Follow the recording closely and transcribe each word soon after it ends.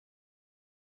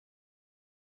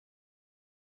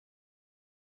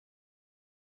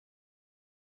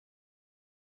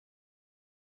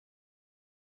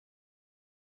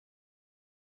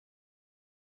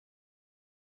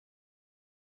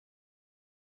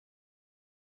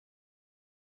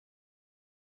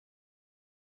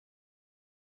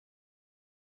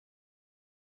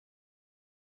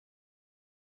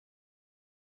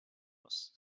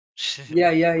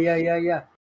Yeah.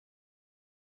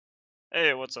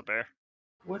 Hey, what's up, Bear?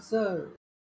 What's up?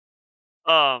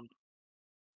 Um,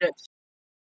 Yes.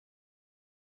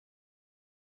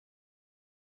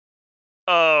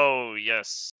 oh,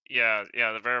 yes. Yeah,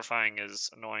 the verifying is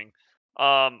annoying.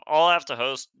 I'll have to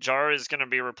host. Jar is gonna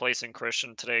be replacing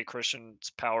Christian today.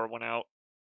 Christian's power went out.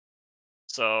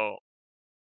 So,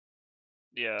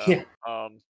 yeah. Yeah.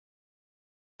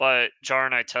 But Jar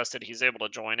and I tested, he's able to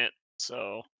join it,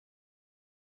 so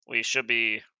we should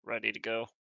be ready to go.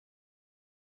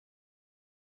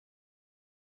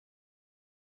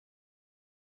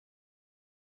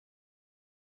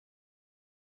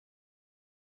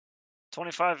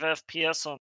 "25 FPS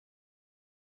on..."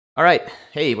 All right.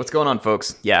 Hey, what's going on,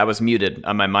 folks? Yeah, I was muted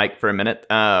on my mic for a minute.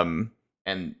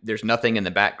 And there's nothing in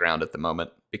the background at the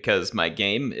moment because my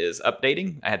game is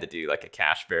updating. I had to do like a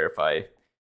cache verify,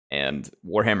 and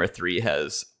Warhammer 3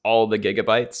 has all the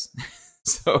gigabytes.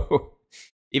 So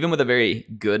even with a very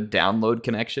good download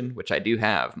connection, which I do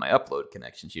have, my upload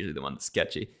connection is usually the one that's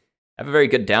sketchy. I have a very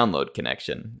good download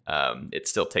connection. It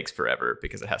still takes forever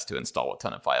because it has to install a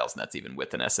ton of files, and that's even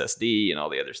with an SSD and all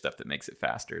the other stuff that makes it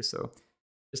faster. So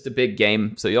just a big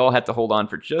game. So you all have to hold on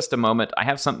for just a moment. I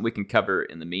have something we can cover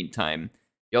in the meantime.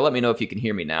 Y'all let me know if you can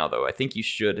hear me now, though. I think you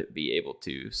should be able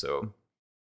to. So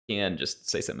you can just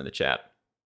say something in the chat.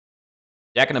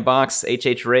 Jack in the Box,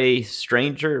 HH Ray,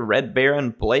 Stranger, Red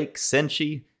Baron, Blake,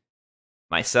 Senshi,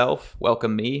 myself,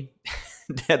 welcome me.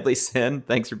 Deadly Sin,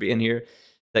 thanks for being here.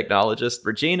 Technologist,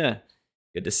 Regina,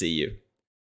 good to see you.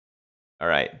 All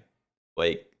right,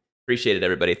 Blake. Appreciate it,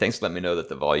 everybody. Thanks for letting me know that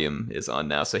the volume is on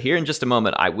now. So here in just a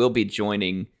moment, I will be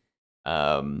joining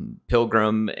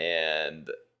Pilgrim and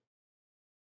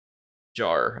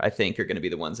Jar, I think, are going to be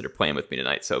the ones that are playing with me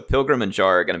tonight. So Pilgrim and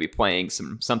Jar are going to be playing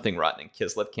Something Rotten in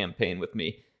Kislev campaign with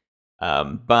me.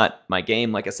 But my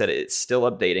game, like I said, it's still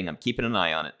updating. I'm keeping an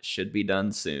eye on it. Should be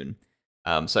done soon.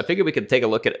 So I figured we could take a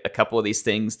look at a couple of these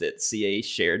things that CA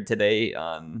shared today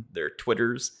on their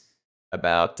Twitters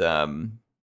about...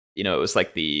 you know, it was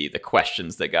like the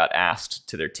questions that got asked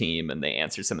to their team, and they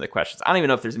answered some of the questions. I don't even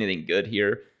know if there's anything good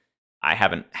here. I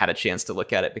haven't had a chance to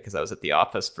look at it because I was at the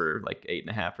office for like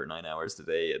 8.5 or 9 hours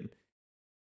today and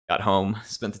got home,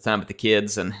 spent the time with the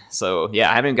kids. And so,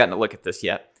 yeah, I haven't gotten to look at this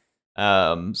yet.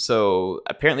 So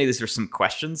apparently these are some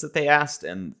questions that they asked,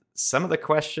 and some of the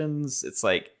questions, it's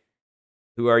like,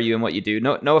 who are you and what you do?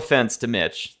 No offense to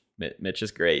Mitch. Mitch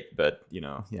is great, but, you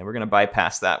know, yeah, we're going to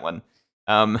bypass that one.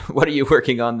 What are you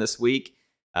working on this week?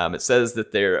 It says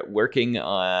that they're working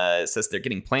on, it says they're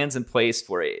getting plans in place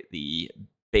for the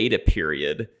beta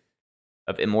period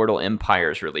of Immortal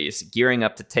Empire's release, gearing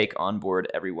up to take on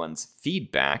board everyone's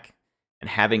feedback and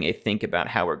having a think about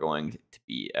how we're going to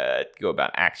be go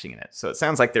about actioning it. So it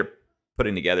sounds like they're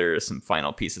putting together some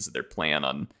final pieces of their plan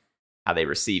on how they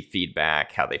receive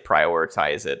feedback, how they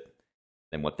prioritize it,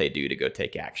 and what they do to go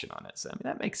take action on it. So I mean,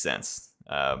 that makes sense.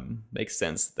 Makes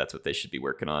sense. That's what they should be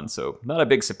working on. So not a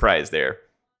big surprise there.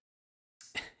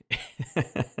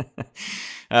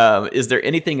 Is there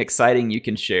anything exciting you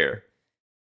can share?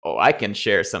 Oh, I can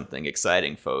share something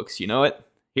exciting, folks. You know what?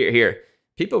 Here.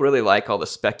 People really like all the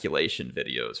speculation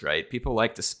videos, right? People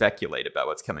like to speculate about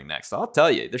what's coming next. I'll tell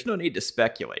you, there's no need to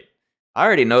speculate. I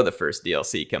already know the first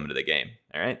DLC coming to the game,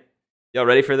 all right? Y'all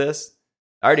ready for this?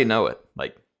 I already know it.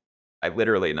 Like, I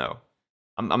literally know.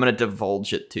 I'm going to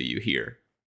divulge it to you here.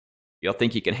 Y'all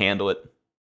think you can handle it?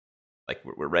 Like,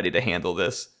 we're ready to handle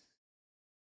this?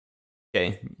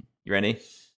 Okay, you ready?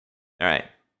 All right.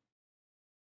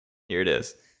 Here it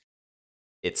is.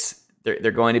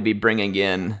 They're going to be bringing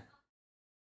in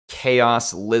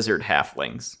Chaos Lizard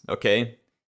Halflings, okay?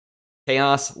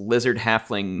 Chaos Lizard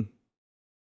Halfling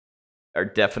are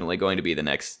definitely going to be the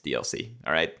next DLC,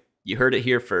 all right? You heard it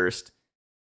here first.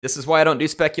 This is why I don't do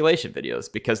speculation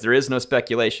videos, because there is no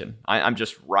speculation. I'm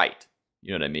just right.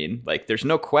 You know what I mean? Like, there's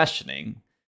no questioning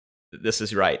that this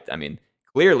is right. I mean,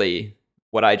 clearly,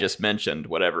 what I just mentioned,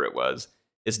 whatever it was,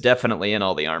 is definitely in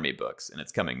all the army books, and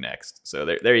it's coming next. So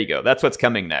there you go. That's what's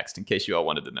coming next, in case you all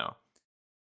wanted to know.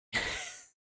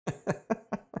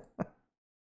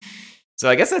 So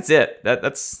I guess that's it.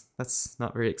 That's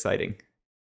not very exciting.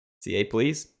 CA,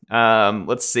 please.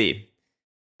 Let's see.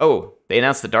 Oh, they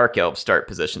announced the Dark Elves start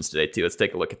positions today, too. Let's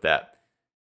take a look at that.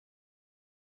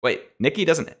 Wait, Nikki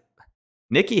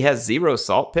has 0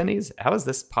 salt pennies? How is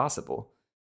this possible?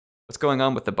 What's going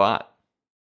on with the bot?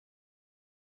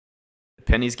 The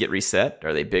pennies get reset?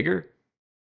 Are they bigger?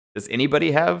 Does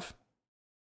anybody have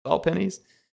salt pennies?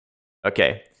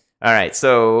 Okay. All right.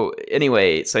 So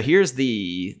anyway, so here's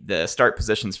the start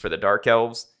positions for the Dark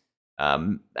Elves.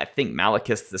 I think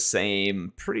Malekith's the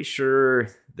same. Pretty sure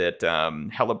that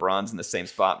Hellebron's in the same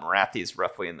spot. Marathi's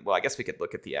roughly in. Well, I guess we could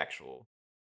look at the actual.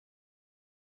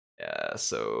 Yeah,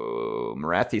 so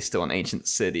Marathi's still an ancient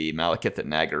city. Malekith at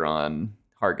Nagaron.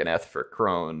 Harganeth for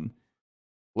Crone.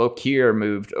 Lokir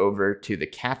moved over to the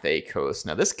Cathay coast.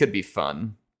 Now this could be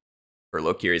fun for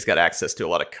Lokir. He's got access to a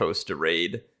lot of coast to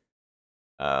raid.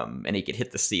 And he could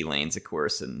hit the sea lanes, of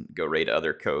course, and go raid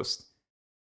other coast.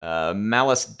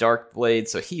 Malice Darkblade,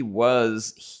 so he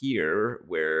was here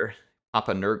where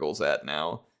Papa Nurgle's at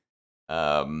now.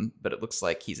 But it looks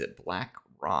like he's at Black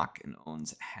Rock and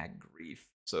owns Hagrief.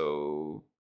 So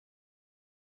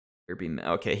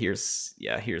okay, here's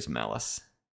Malice.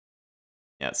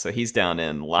 Yeah, so he's down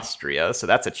in Lustria, so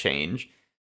that's a change.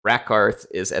 Rakarth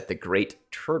is at the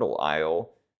Great Turtle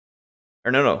Isle.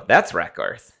 Or no, that's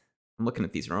Rakarth. I'm looking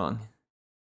at these wrong.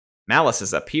 Malice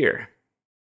is up here.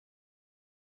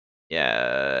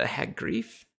 Yeah,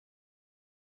 Hagrief.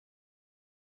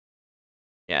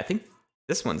 Yeah, I think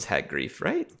this one's Hagrief,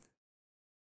 right?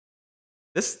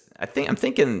 I'm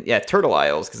thinking, yeah, Turtle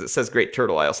Isles, because it says Great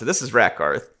Turtle Isle. So this is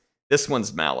Rakarth. This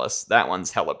one's Malice. That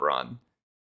one's Hellebron.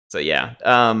 So yeah,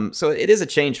 so it is a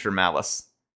change for Malice.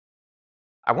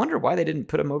 I wonder why they didn't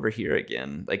put him over here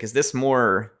again. Like, is this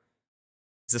more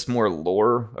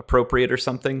lore appropriate or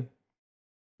something?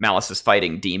 Malice is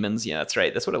fighting demons. Yeah, that's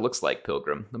right. That's what it looks like,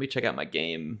 Pilgrim. Let me check out my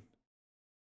game.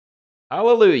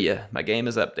 Hallelujah. My game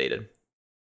is updated.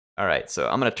 All right, so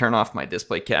I'm going to turn off my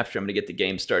display capture. I'm going to get the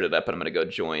game started up, and I'm going to go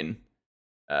join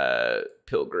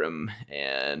Pilgrim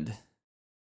and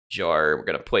Jar. We're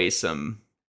going to play some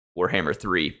Warhammer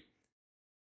 3.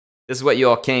 This is what you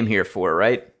all came here for,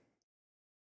 right?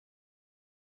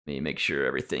 Let me make sure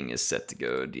everything is set to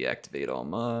go. Deactivate all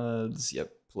mods.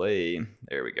 Yep, play.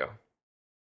 There we go. All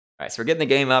right, so we're getting the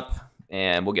game up,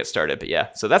 and we'll get started. But yeah,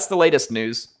 so that's the latest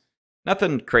news.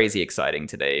 Nothing crazy exciting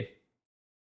today.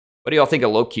 What do y'all think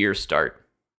of Lokir's start?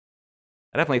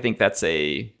 I definitely think that's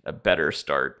a better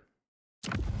start.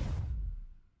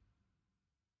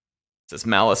 Since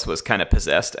Malice was kind of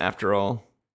possessed after all.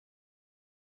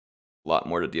 A lot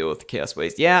more to deal with the Chaos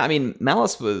Waste. Yeah, I mean,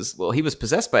 Malice was, well, he was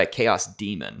possessed by a Chaos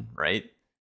Demon, right?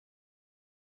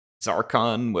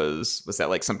 Zarkon was that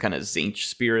like some kind of Zinch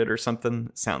spirit or something?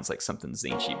 It sounds like something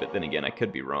Zinchy, but then again, I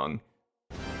could be wrong.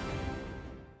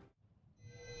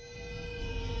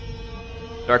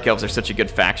 Dark Elves are such a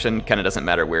good faction. Kind of doesn't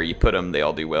matter where you put them, they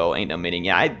all do well. Ain't no meaning.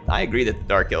 Yeah, I agree that the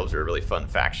Dark Elves are a really fun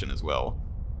faction as well.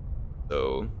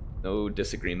 So, no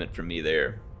disagreement from me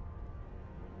there.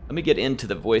 Let me get into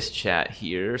the voice chat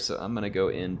here. So I'm going to go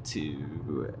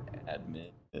into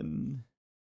admin.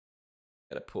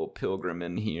 Gotta pull Pilgrim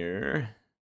in here.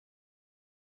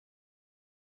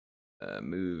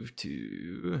 Move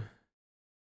to...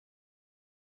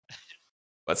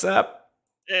 What's up?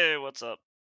 Hey, what's up?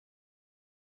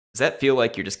 Does that feel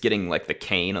like you're just getting like the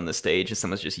cane on the stage and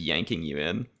someone's just yanking you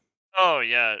in? Oh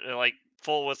yeah, like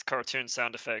full with cartoon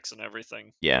sound effects and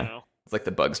everything. Yeah, you know? It's like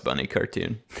the Bugs Bunny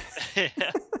cartoon. Yeah.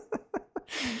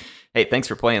 Hey, thanks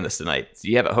for playing this tonight.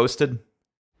 Do you have it hosted?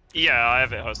 Yeah, I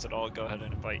have it hosted. I'll go ahead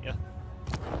and invite you.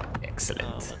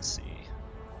 Excellent. Let's see.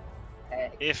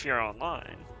 If you're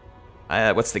online.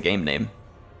 What's the game name?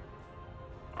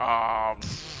 I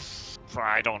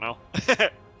don't know.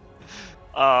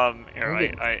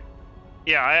 Here,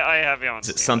 I have you on. Is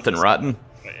it something rotten?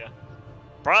 But yeah.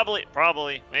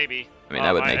 Probably, maybe. I mean,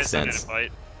 that would make sense. All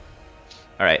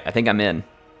right, I think I'm in.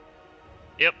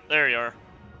 Yep, there you are.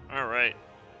 All right.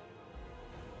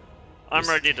 I'm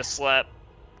ready to slap.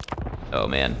 Oh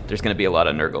man, there's gonna be a lot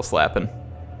of Nurgle slapping.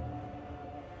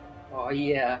 Oh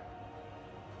yeah.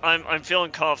 I'm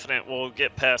feeling confident we'll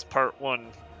get past part 1.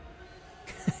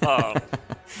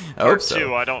 Part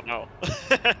 2, I don't know.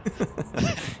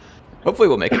 Hopefully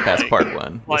we'll make it past part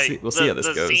 1. We'll see how this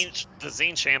goes. The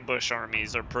Zinch ambush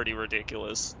armies are pretty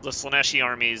ridiculous. The Slaaneshi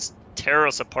armies tear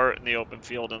us apart in the open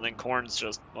field, and then Khorne's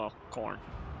just, well, Khorne.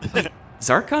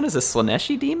 Zarkon is a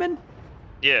Slaaneshi demon?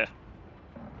 Yeah.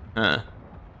 Huh.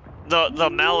 The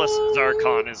Malice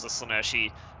Zarkon is a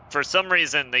Slaaneshi. For some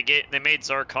reason, they made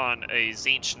Zarkon a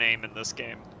Zinch name in this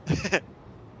game.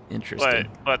 Interesting.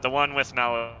 But the one with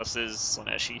Malice is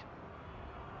Slaaneshi.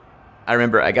 I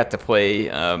remember I got to play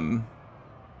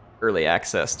early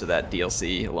access to that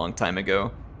DLC a long time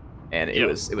ago, and it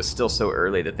was still so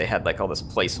early that they had like all this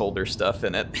placeholder stuff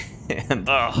in it, and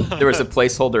there was a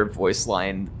placeholder voice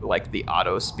line like the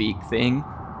auto speak thing.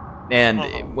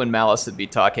 And when Malice would be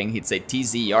talking, he'd say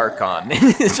TZ Archon.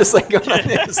 It's just like,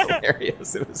 it was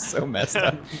hilarious. It was so messed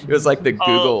up. It was like the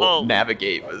Google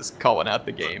Navigate was calling out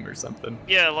the game or something.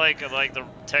 Yeah, like the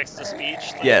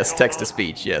text-to-speech? Yes,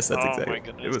 text-to-speech. Yes, that's exactly. My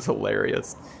goodness. It was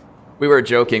hilarious. We were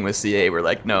joking with CA. We're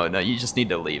like, no, you just need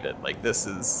to leave it. Like this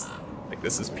is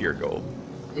pure gold.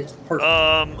 It's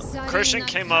perfect. Christian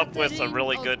came up with a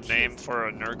really good name for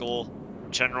a Nurgle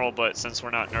general, but since we're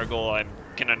not Nurgle, I'm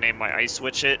gonna name my Ice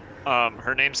Witch it.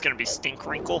 Her name's gonna be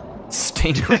Stinkrinkle.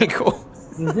 Stinkrinkle.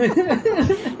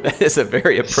 That is a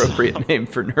very appropriate name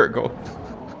for Nurgle.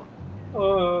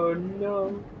 Oh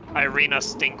no. Irina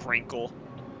Stinkrinkle.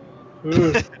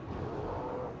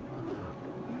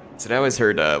 So I always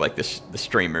heard like the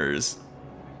streamers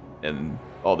and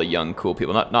all the young cool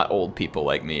people, not old people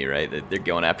like me, right? They're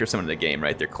going after someone in the game,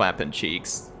 right? They're clapping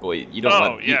cheeks. Boy, you don't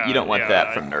want you don't want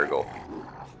that from Nurgle.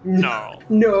 No.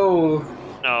 No.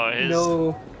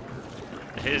 No.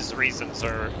 His reasons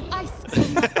are.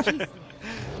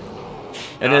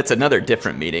 And it's another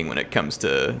different meeting when it comes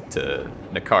to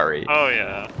Nakari. Oh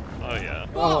yeah.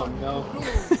 Oh no.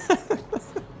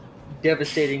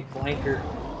 Devastating flanker.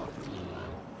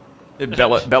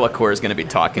 Be'lakor is going to be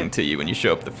talking to you when you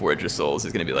show up at the Forge of Souls.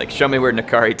 He's going to be like, show me where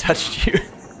Nakari touched you.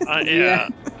 Yeah.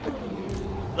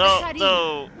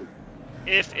 Though,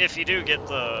 if you do get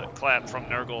the clap from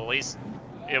Nurgle, at least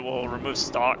it will remove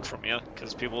stock from you,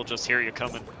 because people will just hear you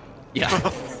coming. Yeah.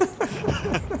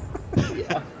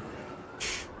 Yeah.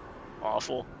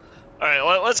 Awful.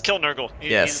 Alright, let's kill Nurgle.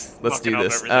 Yes, let's do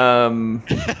this.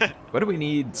 What do we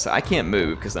need? So I can't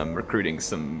move because I'm recruiting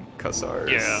some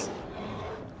Khazars. Yeah.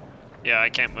 Yeah,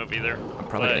 I can't move either. I'm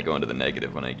probably going to go into the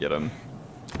negative when I get them.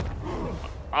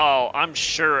 Oh, I'm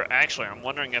sure. Actually, I'm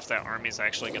wondering if that army's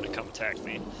actually going to come attack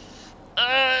me.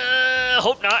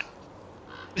 Hope not.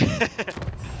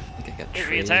 If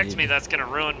he attacks me, that's going to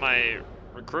ruin my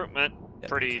recruitment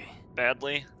pretty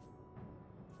badly.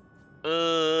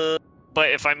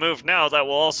 But if I move now, that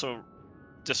will also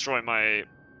destroy my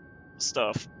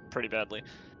stuff pretty badly.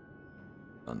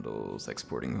 Bundles,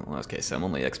 exporting. Well, okay, so I'm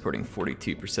only exporting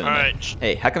 42%. Alright.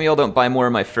 Hey, how come y'all don't buy more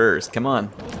of my furs? Come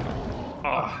on.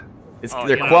 Oh.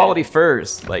 They're quality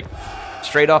furs, like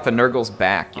straight off of Nurgle's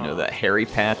back. You know, that hairy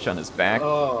patch on his back.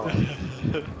 Oh.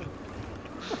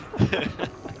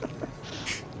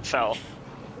 Fell.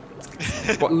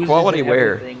 Quality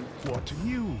wear. What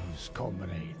news,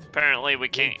 comrade? Apparently we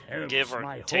can't give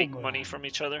or take money from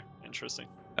each other. Interesting.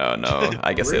 Oh no,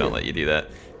 I guess they don't let you do that.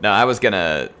 No, I was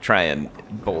gonna try and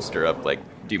bolster up, like,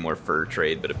 do more fur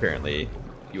trade, but apparently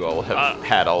you all have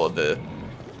had all of the,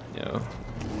 you know,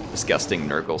 disgusting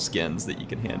Nurgle skins that you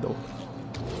can handle.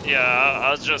 Yeah, I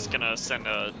was just gonna send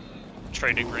a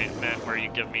trade agreement where you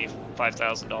give me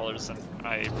 $5,000 and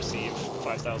I receive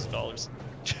 $5,000.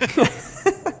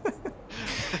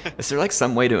 Is there like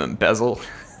some way to embezzle?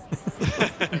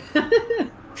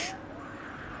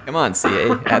 Come on,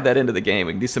 CA, add that into the game.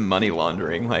 We can do some money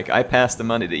laundering. Like, I pass the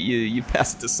money to you, you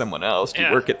pass it to someone else.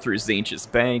 You work it through Zinch's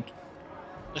bank.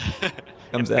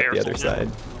 Comes out the other side.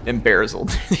 Embezzled.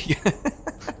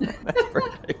 That's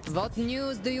perfect. What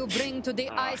news do you bring to the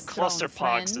ice Cluster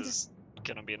Pox is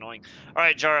gonna be annoying.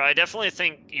 Alright, Jar, I definitely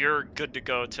think you're good to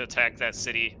go to attack that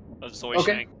city of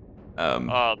Zoishang.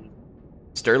 Okay.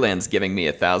 Sterland's giving me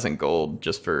 1,000 gold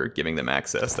just for giving them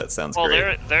access. That sounds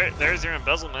great. There's your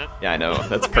embezzlement. Yeah, I know.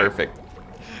 That's perfect.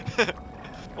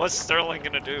 What's Sterling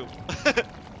gonna do?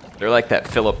 They're like that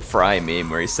Philip Fry meme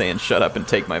where he's saying, "Shut up and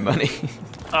take my money."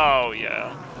 Oh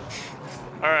yeah.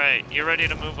 All right, you ready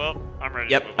to move up? I'm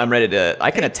ready. Yep, I'm ready to.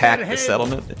 I can attack the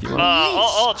settlement if you want.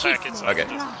 I'll attack it. So okay.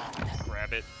 Just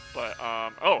grab it. But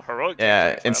oh, heroic.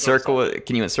 Yeah, encircle it.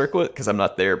 Can you encircle it? Because I'm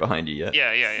not there behind you yet.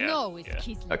 Yeah.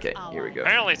 Okay, here we go.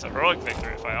 Apparently it's a heroic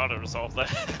victory if I auto-resolve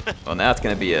that. Well, now it's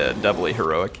gonna be a doubly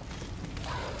heroic.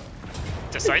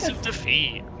 Decisive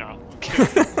defeat. No.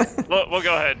 we'll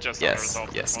go ahead and just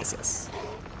auto-resolve. Yes.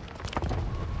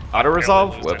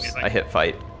 Auto-resolve? Whoops, I hit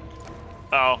fight.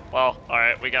 Oh, well,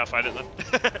 alright, we gotta fight it then.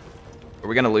 Are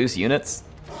we gonna lose units?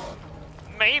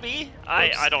 Maybe.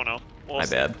 I don't know. My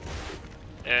bad.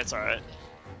 Yeah, it's alright.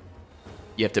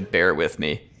 You have to bear with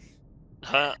me.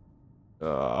 Huh?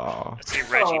 Oh. I see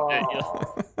Reggie bit you.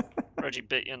 Reggie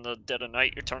bit you in the dead of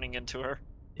night. You're turning into her.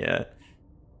 Yeah.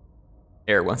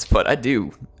 Air once blood. I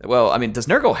do. Well, I mean, does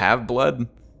Nurgle have blood?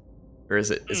 Or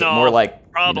is it more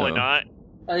like... probably not.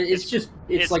 It's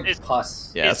like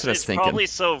pus. Yeah, that's what I was thinking. It's probably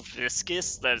so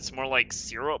viscous that it's more like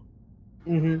syrup.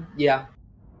 Mm-hmm, yeah.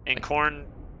 And corn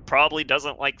probably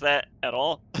doesn't like that at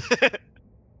all.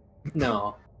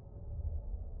 No.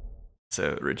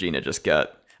 So Regina just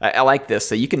got... I like this.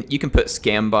 So you can put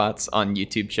scam bots on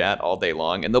YouTube chat all day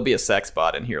long, and there'll be a sex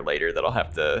bot in here later that I'll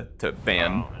have to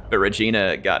ban. Oh. But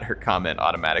Regina got her comment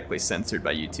automatically censored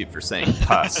by YouTube for saying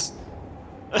pus.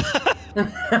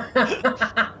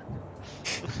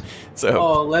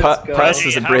 So pus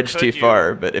is a bridge too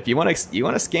far. But if you want to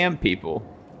scam people,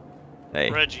 Hey.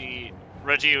 Reggie,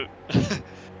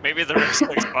 maybe the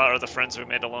respect spot are the friends we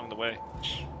made along the way.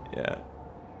 Yeah.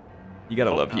 You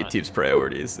gotta love not. YouTube's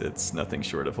priorities. It's nothing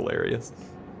short of hilarious.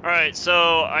 Alright,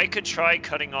 so I could try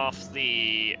cutting off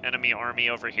the enemy army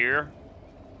over here.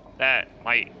 That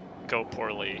might go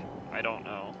poorly. I don't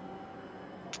know.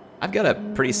 I've got a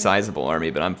pretty sizable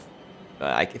army, but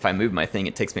if I move my thing,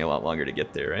 it takes me a lot longer to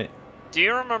get there, right? Do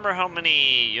you remember how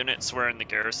many units were in the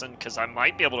garrison? Because I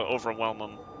might be able to overwhelm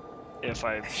them if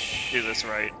I do this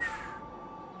right.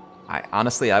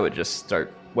 Honestly, I would just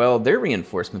start... Well, their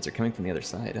reinforcements are coming from the other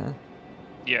side, huh?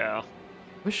 Yeah.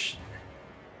 Wish...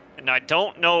 And I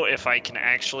don't know if I can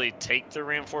actually take the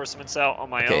reinforcements out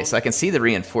on my own. Okay, so I can see the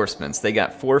reinforcements. They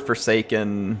got 4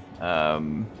 Forsaken,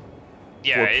 4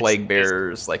 Plague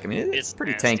Bearers. Like, I mean, it's a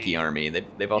pretty nasty. tanky army.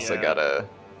 They've also got a...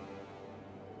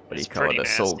 What do you call it? A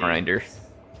Soul Grinder.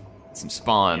 Some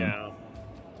Spawn. Yeah.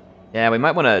 Yeah, we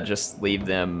might want to just leave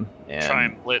them and... Try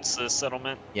and blitz this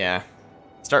settlement. Yeah.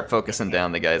 Start focusing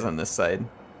down the guys on this side.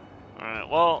 Alright,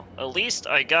 well, at least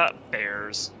I got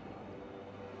bears.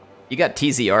 You got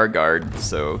TZR guard,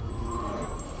 so...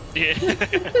 Yeah.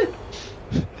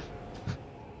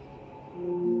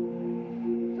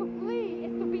 To flee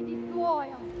is to be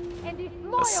disloyal. And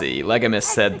disloyal. Let's see. Legamus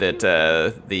said that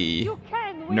the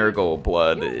Nurgle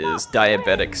blood is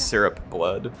diabetic syrup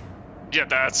blood. Yeah,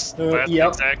 that's yep.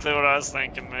 exactly what I was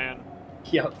thinking, man.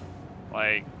 Yep.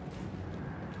 Like...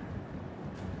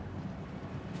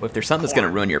 Well, if there's something that's going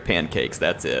to ruin your pancakes,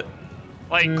 that's it.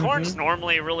 Like, Korn's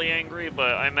normally really angry,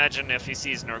 but I imagine if he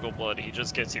sees Nurgle blood, he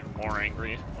just gets even more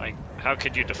angry. Like, how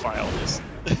could you defile this?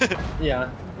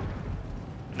 Yeah.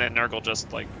 And then Nurgle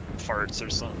just, like, farts or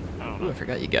something. I don't Ooh, I know.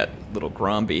 forgot you got little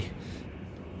Gromby.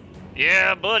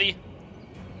 Yeah, buddy.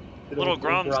 Little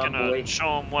Grom Grom's gonna boy.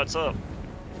 show him what's up.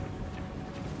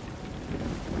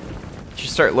 You should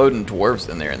start loading dwarves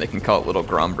in there, and they can call it Little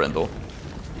Grombrindle.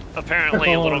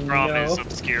 Apparently, Oh, Little Grom no. is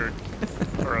obscured.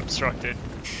 Or obstructed.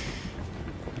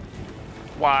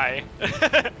 Why?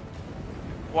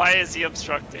 Why is he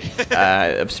obstructed?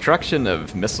 Obstruction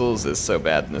of missiles is so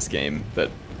bad in this game, but,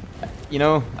 you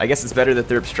know, I guess it's better that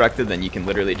they're obstructed than you can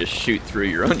literally just shoot through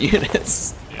your own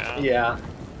units. Yeah. Yeah.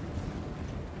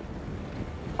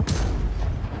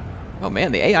 Oh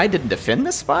man, the AI didn't defend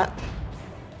this spot?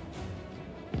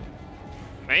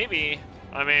 Maybe.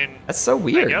 I mean, That's so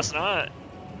weird. I guess not.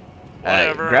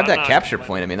 Whatever. Grab I'm that not capture complaining.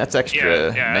 point. I mean, that's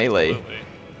extra Yeah, melee. Absolutely.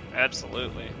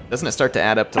 Absolutely. Doesn't it start to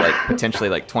add up to like potentially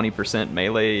like 20%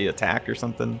 melee attack or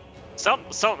something?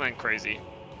 Something crazy.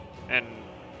 And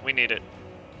we need it.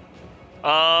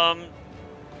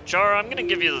 Jar, I'm gonna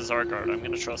give you the Zargard. I'm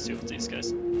gonna trust you with these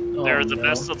guys. They're the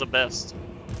best of the best.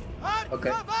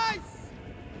 Okay.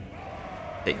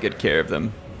 Take good care of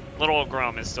them. Little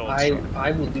Grom is still I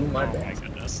will do my Oh my best.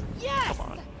 goodness. Come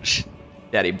on.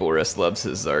 Daddy Boris loves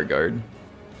his Zargard.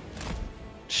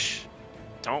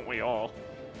 Don't we all?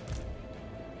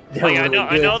 They're Like, really I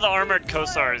good. know the armored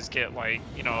Kosars get, like,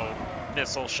 you know,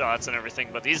 missile shots and everything,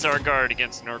 but these Zargard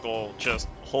against Nurgle just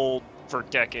hold for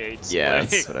decades. Yeah, Like,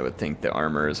 that's what I would think. The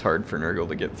armor is hard for Nurgle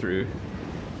to get through.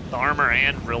 the armor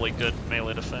and really good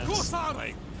melee defense.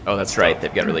 Like, Oh, that's right.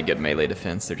 They've got really good melee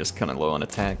defense. They're just kind of low on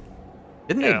attack.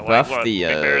 Didn't Yeah, they like buff what? the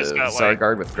Big Bear's got, like-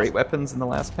 Zargard with great weapons in the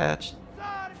last patch?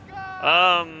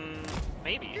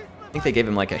 maybe. I think they gave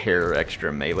him like a hair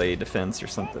extra melee defense or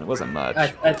something. It wasn't much.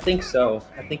 I think so.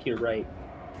 I think you're right.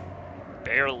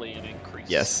 Barely an increase.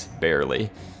 Yes,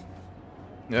 barely.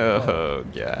 Oh,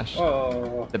 gosh.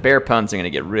 Oh. The bear puns are going to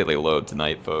get really low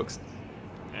tonight, folks.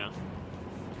 Yeah.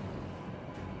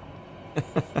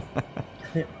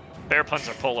 Bear puns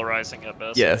are polarizing at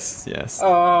best. Yes, yes.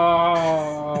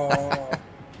 Oh.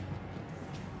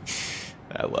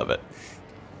 I love it.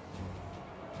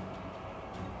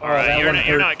 Alright, that you're one not,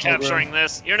 you're hurt, not capturing Pilgrim.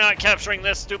 this. You're not capturing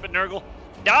this, stupid Nurgle.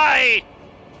 Die!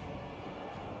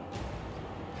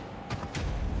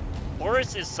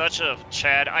 Boris is such a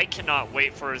Chad. I cannot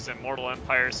wait for his Immortal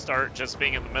Empire start just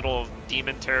being in the middle of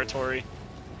demon territory.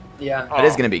 Yeah. That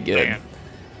is gonna be good. Man.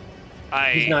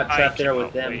 He's not I trapped there cannot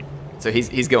with them. wait. So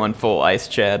he's going full ice,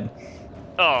 Chad.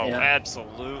 Oh, Yeah.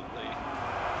 absolutely.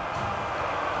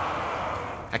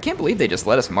 I can't believe they just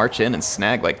let us march in and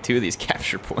snag like 2 of these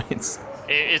capture points.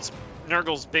 It's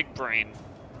Nurgle's big brain.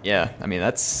 Yeah, I mean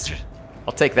that's.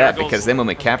 I'll take that Nurgle's- because then when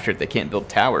we capture it, they can't build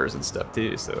towers and stuff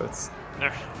too. So it's.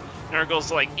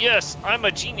 Nurgle's like, yes, I'm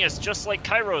a genius, just like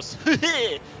Kairos.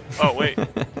 Oh wait,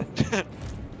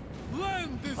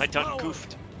 I done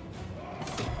goofed.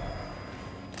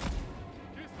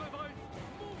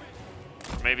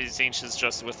 Or maybe Zinch is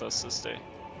just with us this day.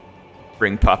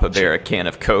 Bring Papa Bear a can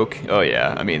of Coke. Oh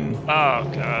yeah, I mean, Oh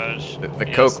gosh. the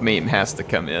Yes. Coke meme has to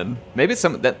come in. Maybe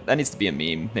that needs to be a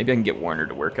meme. Maybe I can get Warner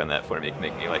to work on that for me.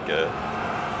 Make me like a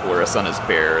Horus on his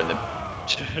bear and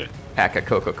then pack a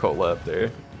Coca-Cola up there.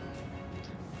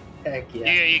 Heck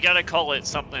yeah. Yeah, you gotta call it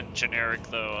something generic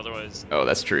though, otherwise. Oh,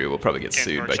 that's true. We'll probably get Games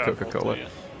sued by Workshop will Coca-Cola. tell you.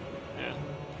 Yeah.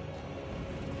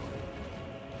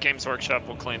 Games Workshop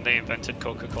will claim they invented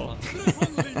Coca-Cola.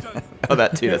 Oh,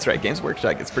 that too. That's right. Games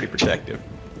Workshop gets pretty protective.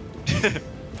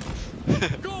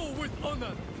 Go with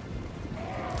honor.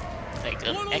 Like,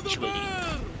 actually.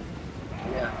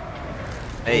 Yeah.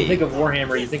 When Hey, you think of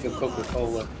Warhammer, you think of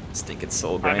Coca-Cola. stinking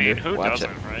soul I grinder. mean, who Watch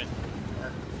doesn't, it. right?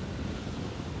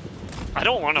 I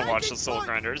don't want to watch the Soul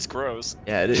Grinder. It's gross.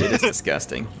 Yeah, it is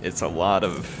disgusting. It's a lot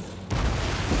of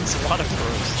It's a lot of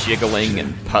gross. jiggling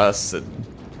and pus and.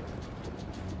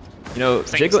 You know,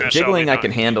 Things that shall jiggling be I done.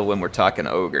 can handle when we're talking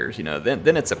ogres. You know,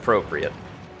 then it's appropriate.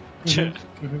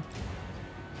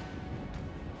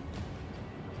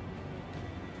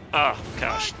 Oh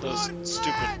gosh, those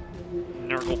stupid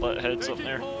Nurgle butt heads up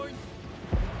there.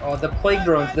 Oh, the plague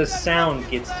drones, the sound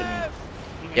gets to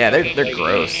me. Yeah, they're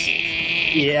gross.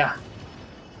 Yeah.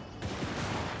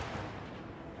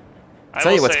 I'll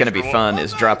tell you what's gonna be fun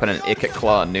is dropping an Ikat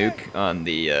Claw nuke on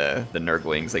the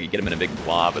Nurglings. Like you get them in a big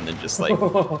blob and then just like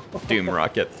doom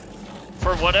rocket.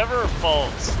 For whatever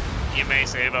faults you may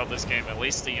say about this game, at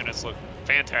least the units look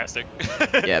fantastic.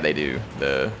 Yeah, they do.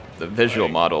 The visual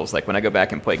models, like when I go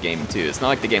back and play Game 2, it's not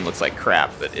like the game looks like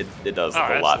crap, but it does look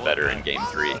a lot better in Game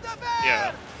 3.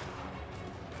 Yeah.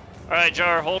 Alright,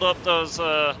 Jar, hold up those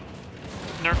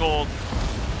Nurgle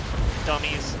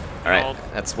dummies. Alright,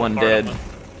 that's one dead.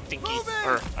 Stinky,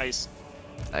 or ice.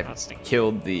 I Not stinky.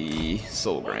 killed the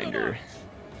Soul Grinder.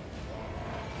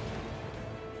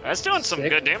 That's doing some Sick.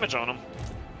 good damage on him.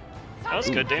 That was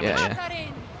good damage. Yeah.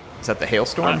 Is that the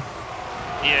Hailstorm?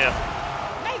 Yeah.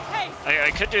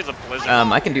 I could do the Blizzard.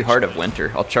 I can do Heart of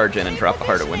Winter. I'll charge in and drop a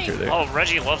Heart of Winter there. Oh,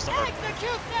 Reggie loves the heart.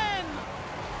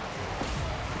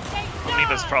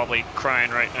 Amoeba's probably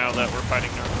crying right now that we're fighting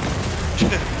Nurgle. I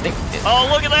think Oh,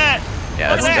 look at that!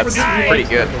 yeah, Look at that's that! pretty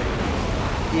good.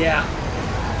 Yeah.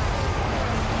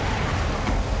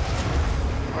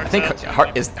 I think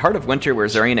Heart of Winter where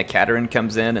Zarina Katerin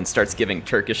comes in and starts giving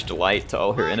Turkish delight to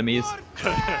all her enemies.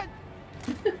 Oh,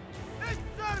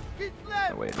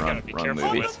 wait, Gotta wrong be careful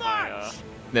movie. with my,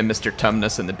 Then Mr.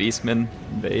 Tumnus and the Beastmen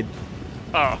invade.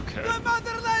 Oh, okay.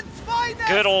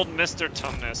 Good old Mr.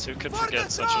 Tumnus, who could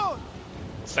forget such a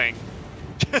thing.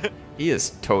 He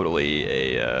is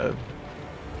totally a.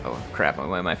 Oh crap!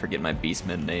 Why am I forgetting my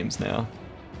Beastmen names now?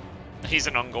 He's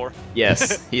an Ungor.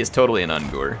 Yes, he is totally an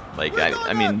Ungor. Like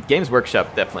I mean, Games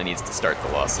Workshop definitely needs to start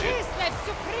the lawsuit.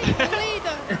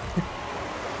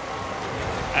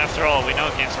 After all, we know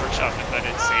Games Workshop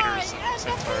invented satyrs and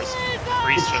centaurs.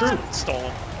 Reese It's just true. stole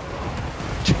them.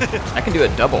 I can do a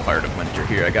double Heart of Winter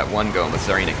here. I got one going with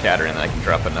Zarina Katerin, and I can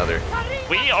drop another.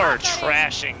 We are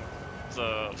trashing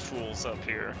the fools up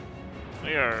here.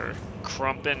 We are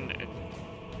crumping and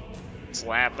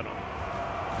slapping them.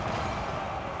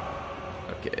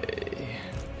 Okay.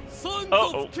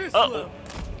 Uh-oh. Uh-oh.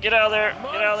 Get out of there.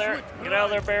 Get out of there. Get out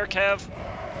of there, Bear Cav.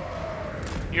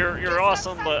 You're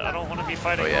awesome, but I don't want to be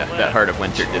fighting Oh yeah, all that Heart of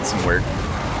Winter did some work.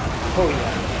 Oh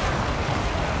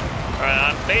yeah. Alright,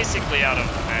 I'm basically out of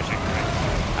magic right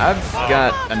I've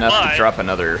got enough but- to drop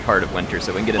another Heart of Winter,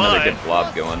 so we can get another good but-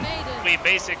 blob going. now. We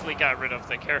basically got rid of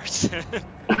the garrison.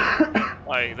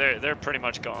 Like, they're pretty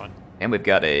much gone. And we've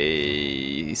got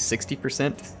a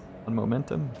 60% on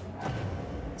momentum.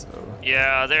 So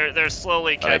Yeah, they're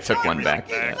slowly Oh, I catching took one everything back,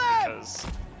 because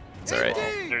it's alright.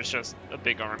 there's just a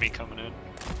big army coming in.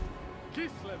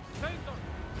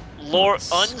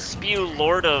 Unspew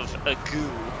Lord of Agu.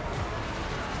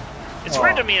 It's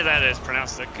weird to me that it's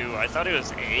pronounced Agu. I thought it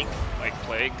was egg, like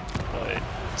plague, but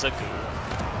it's Agu.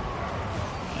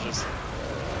 It's just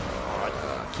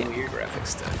odd. Can't do graphic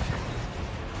stuff.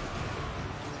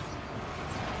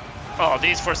 Oh,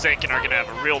 these Forsaken are gonna have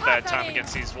a real bad time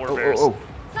against these Oh, Warbears. oh,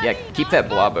 oh. Yeah, keep that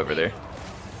blob over there.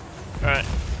 Alright.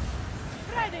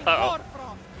 Uh-oh.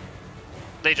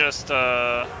 They just,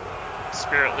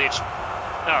 Spirit Leech.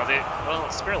 Oh, well,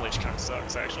 Spirit Leech kind of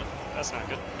sucks, actually. That's not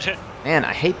good. Man,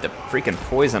 I hate the freaking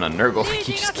poison on Nurgle.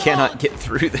 You just cannot get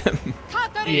through them.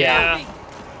 Yeah.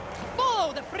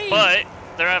 But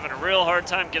they're having a real hard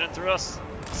time getting through us.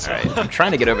 So. Alright, I'm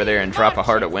trying to get over there and drop a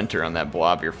Heart of Winter on that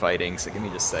blob you're fighting, so give me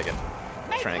just a second.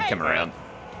 I'm trying to come around.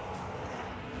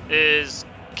 Is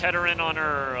Katerin on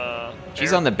her,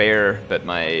 She's on the bear, but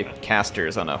my caster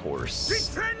is on a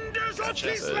horse.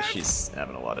 Gotcha. So she's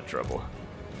having a lot of trouble.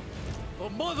 The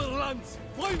motherland's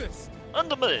finest.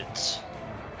 Undermid.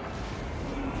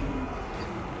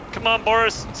 Come on,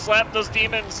 Boris, slap those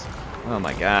demons. Oh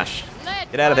my gosh.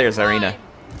 Get out of there, Zarina.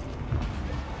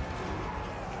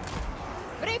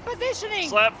 Repositioning.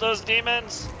 Slap those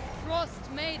demons.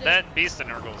 Frost maiden. That beast of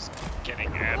Nurgle's getting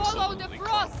absolutely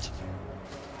crumped.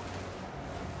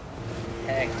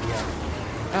 Heck yeah.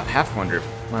 Oh, half wonder.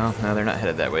 Well, no, they're not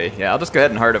headed that way. Yeah, I'll just go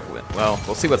ahead and Heart of Wind. Well,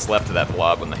 we'll see what's left of that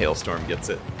blob when the hailstorm gets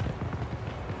it.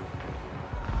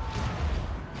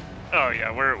 Oh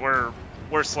yeah,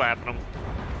 we're slapping them.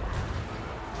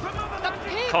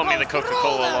 Call me the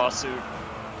Coca-Cola lawsuit.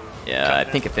 Yeah, I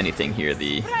think if anything here,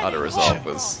 the auto-resolve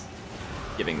was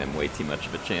giving them way too much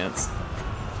of a chance.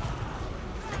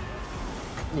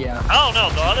 Yeah. Oh no,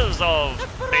 the auto-resolve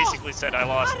basically said I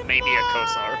lost maybe a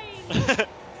Kosar.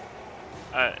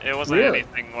 It wasn't Really?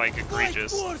 anything like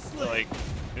egregious. Like,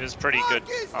 it was pretty good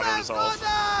auto-resolve.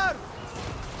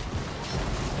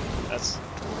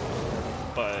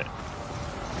 But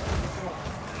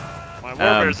my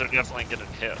warbears are definitely getting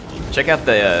hit. Check out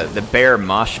the bear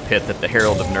mosh pit that the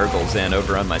Herald of Nurgle's in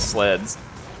over on my sleds.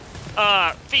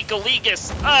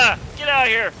 Fecalegus! Get out of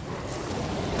here!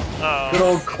 Good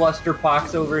old cluster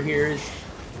pox over here is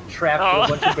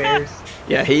trapped with a bunch of bears.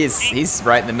 Yeah, he's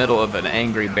right in the middle of an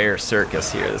angry bear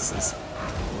circus here. This is.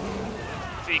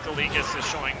 Fecalegus is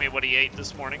showing me what he ate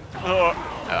this morning.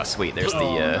 Oh, Sweet. There's the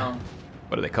no.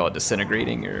 what do they call it?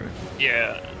 Disintegrating or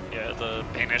yeah, the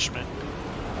banishment.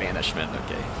 banishment?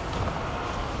 Okay.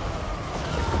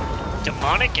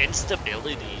 Demonic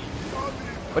instability.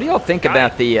 What do y'all think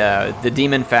about the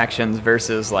demon factions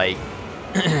versus like?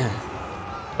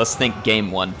 Let's think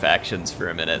game 1 factions for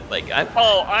a minute. Like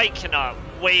I cannot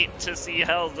wait to see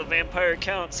how the vampire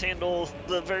counts handle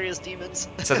the various demons.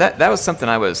 So that was something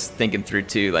I was thinking through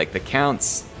too. Like the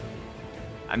counts.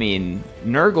 I mean,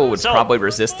 Nurgle would probably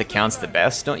resist the counts the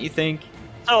best, don't you think?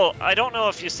 So I don't know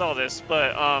if you saw this,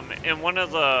 but in one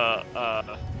of the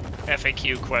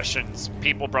FAQ questions,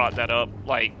 people brought that up,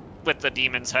 like with the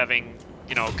demons having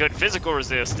good physical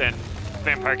resist and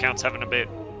vampire counts having a bit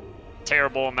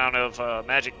terrible amount of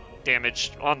magic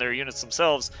damage on their units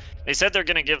themselves. They said they're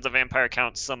going to give the vampire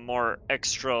count some more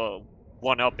extra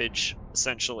one-uppage,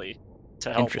 essentially,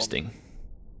 to help Interesting. them.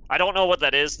 I don't know what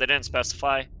that is. They didn't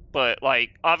specify, but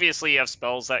like obviously you have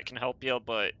spells that can help you,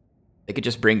 but They could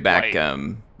just bring back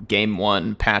game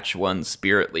 1, patch 1,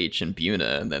 Spirit Leech and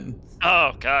Buna, and then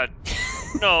oh god,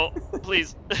 no,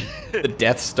 please. the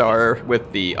Death Star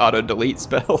with the auto delete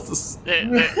spells. They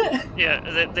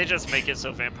just make it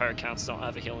so vampire counts don't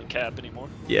have a healing cap anymore.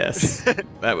 Yes,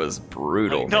 that was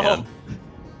brutal, no. man.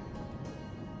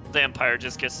 Vampire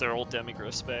just gets their old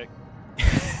demigryphs back.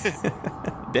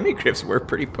 Demigryphs were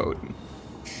pretty potent.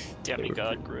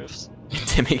 Demigod gryphs.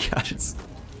 Demigods.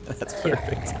 That's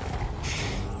perfect.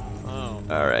 Oh.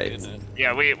 All right. Goodness.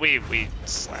 Yeah, we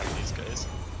slap these guys.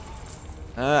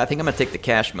 I think I'm gonna take the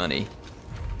cash money.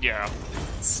 Yeah.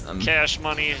 I'm Cash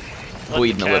money. Let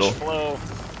bleeding the a cash little. flow.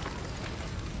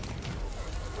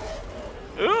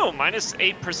 Ooh, minus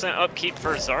 8% upkeep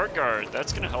for Zargard.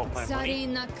 That's gonna help my money.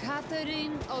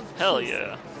 Hell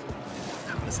yeah.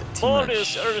 Is it too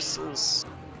Lotus much? Ursus.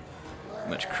 Too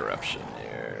much corruption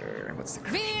there. What's the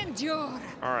corruption?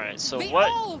 Alright, so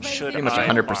what should Pretty much I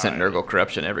 100% buy? Nurgle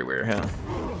corruption everywhere, huh?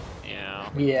 Yeah.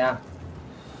 Yeah.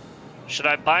 Should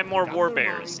I buy more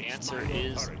warbears? The answer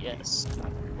is yes.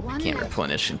 Can't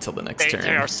replenish until the next They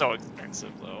turn. are so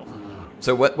expensive though.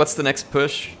 So what's the next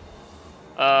push?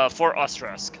 For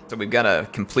Ostrask. So we've got to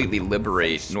completely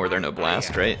liberate Northern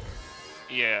Oblast, right?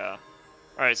 Yeah.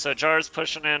 Alright, so Jar's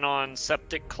pushing in on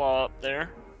Septic Claw up there.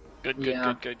 Good.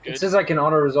 It says I can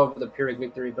auto-resolve with a Pyrrhic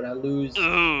victory, but I lose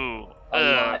Ooh. a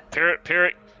lot.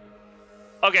 Pyrrhic.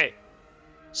 Okay.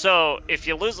 So, if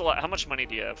you lose a lot, how much money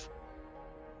do you have?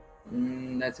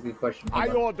 That's a good question. I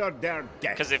order their death.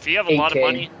 Because if you have a lot of 8K.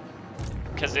 money...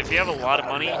 Because if you have a lot of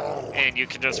money and you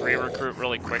can just re-recruit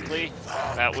really quickly,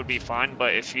 that would be fine.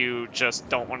 But if you just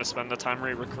don't want to spend the time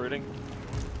re-recruiting,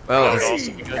 Well, that would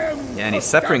also be good. yeah, and he's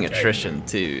suffering attrition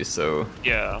too, so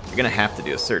Yeah, you're gonna have to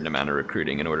do a certain amount of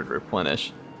recruiting in order to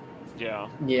replenish. yeah.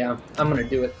 Yeah, I'm gonna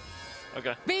do it.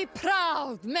 Okay. Be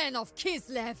proud, men of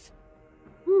Kislev.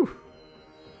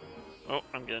 Oh,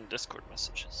 I'm getting Discord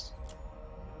messages.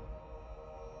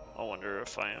 I wonder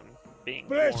if I am being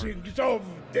warned. Blessings of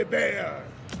the bear.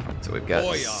 So we've got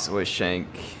Swishank.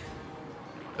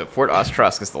 Fort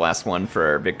Ostrask is the last one for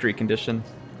our victory condition.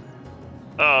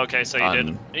 Oh, okay, so you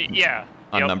On- did. Yeah.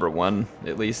 On yep. number 1,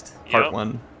 at least. Part Yep.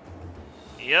 1.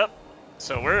 Yep.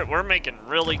 So we're making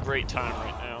really great time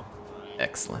right now.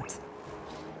 Excellent.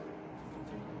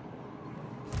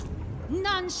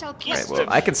 None shall Alright, well,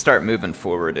 I could start moving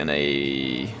forward in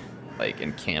a like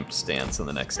encamped stance on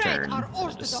the next Strike turn. our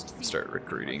And just orthodoxy. start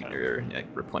recruiting or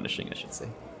replenishing, I should say.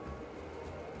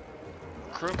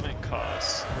 Recruitment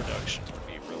cost reduction would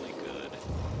be really good.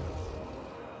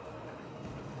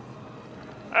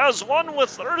 As one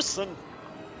with Urson.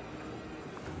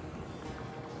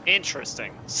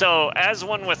 Interesting. So, as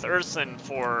one with Urson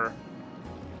for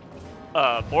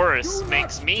Boris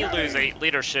makes me lose 8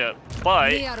 leadership,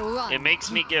 but it makes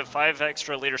me give 5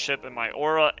 extra leadership in my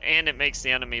aura, and it makes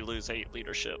the enemy lose 8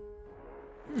 leadership.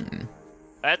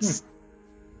 That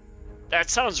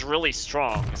sounds really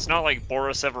strong. It's not like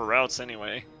Boris ever routes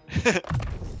anyway. That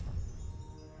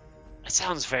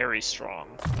sounds very strong.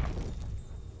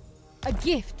 A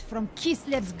gift from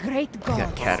Kislev's great I god.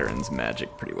 got Katarin's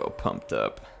magic pretty well pumped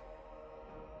up.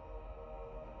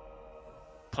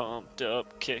 Pumped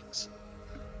up kicks.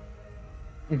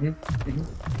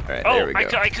 Alright, Oh, there we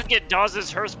go. I could get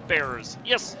Dawes' Hearse Bearers.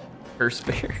 Yes! Hearse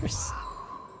bears.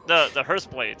 The Hearse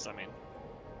Blades, I mean.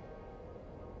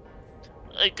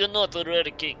 I cannot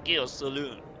eradicate Chaos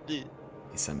Saloon. At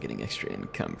least I'm getting extra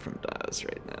income from Daz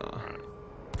right now.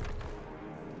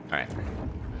 Alright.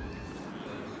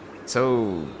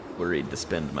 So worried to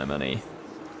spend my money.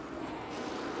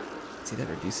 See, that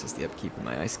reduces the upkeep of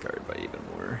my Ice Guard by even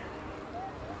more.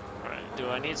 Alright, do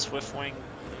I need Swiftwing?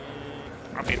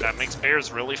 I mean, that makes bears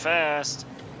really fast.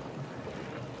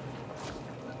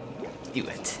 Do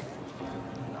it.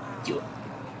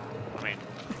 I mean,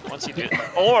 once you do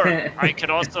or I could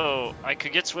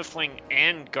get Swiftwing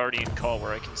and Guardian Call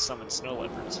where I can summon Snow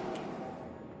Leopards.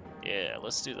 Yeah,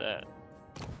 let's do that.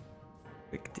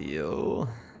 Big deal.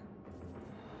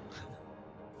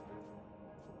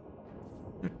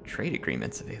 No trade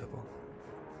agreements available.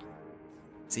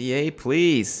 CA,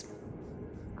 please.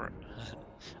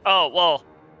 Oh, well,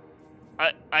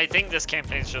 I think this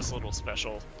campaign's just a little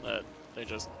special, that they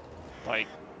just, like,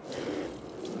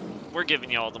 we're giving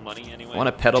you all the money anyway. I want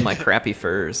to peddle my crappy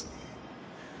furs.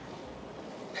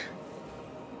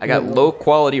 I got low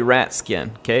quality rat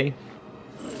skin, okay?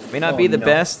 May not be the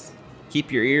best.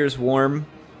 Keep your ears warm.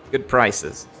 Good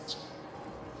prices.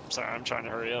 Sorry, I'm trying to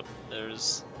hurry up.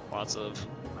 There's lots of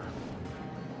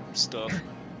stuff.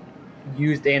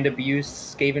 Used and abused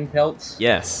Skaven pelts.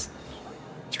 Yes.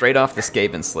 Straight off the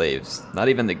Skaven slaves. Not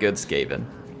even the good Skaven.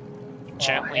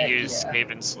 Gently heck used yeah.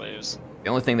 Skaven slaves. The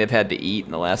only thing they've had to eat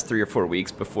in the last 3 or 4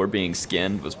 weeks before being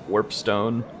skinned was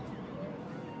warpstone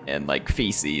and, like,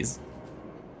 feces.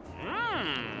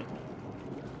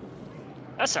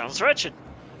 That sounds wretched.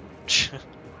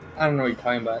 I don't know what you're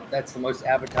talking about. That's the most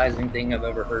appetizing thing I've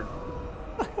ever heard.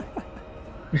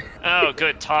 Oh,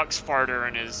 good. Tox Farter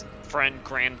and his friend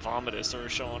Grand Vomitus are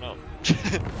showing up.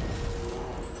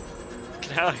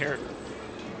 Get out of here.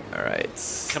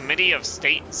 Alright. Committee of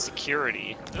State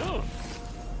Security. Ooh.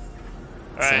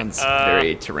 Sounds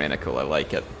very tyrannical. I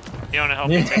like it. You want to help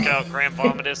me take out Grand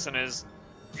Vomitus and his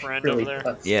friend Really over there?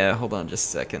 cuts. Yeah, hold on just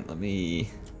a second. I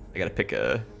gotta pick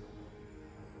a...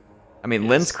 I mean,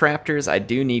 lens crafters, I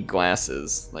do need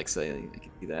glasses. Like, say, I could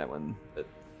do that one, but...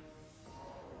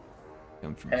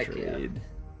 Come from Heck yeah. trade.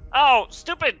 Oh,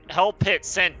 stupid Hell Pit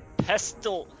sent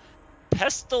Pestilich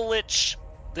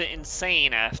the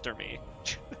Insane after me.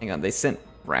 Hang on, they sent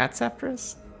rats after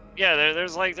us? Yeah,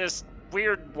 there's like this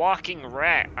weird walking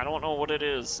rat. I don't know what it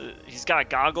is. He's got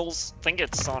goggles. I think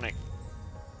it's Sonic.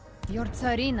 Your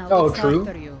Tsarina Oh, looks true.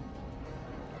 after you.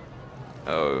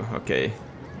 Oh, okay.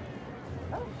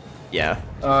 Yeah.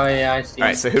 Oh yeah, I see.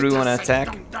 Alright, so who do we want to attack?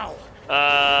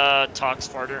 Tox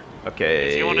Farter.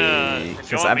 Okay. If you wanna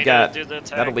Because me I've to got... do the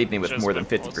attack, That'll leave me with just more than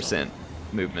with close 50%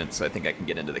 movement, so I think I can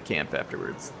get into the camp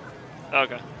afterwards.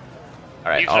 Okay.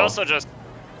 Alright, You can also just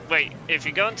wait. If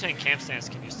you go into a camp stance,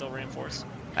 can you still reinforce?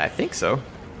 I think so.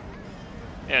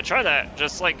 Yeah, try that.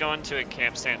 Just like go into a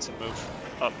camp stance and move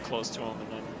up close to him, and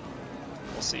then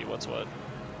we'll see what's what.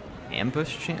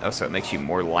 Ambush chance? Oh, so it makes you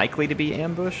more likely to be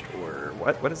ambushed? Or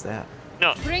what? What is that?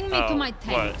 No. Bring me to my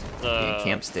tent. What? Yeah,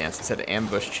 camp stance. It said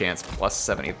ambush chance plus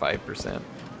 75%.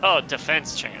 Oh,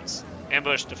 defense chance.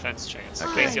 Ambush defense chance.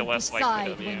 Okay. Makes you less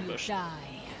likely to be when ambushed. you die.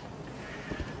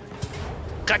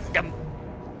 Cut them.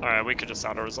 All right, we could just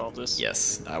auto resolve this.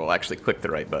 Yes, I will actually click the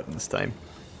right button this time.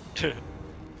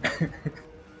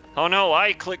 Oh no,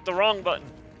 I clicked the wrong button.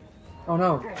 Oh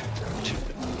no.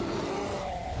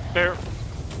 Bear.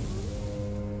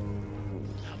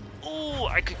 Ooh,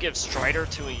 I could give Strider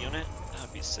to a unit.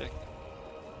 That'd be sick.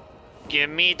 Give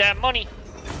me that money.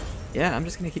 Yeah, I'm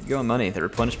just gonna keep going money. The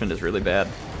replenishment is really bad.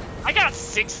 I got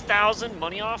 6,000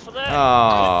 money off of that.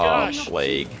 Oh, Good gosh.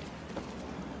 plague.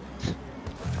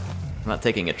 I'm not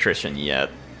taking attrition yet.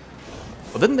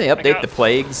 Well, didn't they update got- the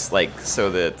plagues, like,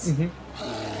 so that...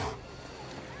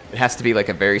 It has to be like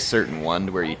a very certain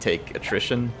one where you take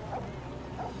attrition.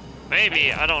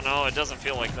 Maybe, I don't know. It doesn't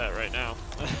feel like that right now.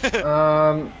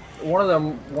 One of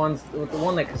them ones, the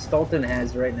one that Stolten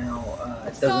has right now,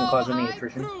 it doesn't cause any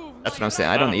attrition. That's what I'm saying.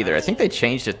 I don't either. I think they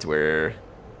changed it to where.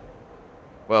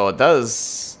 Well, it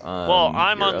does. Well,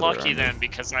 I'm your other unlucky army. then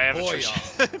because I have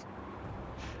attrition.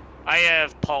 I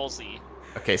have palsy.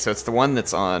 Okay, so it's the one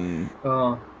that's on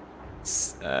Oh.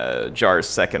 Jar's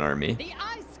second army. The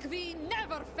Ice Queen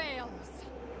never fails.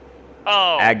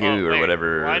 Oh, Agu or wait,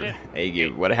 whatever. why did-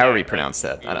 Agu, however you pronounce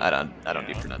that. I don't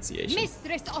do pronunciation.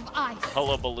 Mistress of Ice.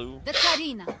 Hullabaloo. The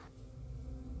Tsarina.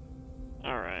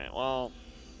 Alright, well,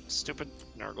 stupid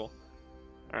Nurgle.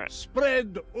 Alright.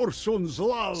 Spread Ursun's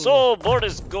love. So,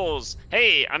 Boris goes.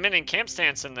 Hey, I'm in camp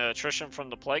stance and the attrition from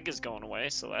the plague is going away,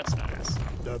 so that's nice.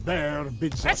 The bear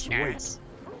bids That's us nice.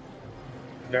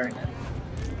 Very nice.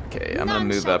 Okay, I'm gonna None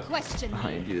move shall up question me.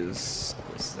 behind you a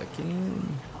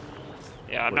second.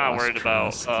 Yeah, I'm We're not lost worried about.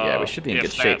 trust. Yeah, we should be in if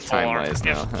good shape that full arm- time-wise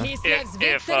now, huh? Kislev's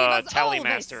If victory was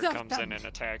Tallymaster always comes in certain. and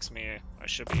attacks me, I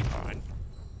should be fine.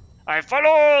 I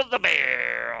follow the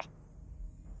bear.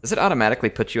 Does it automatically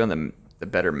put you on the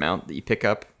better mount that you pick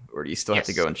up, or do you still have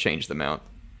to Yes. go and change the mount?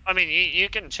 I mean, you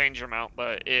can change your mount,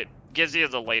 but it gives you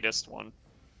the latest one.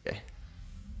 Okay.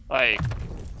 Like,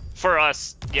 for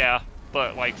us, yeah,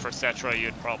 but like for Cetra,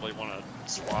 you'd probably want to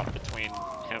swap between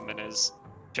him and his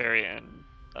chariot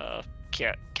and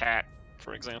cat,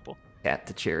 for example. At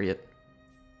the chariot.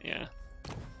 Yeah.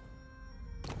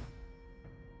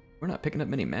 We're not picking up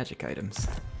many magic items.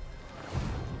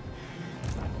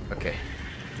 Okay.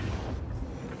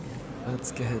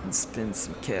 Let's go ahead and spend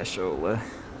some cashola.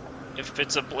 If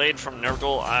it's a blade from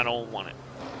Nurgle, I don't want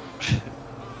it.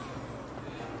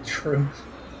 True.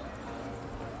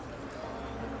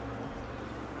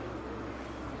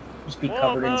 Just be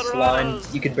covered in slime.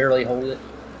 You could barely hold it.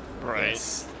 Right.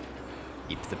 Yes.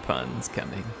 Keep the puns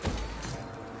coming.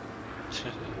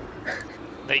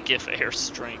 They give air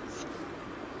strength.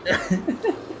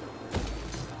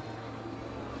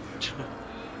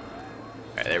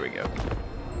 Alright, there we go.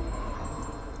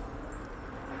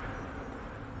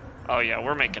 Oh yeah,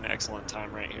 we're making excellent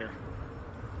time right here.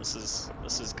 This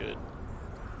is good.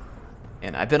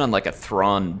 And I've been on like a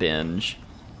Thrawn binge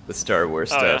with Star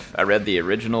Wars Oh, stuff. I read the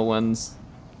original ones,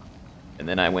 and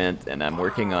then I went and I'm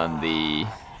working on the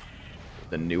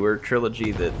newer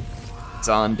trilogy that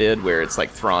Zahn did, where it's like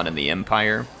Thrawn and the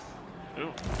Empire.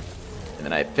 Ooh. And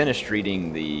then I finished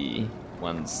reading the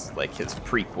ones like his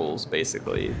prequels,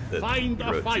 basically, that Find he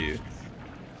a wrote fight. to.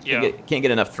 Yeah. Can't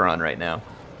get enough Thrawn right now.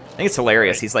 I think it's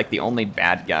hilarious. He's like the only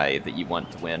bad guy that you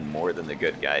want to win more than the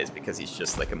good guys because he's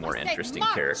just like a more I said interesting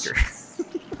march. character.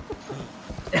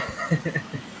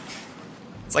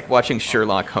 It's like watching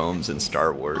Sherlock Holmes in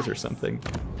Star Wars or something.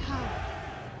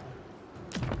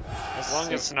 As long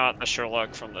as it's not the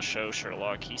Sherlock from the show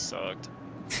Sherlock, he sucked.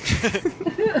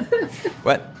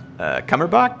 What?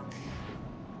 Cumberbach?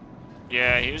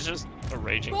 Yeah, he was just a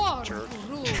raging Born jerk.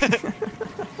 rule.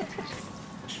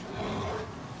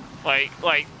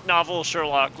 Like novel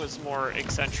Sherlock was more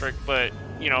eccentric, but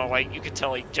you know, like you could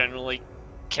tell he genuinely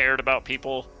cared about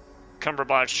people.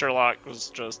 Cumberbatch Sherlock was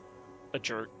just a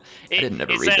jerk. I didn't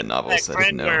ever it's read the that novels, so I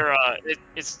trend didn't know. where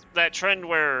it's that trend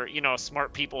where you know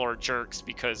smart people are jerks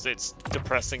because it's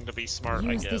depressing to be smart.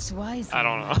 I Use guess. this wisely. I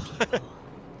don't know.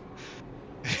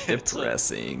 It's like-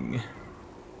 Depressing.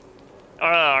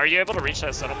 are you able to reach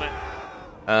that settlement?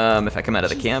 If I come out of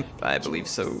the camp, I believe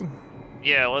so.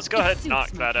 Yeah, let's go ahead and knock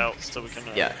that out so we can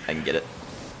Yeah, I can get it.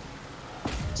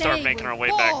 start They making will our way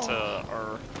back fall. to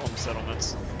our home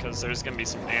settlements because there's gonna be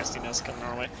some nastiness coming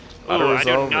our way. Auto Ooh, I do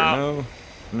resolve or not. no?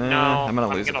 Nah, No, I'm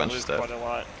gonna lose a bunch of lose stuff. quite a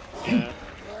lot. Yeah.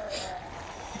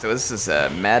 So this is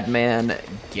Madman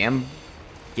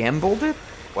Gambledip?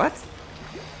 What?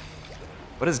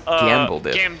 What is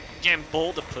Gambledip?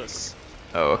 Gamboldipus.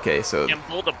 Oh, okay, so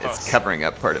Gamboldipus. it's covering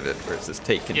up part of it where it says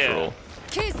take control.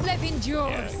 Kislev endures.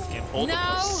 Yeah, Now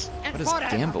Gamboldipus. and What is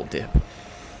forever. Gambledip?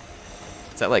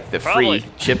 Is that like the Probably. free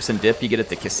chips and dip you get at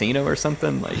the casino or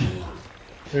something? Like,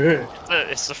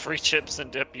 It's the free chips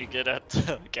and dip you get at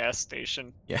the gas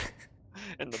station yeah,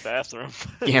 in the bathroom.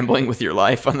 gambling with your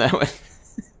life on that one.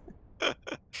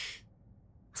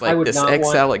 It's I like would this not egg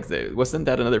want- salad. Wasn't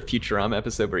that another Futurama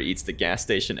episode where he eats the gas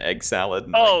station egg salad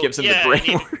and Oh, like, gives him yeah, the brain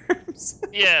he- worms?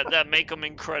 Yeah, that make them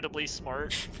incredibly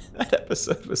smart. That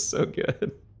episode was so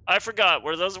good. I forgot.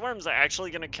 Were those worms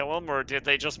actually gonna kill him, or did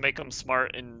they just make them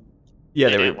smart and? Yeah,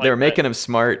 They they didn't were like making that. him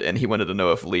smart, and he wanted to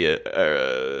know if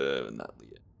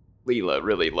Leela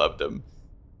really loved him.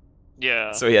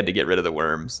 Yeah. So he had to get rid of the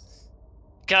worms.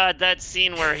 God, that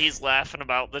scene where he's laughing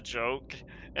about the joke,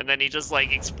 and then he just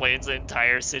like explains the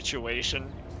entire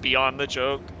situation beyond the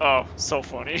joke. Oh, so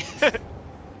funny.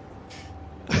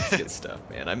 That's good stuff,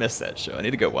 man. I missed that show. I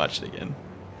need to go watch it again.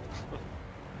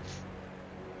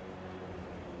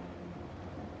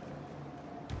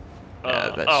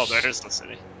 Oh, there's the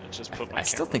city. I just put my I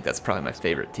still think that's probably my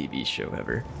favorite TV show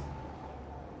ever.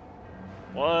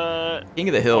 What? King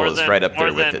of the Hill is right up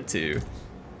there with than- it too.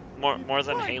 More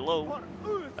than Halo?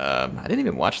 I didn't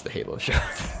even watch the Halo show.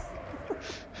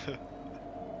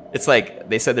 It's like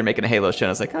they said they're making a Halo show, and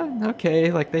I was like, oh, okay,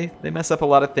 like they mess up a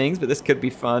lot of things, but this could be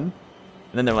fun.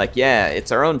 And then they're like, yeah,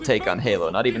 it's our own take on Halo,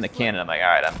 not even the canon. I'm like, all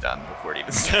right, I'm done before it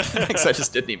even started. So I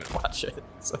just didn't even watch it.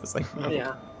 So I was like, no.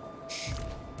 Yeah.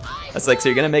 I was like, so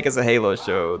you're gonna make us a Halo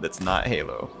show that's not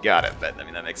Halo? Got it. I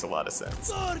mean, that makes a lot of sense.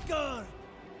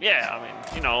 Yeah, I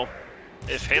mean, you know,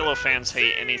 if Halo fans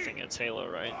hate anything, it's Halo,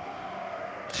 right?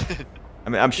 I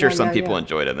mean, I'm sure Yeah, some yeah, people yeah.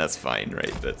 enjoy it, and that's fine,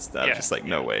 right? But I'm Yeah, just like,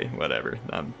 no way, whatever.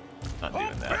 I'm not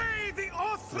doing that. Obey the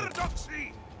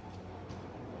orthodoxy!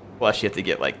 Plus, you have to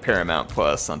get like Paramount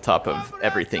Plus on top of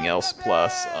everything else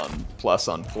plus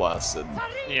on plus, and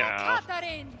Yeah.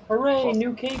 Hooray,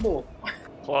 new cable.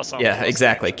 Plus on yeah, plus.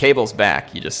 exactly. Cable's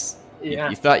back. You just Yeah.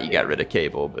 you thought you got rid of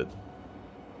cable, but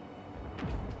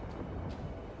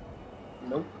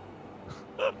Nope.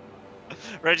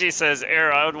 Reggie says,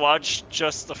 I would watch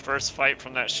just the first fight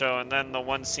from that show, and then the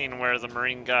one scene where the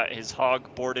Marine got his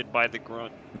hog boarded by the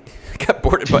grunt. got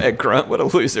boarded by a grunt. What a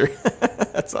loser.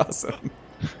 That's awesome.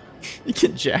 You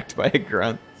get jacked by a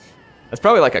grunt. That's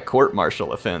probably like a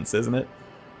court-martial offense, isn't it?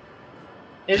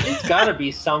 It's gotta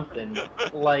be something.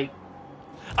 Like,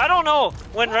 I don't know.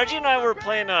 When Reggie and I were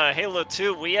playing Halo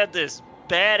 2, we had this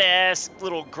badass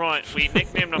little grunt. We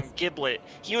nicknamed him Giblet.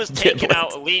 He was taking Giblet.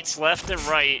 out elites left and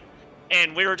right,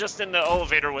 and we were just in the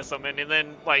elevator with him, and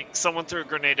then like someone threw a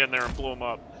grenade in there and blew him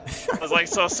up. I was like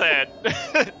so sad.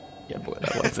 Yeah, boy,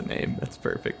 I like the name. That's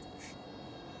perfect.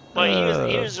 But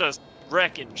he was just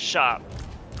wrecking shop.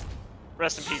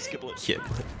 Rest in peace, Giblet.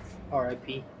 Giblet.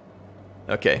 R.I.P.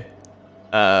 Okay.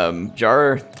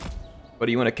 Jar, what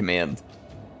do you want to command?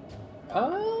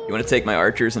 Oh. You want to take my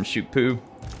archers and shoot poo?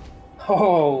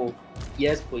 Oh,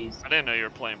 yes, please. I didn't know you were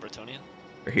playing Bretonnian.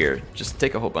 Or here, just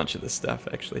take a whole bunch of this stuff,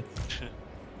 actually.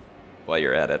 While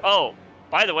you're at it. Oh,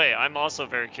 by the way, I'm also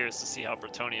very curious to see how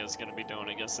Bretonnia is going to be doing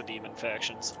against the demon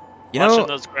factions. You Watching know,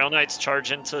 those Grail Knights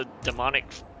charge into demonic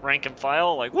rank and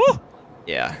file, like, woo!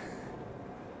 yeah,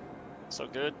 So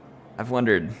good. I've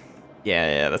wondered.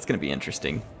 Yeah, that's going to be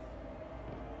interesting.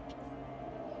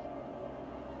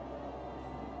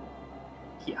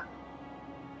 Yeah.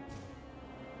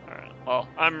 Alright, well,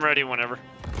 I'm ready whenever.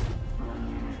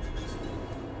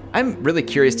 I'm really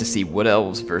curious to see Wood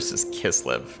Elves versus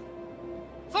Kislev.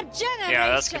 For generations, Yeah,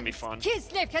 that's gonna be fun.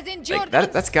 Kislev has endured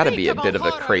Like that's got to be a bit of a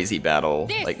unspeakable crazy battle.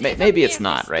 This Like is a maybe it's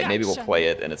mere not, right? Maybe we'll distraction. play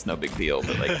it and it's no big deal.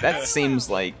 But like that seems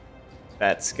like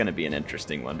that's gonna be an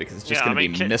interesting one because it's just Yeah, I gonna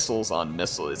mean, be missiles on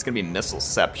missiles. It's gonna be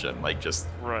missileception, like just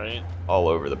Right. all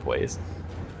over the place.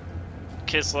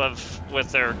 Kislev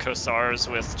with their Kosars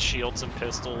with shields and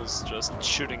pistols just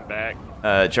shooting back.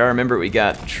 Jar, remember we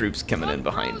got troops coming in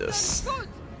behind us.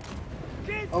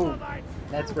 Oh,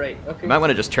 that's right. Okay. You might want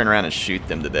to just turn around and shoot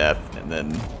them to death, and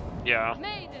then Yeah.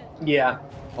 Yeah.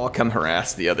 I'll come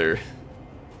harass the other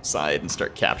side and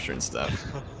start capturing stuff.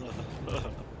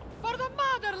 For the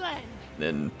motherland.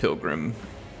 Then Pilgrim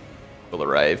will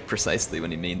arrive precisely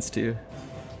when he means to.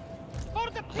 For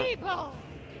the people.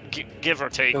 Give or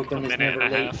take Pilgrim a is minute and a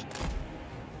never late. half.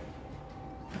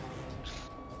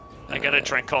 I gotta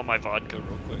drink all my vodka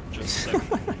real quick, just a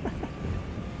second.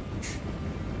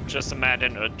 Just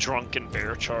imagine a drunken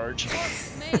bear charge.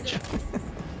 Spreading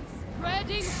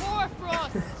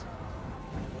hoarfrost.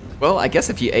 Well, I guess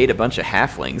if you ate a bunch of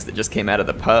halflings that just came out of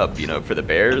the pub, you know, for the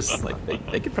bears, like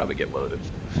they could probably get loaded.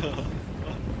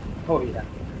 Oh, yeah.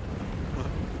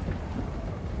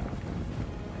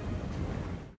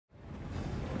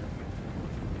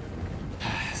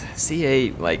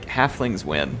 CA, like halflings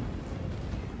win.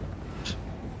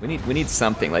 We need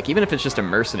something, like even if it's just a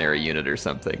mercenary unit or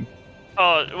something.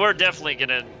 Oh, we're definitely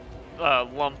gonna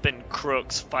lump in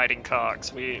crooks fighting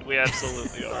cocks. We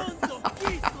absolutely are.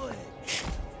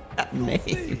 That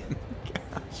name.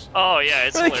 Oh yeah,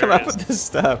 it's Where do they come up hilarious. with this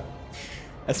stuff?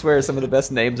 I swear some of the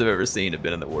best names I've ever seen have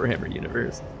been in the Warhammer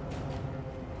universe.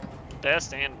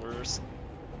 Best and worst.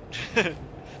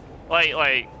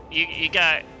 like you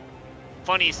got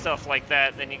funny stuff like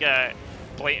that, then you got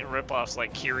blatant ripoffs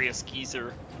like Curious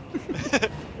Geezer.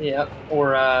 Yeah.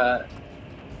 Or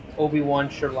Obi-Wan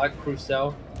Sherlock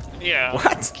Crusoe. Yeah.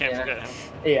 What? Can't Yeah. forget him.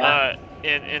 Yeah.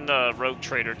 In the Rogue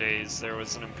Trader days, there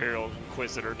was an Imperial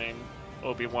Inquisitor named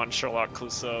Obi-Wan Sherlock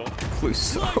Clouseau.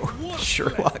 Clouseau.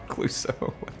 Sherlock Clouseau.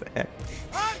 What the heck?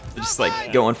 They're just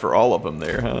like going for all of them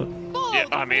there, huh? Yeah,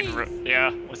 I mean,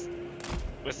 yeah,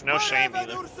 with no shame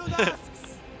either.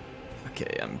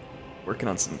 Okay, I'm working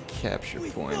on some capture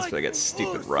points, but I got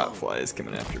stupid rot flies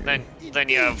coming after me. Then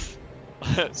you have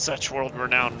such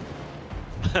world-renowned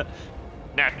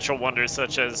natural wonders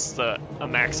such as the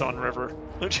Amaxon River.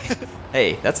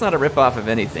 Hey, that's not a rip-off of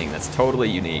anything. That's totally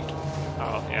unique.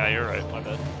 Oh, yeah, you're right. My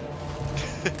bad.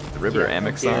 The River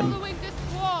Amaxon?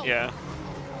 Yeah.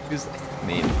 I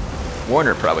mean,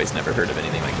 Warner probably's never heard of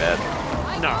anything like that.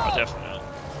 No, definitely not.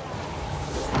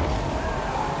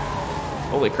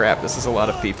 Holy crap, this is a lot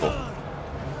of people.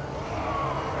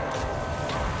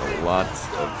 A lot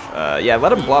of... yeah, let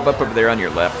them blob up over there on your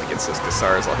left against those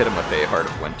Cassars. I'll hit them with a Heart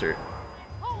of Winter.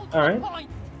 Alright.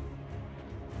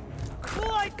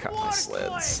 Cut my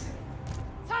sleds.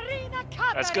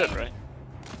 That's good, right?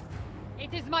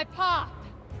 It is my path.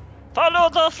 Follow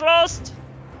the thrust.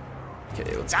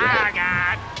 Okay, let's go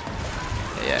ahead.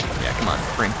 Yeah, come on.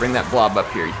 Bring that blob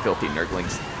up here, you filthy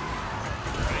Nurglings.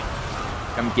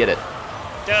 Come get it.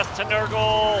 Death to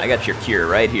Nurgle! I got your cure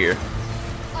right here.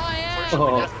 I am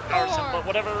Unfortunately, death to Garson, but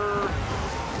whatever.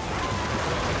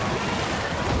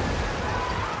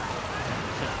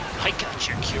 I got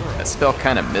your cure. That spell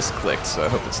kind of misclicked, so I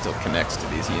hope it still connects to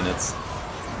these units.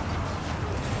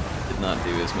 Did not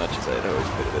do as much as I'd hoped,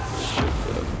 but it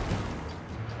should have.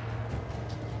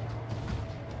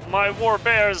 My war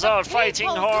bears are fighting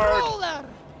hard.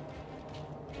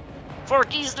 For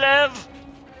Kislev.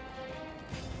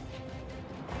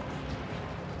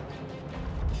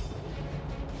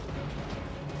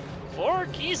 For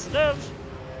Kislev.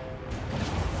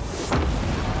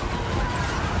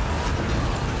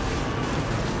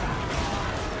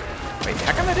 Wait,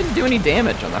 how come I didn't do any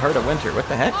damage on the Heart of Winter? What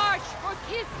the heck? March for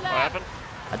Kislev. What happened?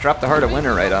 I dropped the Heart of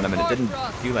Winter right on him and it didn't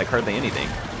do like hardly anything.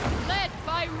 Led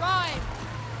by Rhyme.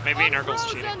 Maybe Nurgle's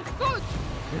cheating.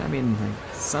 Yeah, I mean,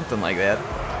 like, something like that.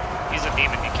 He's a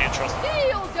demon, you can't trust him.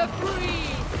 Feel the breeze.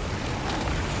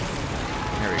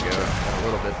 There we go. Got a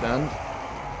little bit done.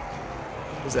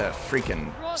 There's that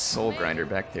freaking soul grinder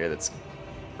back there that's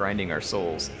grinding our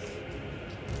souls.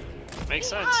 Makes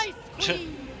sense. Ice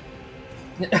queen.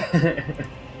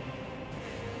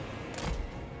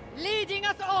 Leading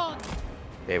us on.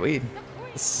 Okay,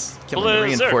 this killing the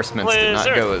reinforcements did not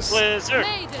go as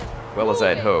Maiden. well as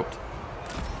I'd hoped.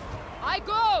 I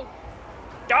go.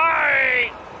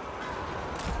 Die!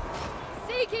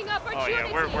 Seeking Oh opportunity.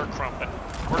 yeah, we're crumping.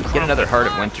 Get another Heart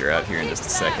of Winter out here in just a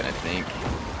second, I think.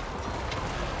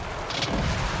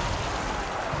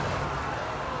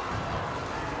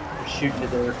 We're shooting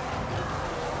at their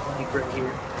flank right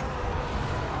here.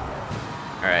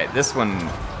 Alright, this one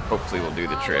hopefully will do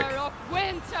the trick. Power of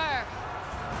winter.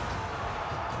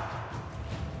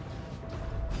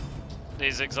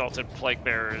 These exalted plague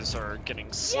bearers are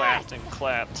getting slapped and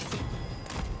clapped.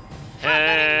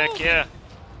 Heck yeah!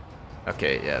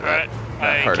 Okay, yeah, Alright, that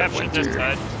I Heart of captured this Winter.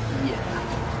 side.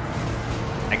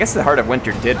 I guess the Heart of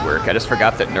Winter did work. I just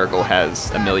forgot that Nurgle has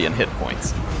 1,000,000 hit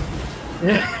points.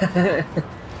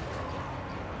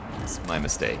 It's my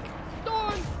mistake.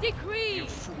 Storm's decree. You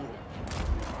fool.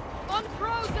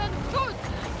 Unfrozen goods.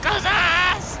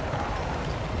 Kazas!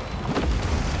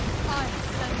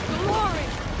 Ice and glory.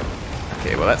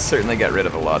 Okay, well that certainly got rid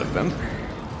of a lot of them.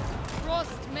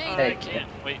 Frost maiden. I can't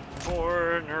wait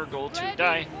for Nurgle to Ready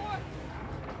die.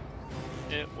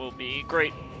 for- It will be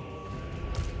great.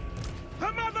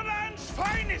 The motherland's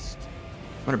finest!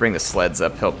 I'm gonna bring the sleds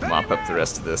up, help mop up the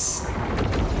rest of this.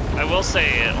 I will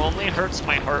say, it only hurts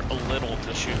my heart a little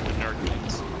to shoot the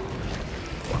Nurglings.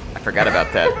 I forgot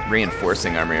about that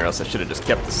reinforcing army, or else I should have just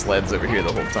kept the sleds over here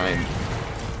the whole time.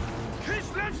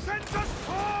 Kislev sends us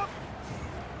forth!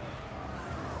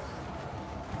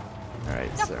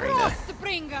 Alright, The sorry.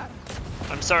 Frostbringer.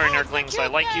 I'm sorry, Let's Nurglings, I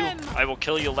kill like you. them. I will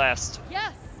kill you last.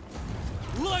 Yes.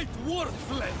 Light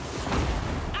worthless!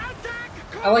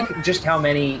 I like just how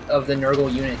many of the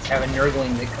Nurgle units have a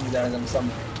Nurgling that comes out of them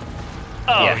somewhere.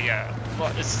 Oh, Yeah. yeah.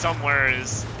 Well, it's somewhere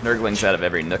is... Nurglings out of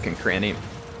every nook and cranny.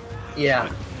 Yeah.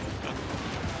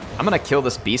 I'm gonna kill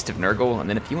this beast of Nurgle, and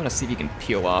then if you want to see if you can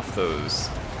peel off those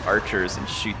archers and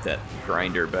shoot that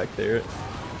grinder back there.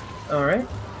 Alright.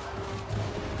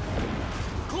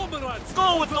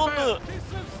 Go with Thunder!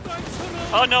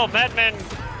 Oh no, Madman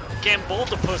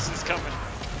Gamboldipus is coming.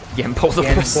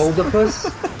 Gamboldipus.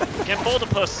 Gamboldipus?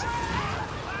 Gamboldipus.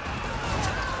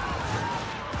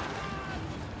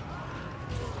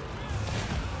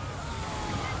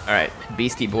 Alright,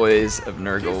 Beastie Boys of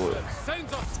Nurgle.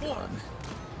 Sends us forth!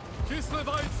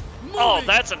 Kislevites, Oh,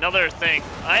 that's another thing.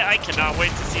 I cannot wait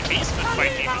to see Beastmen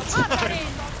fight demons.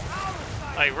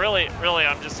 Like, really,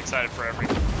 I'm just excited for every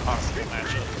possible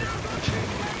matchup.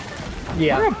 I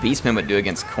Yeah. wonder how Beastmen would do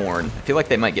against Khorne. I feel like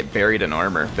they might get buried in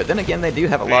armor, but then again, they do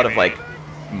have a lot of like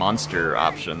monster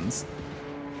options.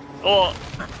 Well,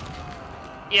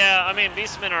 yeah, I mean,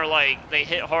 Beastmen are like, they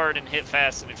hit hard and hit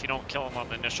fast, and if you don't kill them on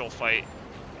the initial fight,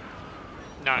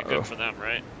 not good for them,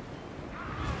 right?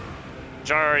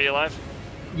 Jar, are you alive?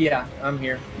 Yeah, I'm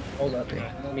here. Hold up. Okay.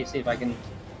 Let me see if I can.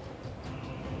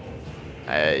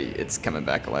 It's coming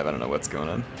back alive. I don't know what's going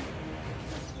on.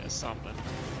 It's something.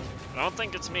 I don't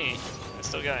think it's me. I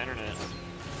still got internet.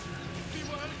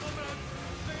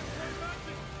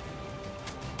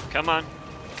 Come on.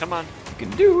 Come on. You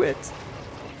can do it.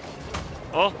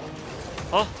 Oh.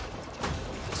 Oh.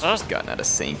 It's just gotten out of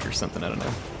sync or something. I don't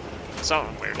know.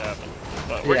 Something weird happened.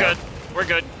 But we're Yeah. good. We're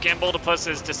good. Gambaldopus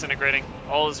is disintegrating.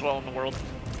 All is well in the world.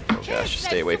 Oh gosh,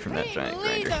 stay away from that giant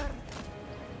grinder.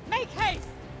 Make haste!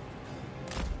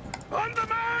 On the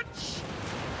march!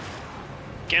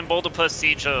 Gambaldopus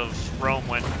Siege of Rome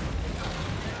went.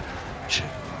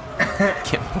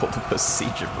 Can't hold up a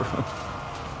siege of Rome.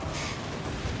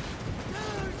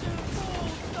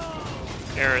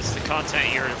 Eris, the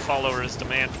content your followers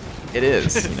demand. It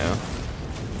is, you know.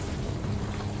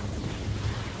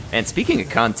 And speaking of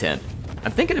content,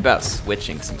 I'm thinking about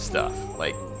switching some stuff.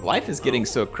 Like, life is getting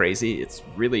so crazy, it's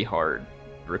really hard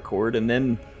to record, and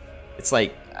then it's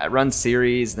like, I run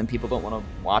series, then people don't want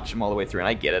to watch them all the way through, and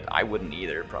I get it. I wouldn't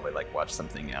either. Probably, like, watch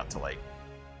something out to, like,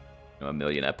 you know, 1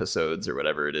 million episodes or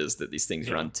whatever it is that these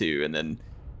things run to, and then,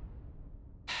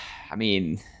 I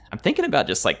mean, I'm thinking about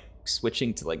just, like,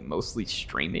 switching to, like, mostly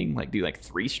streaming, like, do, like,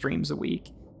 3 streams a week,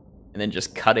 and then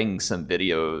just cutting some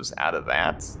videos out of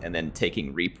that, and then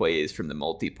taking replays from the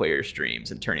multiplayer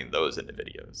streams and turning those into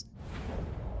videos.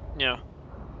 Yeah.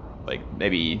 Like,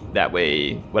 maybe that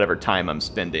way, whatever time I'm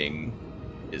spending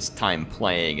is time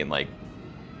playing, and, like,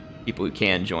 people who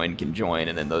can join,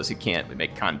 and then those who can't, we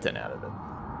make content out of it.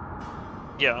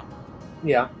 Yeah.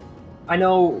 Yeah. I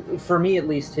know, for me at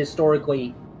least,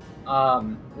 historically,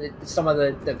 some of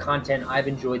the content I've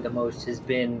enjoyed the most has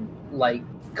been, like,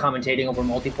 commentating over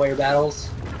multiplayer battles.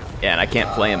 Yeah, and I can't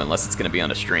play them unless it's going to be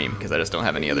on a stream, because I just don't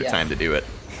have any other Yeah. time to do it.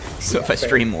 So Yeah, if I fair.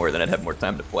 stream more, then I'd have more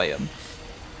time to play them.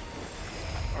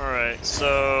 Alright,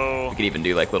 so... We could even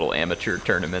do, like, little amateur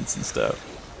tournaments and stuff.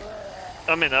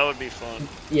 I mean, that would be fun.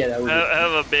 Yeah, that would be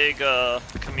Have a big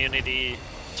community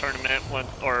tournament when,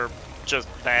 or just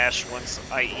bash once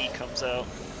IE comes out.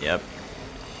 Yep.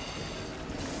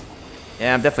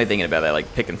 Yeah, I'm definitely thinking about that,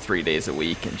 like, picking 3 days a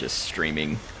week and just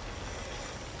streaming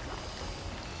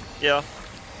Yeah.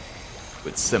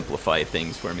 would simplify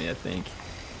things for me, I think.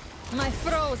 My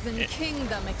frozen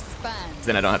kingdom expands.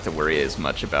 Then I don't have to worry as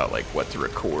much about, like, what to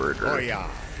record or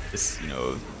this, you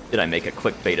know, did I make a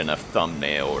clickbait enough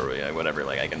thumbnail or whatever.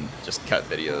 Like, I can just cut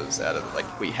videos out of, like,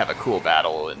 if we have a cool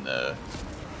battle in the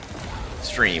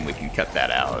stream, we can cut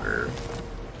that out, or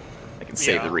I can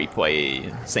save the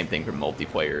replay. Same thing for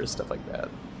multiplayer, stuff like that.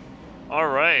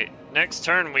 Alright, next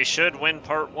turn we should win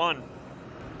part 1.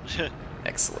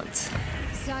 Excellent.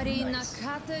 Nice.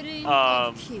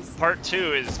 Of Part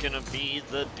 2 is gonna be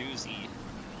the doozy.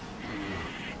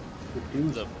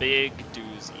 The big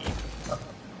doozy.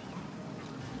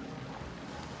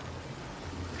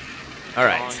 All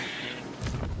right.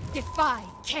 Defy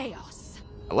chaos.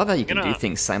 I love how you can do Gonna-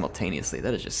 things simultaneously.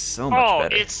 That is just so much Oh,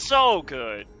 better. it's so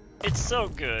good. It's so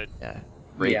good. Yeah,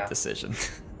 great Yeah. decision.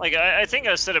 Like, I think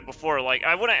I said it before, like,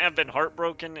 I wouldn't have been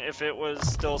heartbroken if it was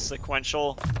still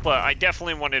sequential, but I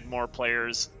definitely wanted more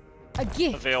players A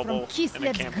gift available from in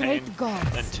a Kislev's campaign great gods.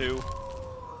 than 2.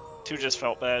 2 just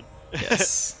felt bad.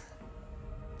 Yes.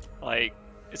 Like,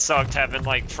 it sucked having,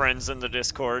 like, friends in the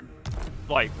Discord,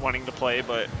 like, wanting to play,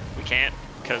 but we can't,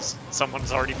 because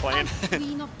someone's already playing.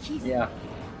 Queen of Kislev. Yeah.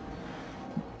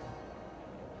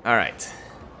 All right.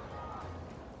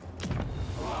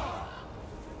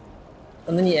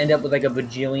 And then you end up with like a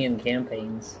bajillion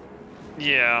campaigns.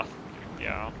 Yeah.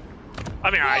 Yeah.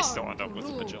 I mean, I still end up with a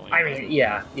bajillion. I mean,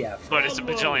 yeah. But it's a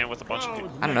bajillion with a bunch of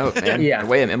people. I don't know, man. Yeah. The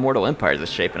way Immortal Empires is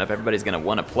shaping up, everybody's going to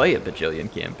want to play a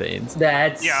bajillion campaigns.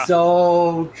 That's Yeah.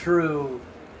 so true.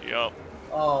 Yup.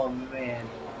 Oh, man.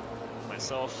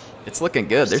 Myself. It's looking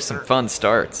good. There's some fun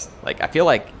starts. Like, I feel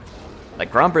like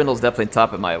Grombrindle's definitely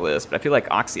top of my list, but I feel like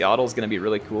Oxyottl's going to be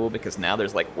really cool because now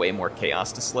there's, like, way more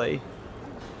chaos to slay.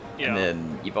 Yeah. And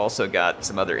then you've also got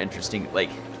some other interesting, like,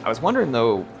 I was wondering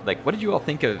though, like, what did you all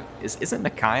think of, isn't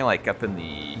Nakai, like, up in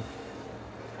the,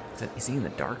 is he in the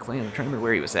Darkland? I'm trying to remember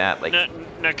where he was at, like.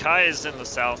 Nakai is in the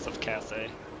south of Cathay.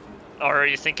 Or are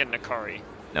you thinking Nakari?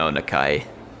 No, Nakai.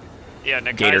 Yeah,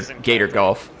 Nakai's in Gator Cathay.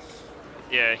 golf.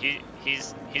 Yeah,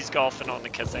 he's golfing on the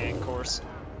Cathay course.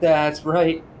 That's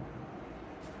right.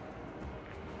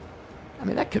 I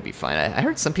mean, that could be fine. I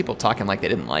heard some people talking like they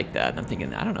didn't like that, and I'm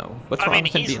thinking, I don't know. What's wrong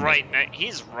with him he's being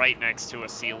he's right next to a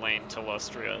sea lane to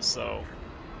Lustria, so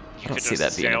you don't could see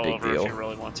just that being a sail big over deal. if you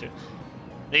really want to.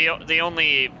 The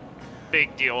only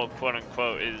big deal, quote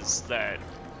unquote, is that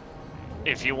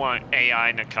if you want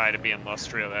AI Nakai to be in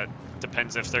Lustria, that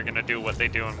depends if they're gonna do what they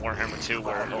do in Warhammer 2,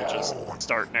 where they'll just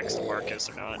start next to Marcus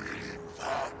or not.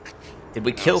 Did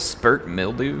we kill Spurt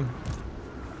Mildew?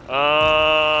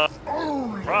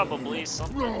 Probably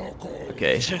something.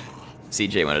 Okay.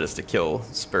 CJ wanted us to kill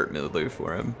Spurt Mildew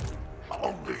for him.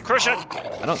 Christian!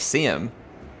 I don't see him.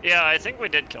 Yeah, I think we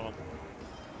did kill him.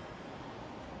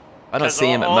 I don't 'Cause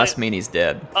see him. It all must mean he's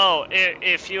dead. Oh,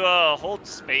 if you hold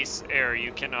space air,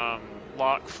 you can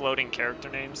lock floating character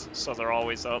names, so they're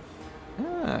always up.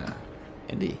 Ah,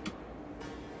 Indy.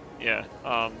 Yeah,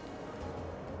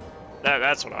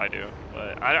 that's what I do.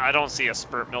 But I don't see a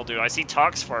Spurt Mildew. I see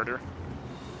Toxfarter.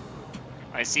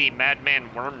 I see Madman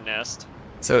Worm Nest.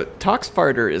 So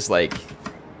Toxfarter is like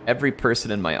every person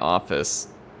in my office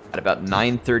at about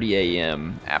 9:30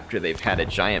 a.m. after they've had a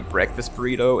giant breakfast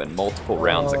burrito and multiple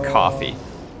rounds of coffee.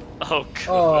 Oh god.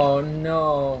 Oh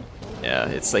no. Yeah,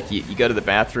 it's like you go to the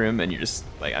bathroom and you just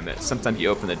like sometimes you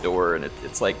open the door and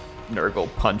it's like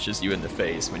Nurgle punches you in the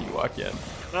face when you walk in.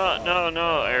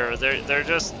 No, Air. They're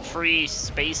just free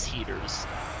space heaters.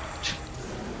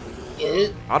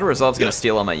 Auto Resolve's gonna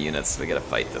steal all my units, so we gotta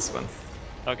fight this one.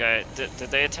 Okay, did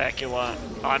they attack you lot?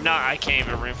 Oh, I can't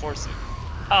even reinforce it.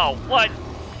 Oh, what?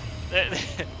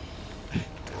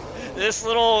 This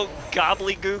little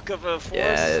gobbledygook of a force?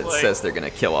 Yeah, it like, says they're gonna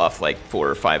kill off like 4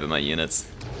 or 5 of my units.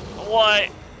 What?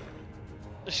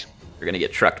 They're gonna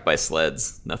get trucked by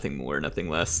sleds. Nothing more, nothing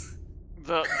less.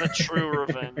 The true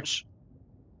revenge.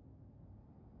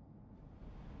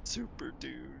 Super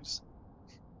dudes.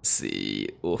 Let's see.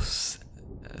 Oof.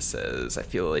 Says, I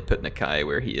feel they put Nakai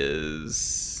where he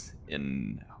is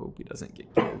in hope he doesn't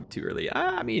get killed too early.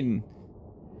 I mean,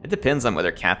 it depends on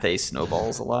whether Cathay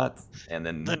snowballs a lot, and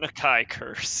then... The Nakai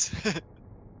curse.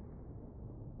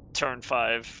 Turn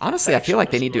 5. Honestly, I feel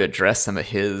like they need to address some of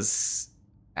his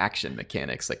action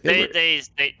mechanics. Like they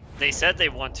said they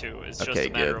want to. It's just Okay,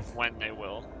 a matter good. of when they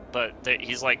will. But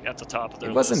he's like at the top of their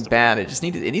It list. wasn't bad. It just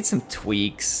needs some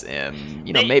tweaks, and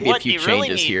maybe a few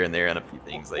changes here and there on a few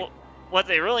things. Like what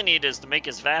they really need is to make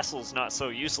his vassals not so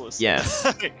useless. yes,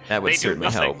 that would certainly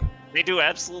help. They do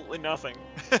absolutely nothing.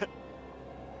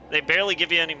 They barely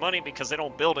give you any money because they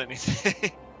don't build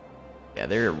anything. Yeah,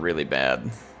 they're really bad.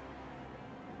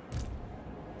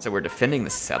 So we're defending the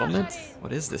settlement?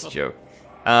 What is this joke?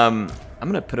 I'm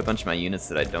gonna put a bunch of my units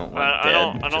that I don't want dead.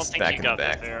 I don't just think back you in got the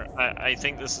back. that there. I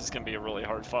think this is gonna be a really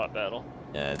hard fought battle.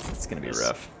 Yeah, it's gonna be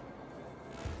rough.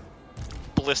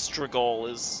 Blistragol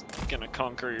is gonna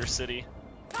conquer your city.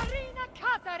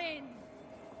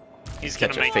 He's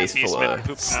gonna Catch a make face the full beastmen of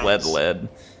poop sled mounds. lead.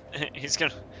 He's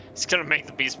gonna make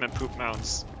the beastmen poop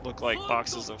mounds look like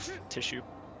boxes of tissue.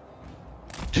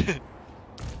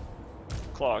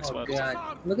 Clogs. Oh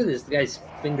god, look at this guy's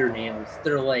fingernails.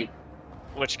 They're like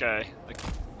Which guy?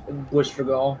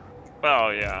 Blistragol. Oh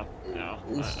yeah. No.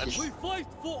 We fight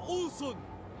for Ulson.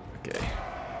 Okay.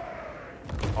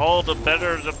 All the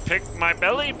better to pick my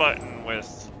belly button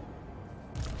with.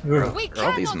 Are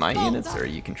all these my units, or are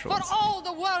you controlling For all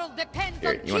the world depends Here,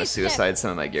 on you want to Kislev. suicide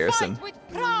some of my garrison? Fight with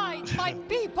pride, my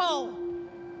people.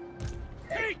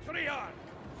 Patreon.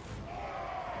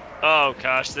 Oh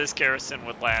gosh, this garrison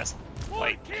would last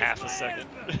like half a second.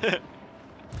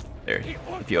 There.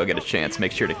 If you all get a chance,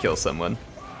 make sure to kill someone.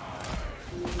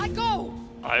 I go.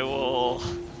 I will.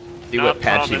 Do not what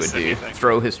Patchy promise would do. anything.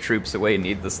 Throw his troops away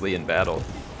needlessly in battle.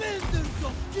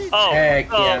 Oh, Heck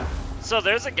yeah. So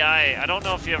there's a guy, I don't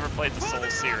know if you ever played the Soul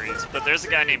series, but there's a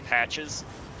guy named Patches,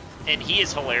 and he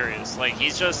is hilarious. Like,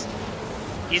 he's just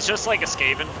like a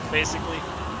Skaven, basically,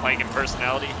 like in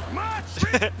personality.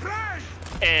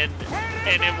 and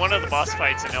in one of the boss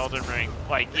fights in Elden Ring,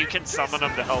 like, you can summon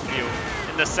him to help you,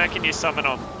 and the second you summon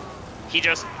him, he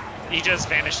just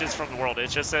vanishes from the world. It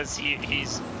just says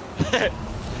he's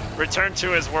returned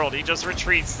to his world. He just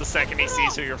retreats the second he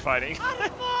sees who you're fighting.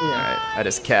 Alright, I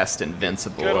just cast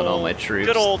Invincible on all my troops.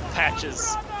 Good old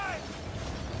Patches.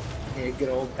 Yeah, good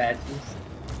old Patches.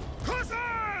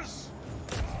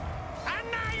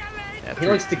 Yeah, He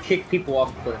likes to kick people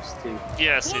off cliffs too.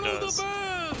 Yes, he does.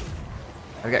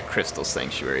 I've got Crystal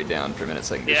Sanctuary down for a minute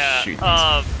so I can just Yeah, shoot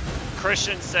these.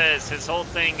 Christian says his whole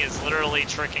thing is literally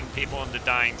tricking people into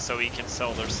dying so he can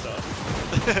sell their stuff.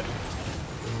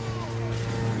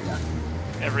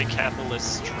 every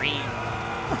capitalist stream.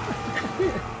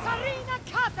 Sarina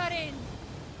Katarin!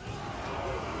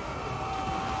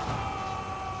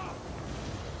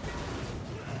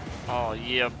 Oh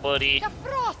yeah, buddy. The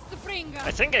Frostbringer!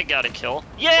 I think I got a kill.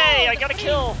 Yay! I got a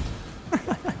kill.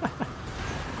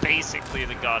 Basically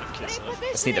the god of Kislev.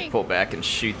 Just need to pull back and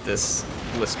shoot this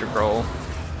blister Groll.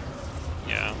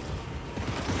 Yeah.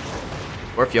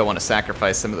 Or if y'all want to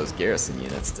sacrifice some of those garrison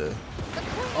units to...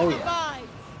 Oh, yeah.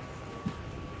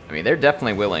 I mean, they're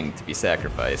definitely willing to be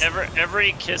sacrificed.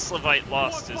 Every Kislevite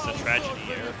lost is a tragedy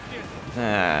here.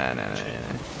 No.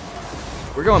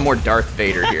 We're going more Darth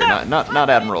Vader here, not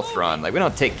Admiral Thrawn. Like, we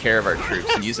don't take care of our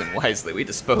troops and use them wisely. We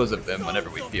dispose of them whenever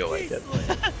we feel like it.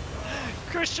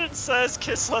 Christian says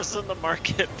Kislev's in the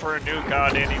market for a new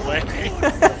god anyway.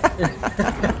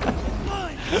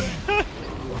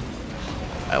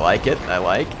 I like it. I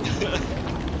like.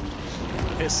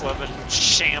 Kislev in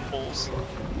shambles.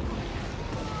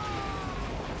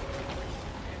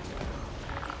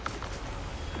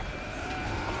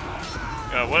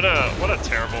 Yeah, what a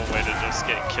terrible way to just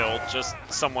get killed. Just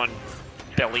someone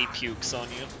belly pukes on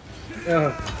you.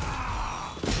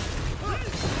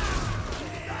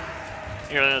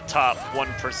 You're in the top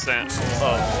 1%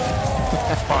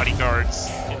 of bodyguards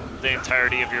in the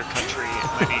entirety of your country,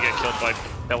 and then you get killed by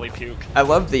belly puke. I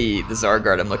love the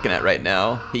Zarguard I'm looking at right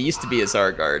now. He used to be a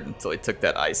Zarguard until he took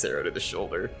that ice arrow to the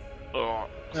shoulder. Oh,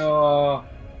 Oh.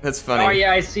 That's funny. Oh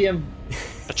yeah, I see him.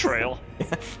 betrayal.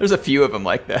 Yeah, there's a few of them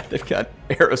like that. They've got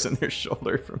arrows in their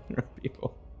shoulder from their own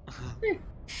people.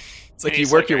 It's like And you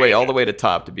he's work like, your way "Hey." all the way to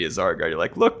top to be a Zarguard. You're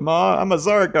like, look, Ma, I'm a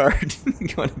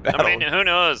Zarguard. Going to battle. I mean, who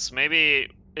knows?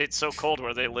 Maybe it's so cold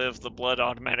where they live, the blood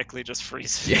automatically just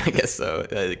freezes. Yeah, I guess so.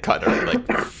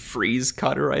 Freeze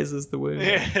cauterizes the wound.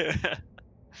 Yeah.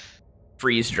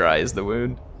 Freeze dries the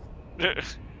wound.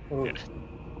 Oh.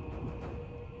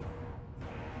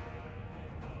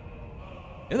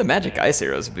 Yeah, the magic ice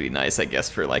arrows would be nice, I guess,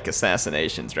 for like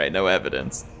assassinations, right? No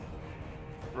evidence.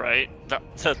 Right?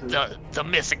 The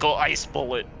mythical ice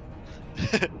bullet.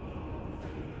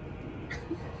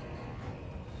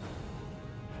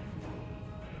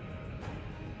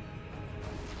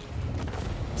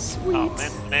 Sweet. Oh,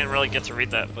 man, I didn't really get to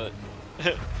read that, but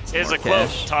there's more a quote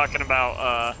cash. talking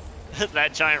about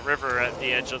that giant river at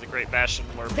the edge of the Great Bastion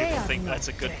where They people are think not that's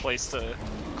a good threats. place to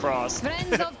cross.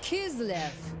 Friends of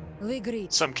Kislev, we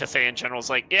greet. Some Cathayan general's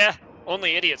like, yeah,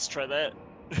 only idiots try that.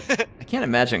 I can't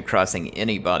imagine crossing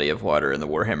any body of water in the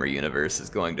Warhammer universe is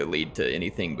going to lead to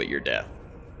anything but your death.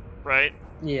 Right?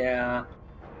 Yeah.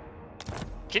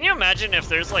 Can you imagine if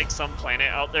there's like some planet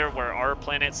out there where our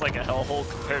planet's like a hellhole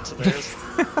compared to theirs?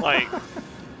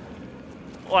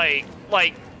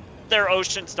 like their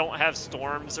oceans don't have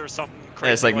storms or something crazy.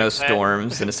 There's like no that.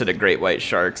 storms, and instead of great white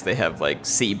sharks, they have like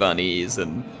sea bunnies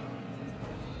and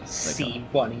Sea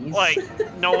bunnies. Like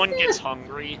no one gets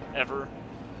hungry ever.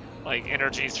 Like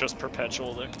energy's just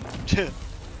perpetual there.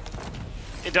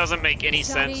 It doesn't make any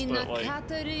sense, but like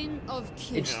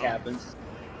it just happens.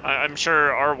 I'm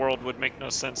sure our world would make no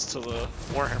sense to the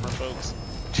Warhammer folks.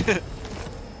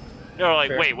 They're like,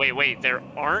 Fair. wait, there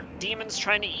aren't demons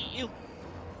trying to eat you?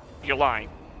 You're lying.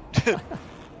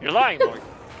 You're lying, boy.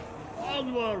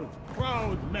 Onward,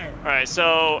 proud men. Alright,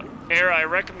 so, Air, I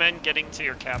recommend getting to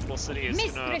your capital city. It's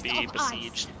gonna Mistress be of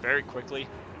besieged very quickly,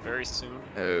 very soon.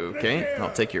 okay,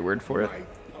 I'll take your word for it.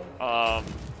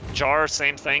 Jar,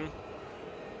 same thing.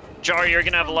 Jar, you're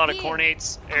gonna have a lot of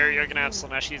Cornates. Air, you're gonna have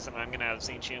Slaneshis, and I'm gonna have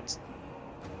Zinchians.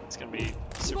 It's gonna be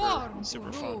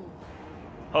super fun.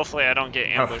 Hopefully I don't get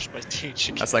ambushed by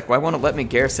Zinch. I was like, why won't it let me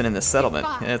garrison in this settlement?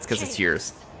 Yeah, it's because it's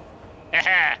yours.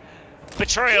 Haha!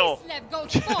 Betrayal! Kislev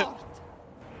goes forth.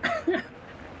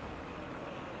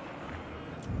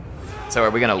 So are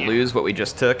we gonna lose what we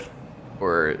just took?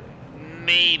 Or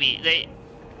Maybe.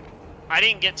 I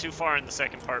didn't get too far in the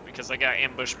second part because I got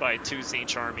ambushed by 2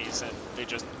 Zinch armies and they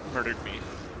just murdered me.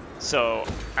 So,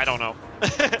 I don't know.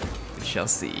 we shall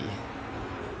see.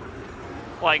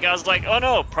 Like, I was like, oh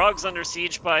no, Prague's under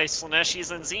siege by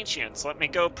Slaneshis and Zinchians. Let me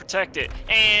go protect it.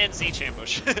 And Zinch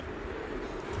ambush.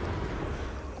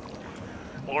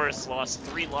 Boris lost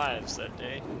 3 lives that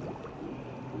day.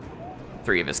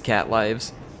 3 of his cat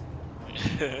lives.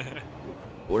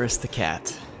 Boris the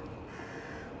cat.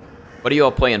 What are you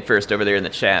all playing first over there in the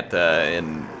chat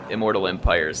in Immortal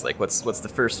Empires? Like, what's the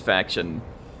first faction?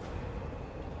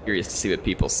 Curious to see what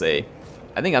people say.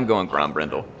 I think I'm going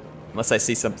Grombrindle, unless I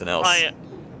see something else.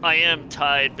 I am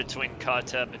tied between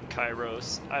Kateb and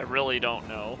Kairos. I really don't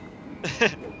know.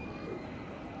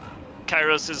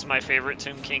 Kairos is my favorite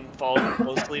Tomb King, followed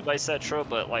closely by Cetra,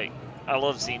 but like I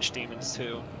love Zinch demons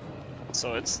too,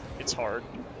 so it's hard.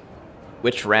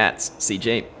 Which rats?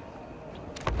 CJ.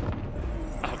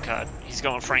 Oh god, he's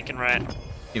going Frankenrat.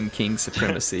 King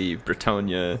Supremacy,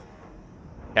 Bretonia,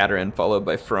 Katerin followed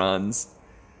by Franz.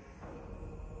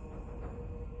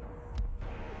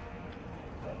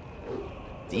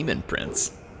 Demon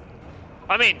Prince.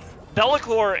 I mean,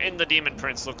 Bellicor and the Demon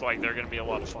Prince look like they're gonna be a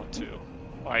lot of fun too.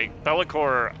 Like,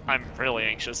 Bellicor, I'm really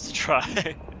anxious to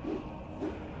try.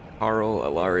 Carl,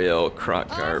 Alariel,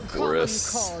 Krotgar,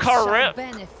 Boris. Carlario?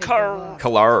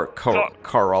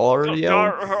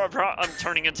 I'm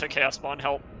turning into Chaos Spawn,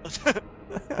 help.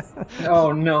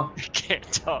 Oh no. I can't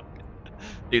talk.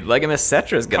 Dude, Legimus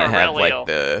Cetra's gonna have like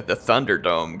the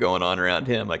Thunderdome going on around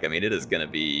him. Like, I mean, it is gonna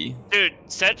be. Dude,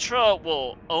 Cetra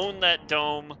will own that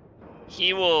dome.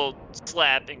 He will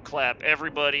slap and clap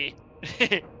everybody.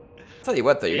 Tell you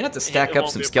what, though, you're gonna have to stack up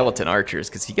some skeleton archers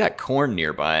because you got Khorne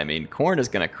nearby. I mean, Khorne is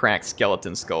gonna crack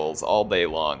skeleton skulls all day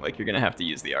long. Like, you're gonna have to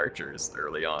use the archers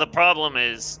early on. The problem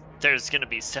is there's gonna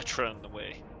be Cetra in the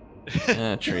way.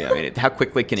 True. I mean, how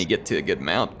quickly can he get to a good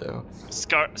mount, though?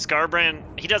 Scarbrand,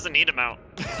 he doesn't need a mount.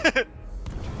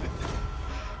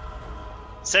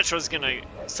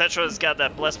 Cetra's got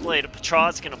that blessed blade of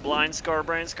Patron's gonna blind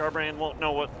Scarbrand. Scarbrand won't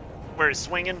know where he's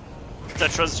swinging.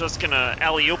 Cetra's just gonna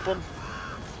alley-oop him.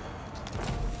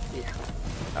 Yeah.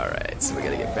 All right, so we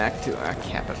gotta get back to our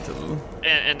capital.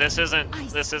 And this isn't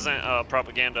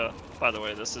propaganda, by the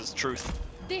way. This is truth.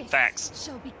 Facts.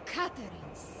 Shall be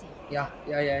Catherine's sea. Yeah.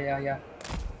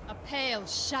 A pale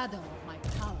shadow of my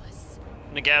palace.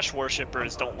 Nagash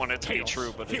worshippers don't want it to be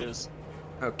true, but it is.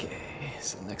 Okay,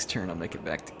 so next turn I'll make it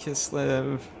back to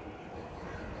Kislev.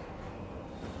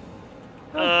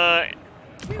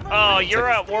 Oh, you're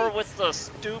at war with the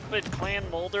stupid Clan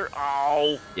Molder?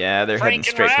 Oh. Yeah, they're heading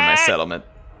straight for my Frankenrat! settlement.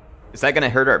 Is that gonna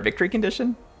hurt our victory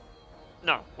condition?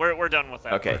 No, we're done with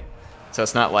that. Okay, part. so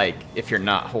it's not like if you're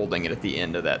not holding it at the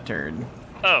end of that turn.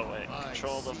 Oh, wait.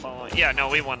 Control the following. Yeah, no,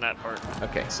 we won that part.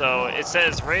 Okay. So it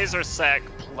says Razor Sack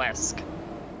Plesk.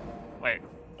 Wait,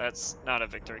 that's not a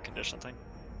victory condition thing.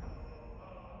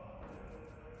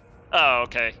 Oh,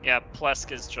 okay. Yeah,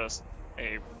 Plesk is just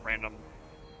a random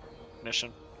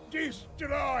mission.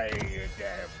 Destroy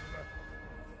them!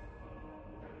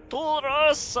 To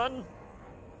us, son!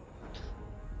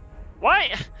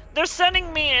 Why? They're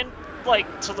sending me in,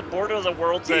 like, to the border of the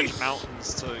World's Edge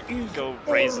Mountains to go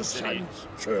raise a city.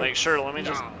 Like, sure, let me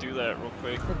just do that real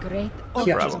quick. The great problem.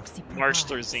 orthodoxy March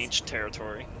through provides. Zinch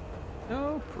territory.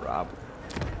 No problem.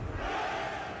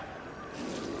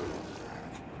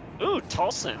 Ooh,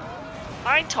 Tolson.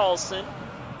 Hi, Tolson.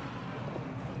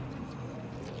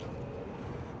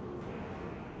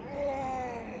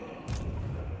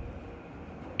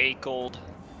 We Gold.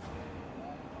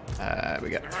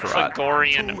 got Throt.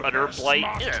 Hungarian Utter Blight.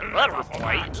 Utter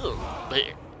Blight.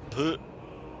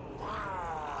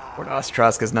 Fort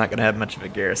Ostraska's not gonna have much of a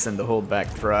garrison to hold back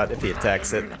Throt if he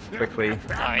attacks it quickly.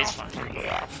 Nah, he's fine.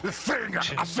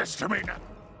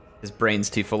 His brain's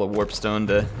too full of warpstone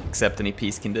to accept any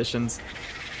peace conditions.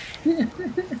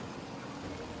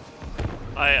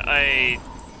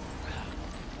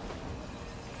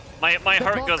 My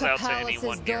heart The goes out to Balka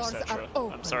anyone near Palace's doors are Cetra.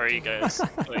 open. I'm sorry, you guys.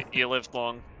 But you lived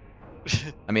long.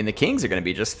 I mean, the Kings are going to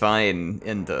be just fine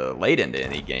in the late into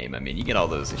any game. I mean, you get all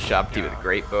those Shabti with a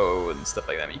great bow and stuff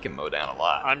like that. I mean, you can mow down a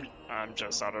lot. I'm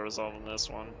just auto resolving this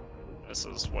one. This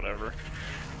is whatever.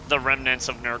 The remnants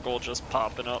of Nurgle just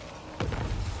popping up.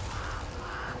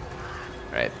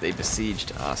 Alright, they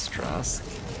besieged Ostrask.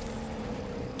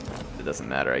 It doesn't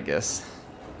matter, I guess.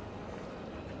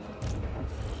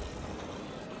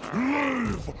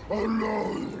 Leave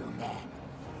alone!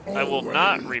 I will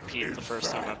not repeat the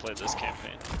first time I played this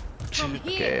campaign. From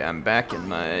here, Okay, I'm back in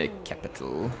my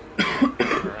capital.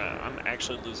 I'm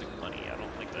actually losing money. I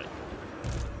don't like that.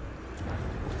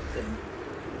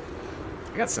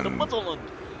 I got The some motherland.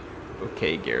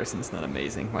 okay garrisons, not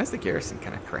amazing. Why is the garrison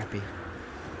kind of crappy?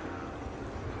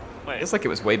 Wait, Feels like it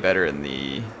was way better in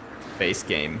the base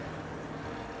game.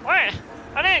 what?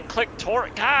 I didn't click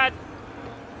God.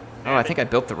 Oh, I think I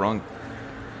built the wrong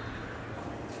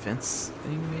defense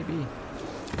thing, maybe?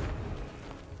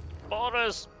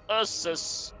 Boris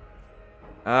Ursus.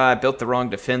 I built the wrong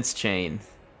defense chain.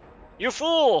 You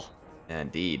fool!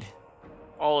 Indeed.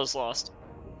 All is lost.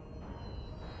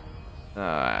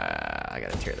 I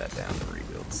gotta tear that down to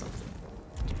rebuild something.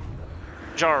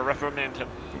 Jar, reprimand him.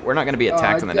 We're not gonna be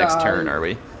attacked on the next turn, are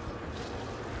we?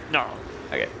 No.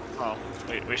 Okay. Oh,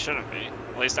 we shouldn't be.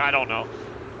 At least I don't know.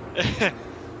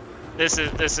 This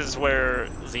is where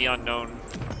the unknown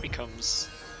becomes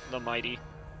the mighty.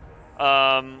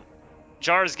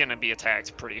 Jar's gonna be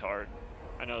attacked pretty hard.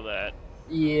 I know that.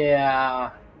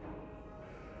 Yeah.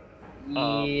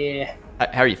 Yeah.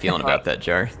 How are you feeling about that,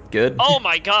 Jar? Good? Oh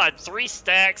my god, 3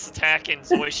 stacks attacking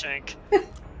Zoishank.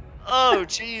 Oh,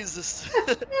 Jesus.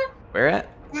 Where at?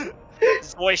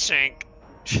 Zoishank.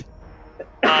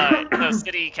 The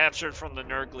city captured from the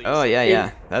Nurgles. Oh,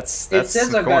 yeah. That's says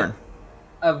some I've corn.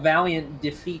 got a valiant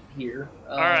defeat here.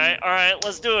 Alright,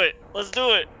 let's do it. Let's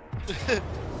do it.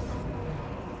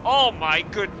 Oh my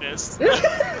goodness.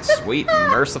 Sweet,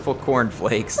 merciful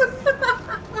cornflakes.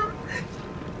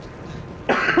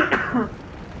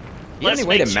 You have any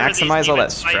way to maximize all that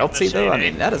streltsy, though? I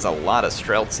mean, that is a lot of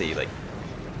streltsy. Like,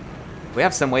 we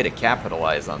have some way to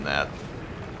capitalize on that.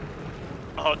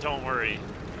 Oh, don't worry.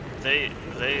 They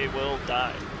will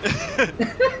die.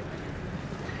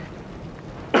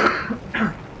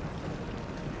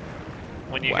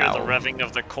 When you hear the revving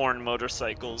of the corn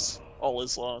motorcycles, all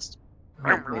is lost.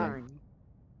 Oh,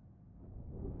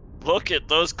 Look at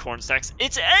those corn stacks.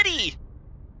 It's Eddie!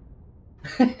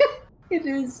 It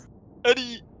is.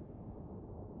 Eddie!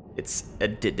 It's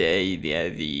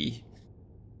the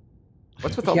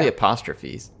what's with all the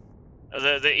apostrophes?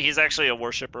 He's actually a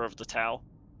worshipper of the Tau.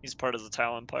 He's part of the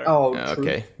Tau Empire. Oh,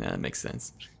 okay. Yeah, that makes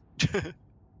sense.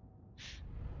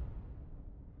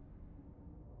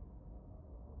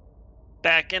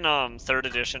 Back in 3rd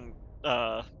edition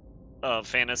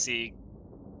fantasy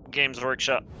Games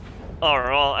Workshop,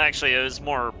 well, actually it was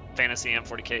more fantasy and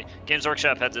 40k. Games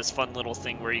Workshop had this fun little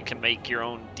thing where you can make your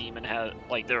own demon have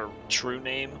like their true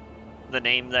name, the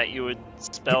name that you would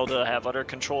spell to have utter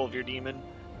control of your demon,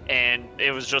 and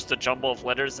it was just a jumble of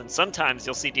letters. And sometimes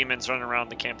you'll see demons running around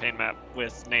the campaign map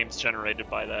with names generated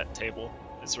by that table.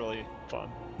 It's really fun.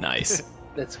 Nice.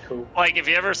 That's cool. Like if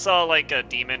you ever saw like a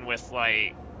demon with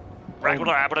like like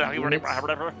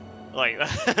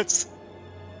that's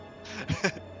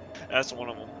that's one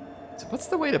of them. So what's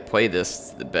the way to play this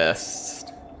the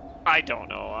best? I don't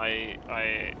know.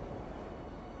 I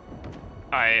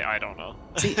don't know.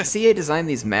 See, CA designed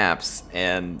these maps,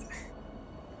 and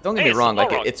don't get me wrong,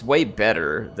 like it's way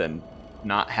better than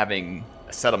not having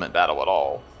a settlement battle at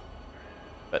all.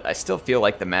 But I still feel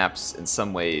like the maps, in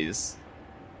some ways,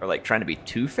 are like trying to be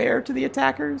too fair to the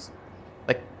attackers.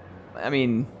 Like, I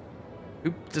mean,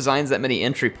 who designs that many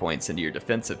entry points into your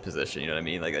defensive position? You know what I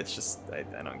mean? Like, it's just I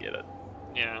don't get it.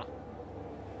 Yeah.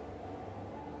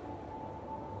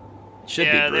 It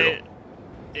should be brutal.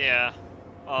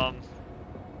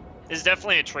 It's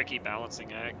definitely a tricky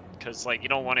balancing act, because like you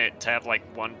don't want it to have like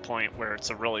one point where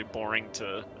it's really boring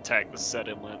to attack the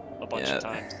settlement a bunch of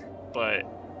times,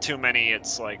 but too many,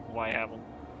 it's like, why have them?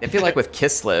 I feel like with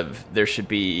Kislev, there should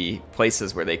be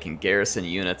places where they can garrison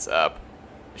units up,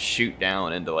 shoot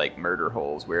down into like murder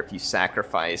holes, where if you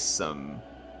sacrifice some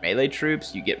melee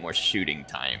troops, you get more shooting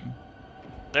time.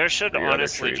 There should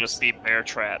honestly just be bear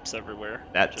traps everywhere.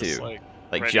 That just, too.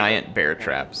 Like giant bear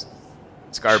traps.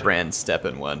 Scarbrand step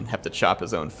in one, have to chop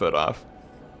his own foot off.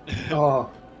 Oh.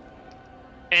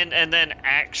 And then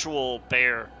actual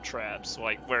bear traps,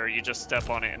 like where you just step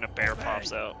on it and a bear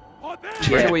pops out.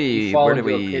 Where do we want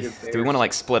to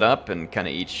like split up and kind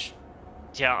of each?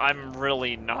 Yeah, I'm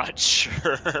really not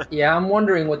sure. Yeah, I'm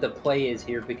wondering what the play is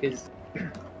here, because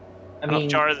I mean,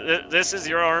 Jar, this is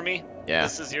your army. Yeah.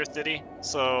 This is your city.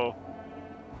 So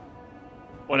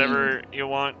whatever you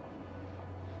want.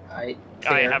 I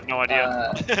have no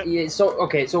idea. Yeah. So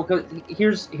okay. So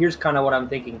here's kind of what I'm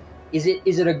thinking. Is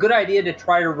it a good idea to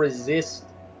try to resist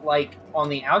like on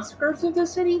the outskirts of the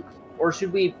city, or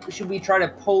should we try to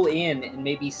pull in and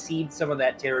maybe cede some of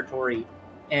that territory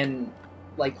and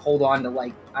like hold on to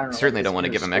like I don't know. Certainly don't want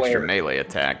to give them extra melee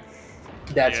attack.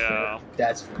 That's fair.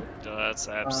 That's fair. That's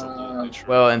absolutely true.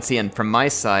 Well, and see, and from my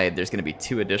side, there's going to be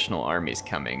 2 additional armies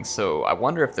coming. So I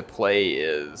wonder if the play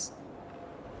is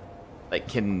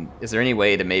like, is there any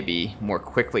way to maybe more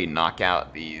quickly knock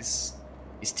out these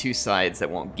 2 sides that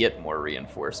won't get more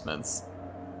reinforcements?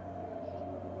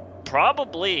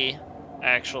 Probably,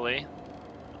 actually.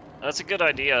 That's a good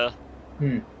idea.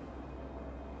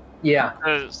 Yeah.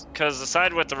 Because the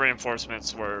side with the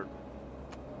reinforcements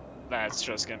that's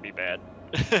just gonna be bad.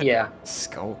 Yeah.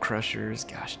 Skull Crushers,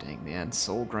 gosh dang man,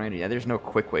 Soul Grinder. Yeah, there's no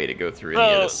quick way to go through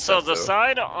any of this stuff. So the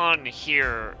side on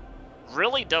here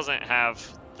really doesn't have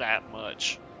that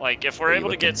much. Like if we're able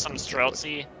to get some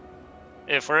streltsy,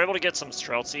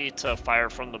 to fire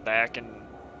from the back and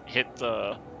hit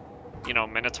the,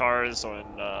 Minotaurs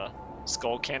and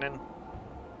Skull Cannon,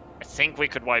 I think we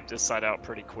could wipe this side out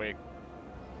pretty quick.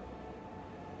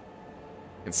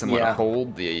 Can someone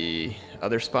hold the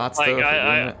other spots like,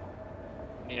 though?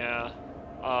 Yeah.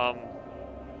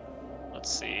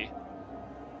 Let's see.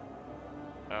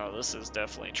 Oh, this is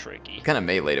definitely tricky. What kind of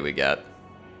melee do we got?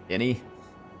 Any?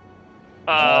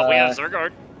 We have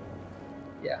Zergard.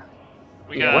 Yeah.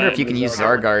 We I wonder got if you can use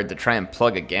Zargard. Zargard to try and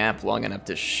plug a gap long enough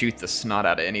to shoot the snot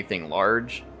out of anything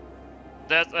large.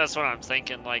 that's what I'm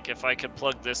thinking. Like if I could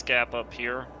plug this gap up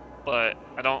here, but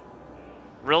I don't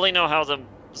really know how the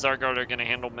Zargard are gonna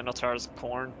handle Minotaurs of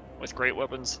Khorne with great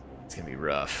weapons. It's gonna be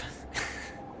rough.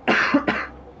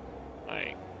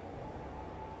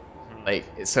 Like,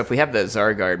 So if we have the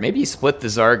Zargard, maybe you split the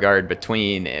Zargard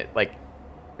between it, like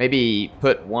maybe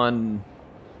put one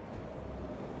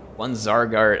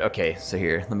Zargard. Okay, so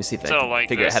here, let me see if I So, can like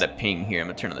figure out this? how to ping here. I'm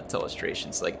gonna turn on the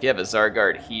telestration. So like if you have a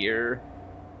Zargard here,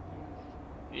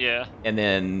 yeah. and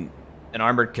then an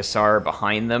armored Kassar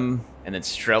behind them, and then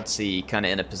Streltsy kind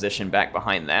of in a position back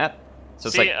behind that. So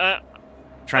it's See, like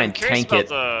try and curious tank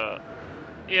about it.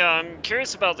 Yeah, I'm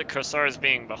curious about the Kassars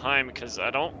being behind because I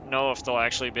don't know if they'll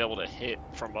actually be able to hit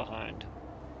from behind.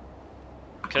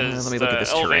 Because let me the look at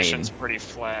this elevation's terrain. pretty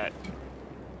flat.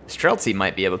 Streltsy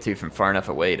might be able to from far enough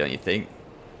away, don't you think?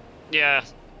 Yeah,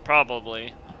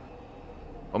 probably.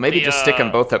 Well, maybe The, just stick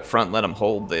them both up front, let them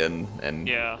hold then, and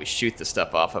Yeah. we shoot the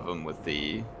stuff off of them with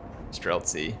the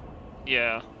Streltsy.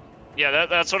 Yeah. Yeah,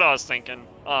 that's what I was thinking.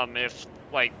 If,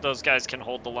 like, those guys can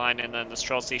hold the line and then the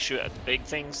Streltsy shoot at the big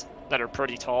things that are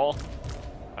pretty tall,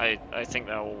 I think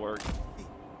that will work.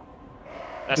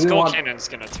 That Do we Skull want- Cannon's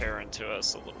gonna tear into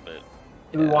us a little bit.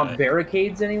 Do we want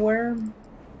barricades anywhere?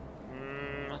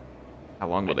 How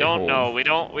long I will they don't hold? know. We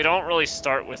don't really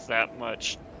start with that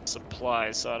much supply,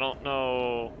 so I don't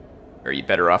know. Or are you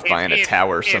better off buying a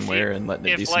tower somewhere you, and letting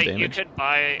it do if some like damage?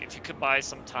 if you could buy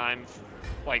some time,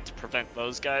 like to prevent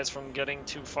those guys from getting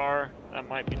too far, that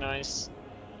might be nice.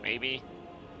 Maybe.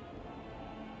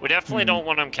 We definitely don't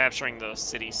want them capturing the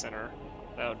city center.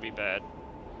 That would be bad.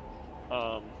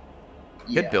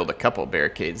 You could build a couple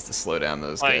barricades to slow down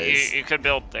those Like guys. you could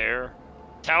build there.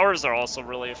 Towers are also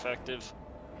really effective.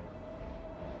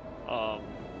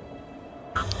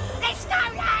 Let's go,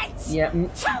 lads! Yeah.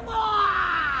 Come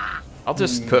on! I'll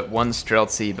just put one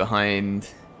Streltsy behind.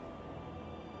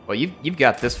 Well, you've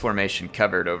got this formation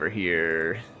covered over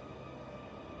here.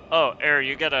 Oh, Air,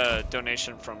 you got a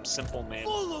donation from Simple Man.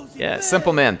 Yeah,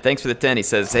 Simple Man, thanks for the 10. He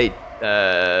says, hey,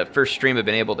 first stream I've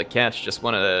been able to catch. Just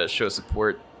wanted to show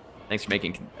support. Thanks for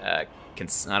making, I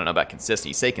don't know about consistent.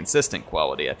 You say consistent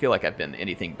quality. I feel like I've been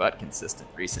anything but consistent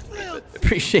recently, but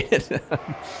appreciate it.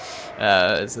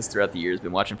 It's just throughout the years.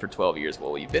 Been watching for 12 years.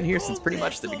 Well, you've been here since pretty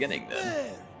much the beginning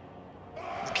then.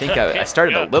 I think I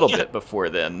started a little bit before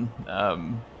then.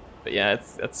 But yeah,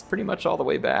 that's pretty much all the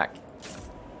way back.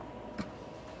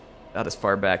 About as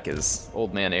far back as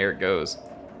Old Man Air goes.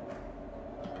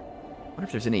 I wonder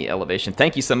if there's any elevation.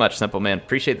 Thank you so much, Simple Man.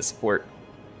 Appreciate the support.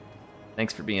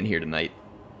 Thanks for being here tonight.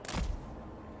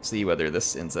 See whether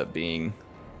this ends up being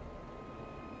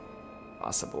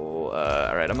possible.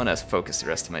 Alright, I'm gonna focus the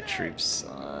rest of my troops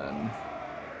on...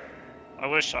 I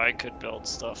wish I could build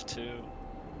stuff too.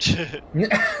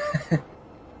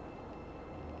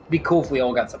 Be cool if we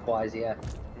all got supplies, yeah.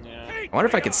 Yeah. I wonder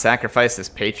if I could sacrifice this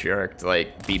Patriarch to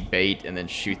like be bait and then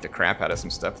shoot the crap out of some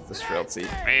stuff with the Streltsy.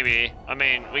 Maybe. I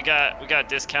mean, we got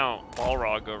discount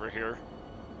Balrog over here.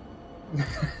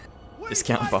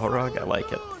 Discount Balrog? I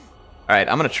like it. Alright,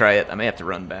 I'm gonna try it. I may have to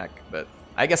run back, but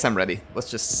I guess I'm ready. Let's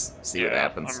just see what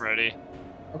happens. I'm ready.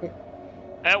 Okay.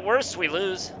 At worst, we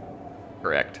lose.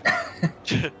 Correct.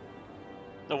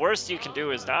 The worst you can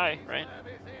do is die, right?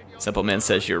 Simple Man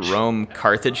says your Rome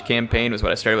Carthage campaign was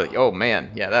what I started with. Oh man,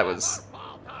 yeah, that was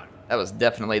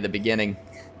definitely the beginning.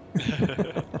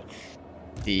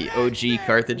 The OG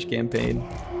Carthage campaign.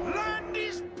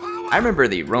 I remember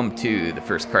the Rome 2, the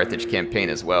first Carthage campaign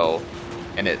as well,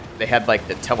 and they had like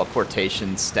the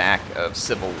teleportation stack of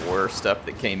Civil War stuff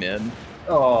that came in.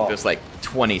 Oh. There's like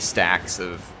 20 stacks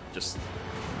of just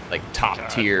like top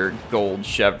tier gold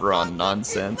chevron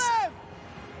nonsense.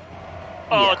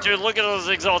 Oh, dude, look at those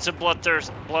exalted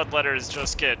bloodletters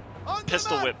just get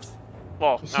pistol whipped.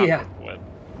 Well, not Yeah. whipped.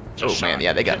 Oh Just man, shot.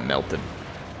 yeah, they got melted.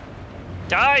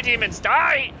 Die, demons,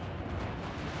 die!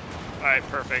 Alright,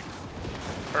 perfect.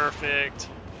 Perfect.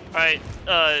 Alright,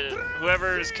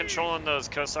 whoever's controlling those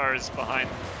Kossars behind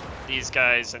these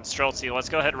guys and Streltsy, let's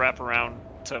go ahead and wrap around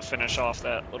to finish off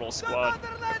that little squad.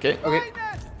 Okay. Okay.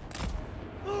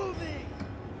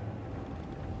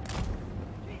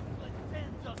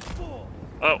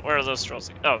 Oh, where are those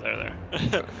Streltsy? Oh, they're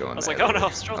there. Going I was that like, oh way. no, Oh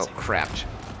Streltsy. crap.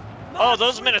 Oh,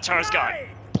 those Minotaurs got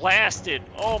blasted.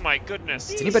 Oh my goodness.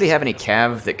 Does anybody have any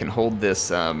cav that can hold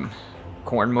this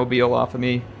cornmobile off of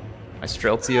me? My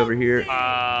Streltsy over here,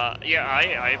 Yeah,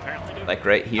 I apparently do. like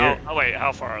right here. Oh, wait,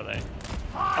 how far are they?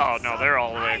 Oh no, they're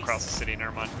all the way across the city.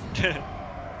 Never mind.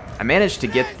 I managed to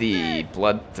get the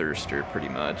Bloodthirster pretty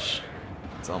much.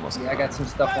 It's almost. Yeah, I got some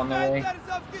stuff on the way.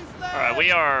 All right, we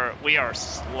are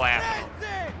slapping.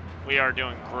 We are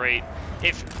doing great.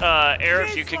 If Air,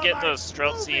 if you could get the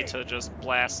Streltsy to just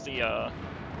blast the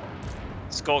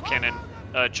skull cannon,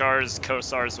 Jar's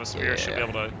Kosars with spear should be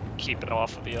able to keep it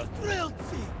off of you.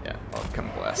 Yeah, I'll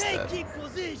come blast that.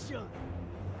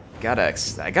 I got a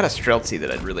Streltsy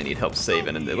that I really need help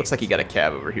saving, and it looks like he got a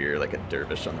cab over here, like a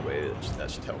dervish on the way.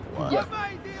 That should help a lot. Yep.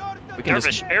 We can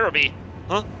Dervish just Araby,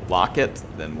 huh? lock it,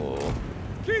 then we'll.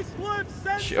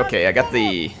 Okay, I got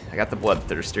the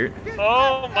bloodthirster.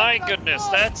 Oh my goodness,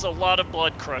 that's a lot of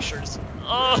blood crushers.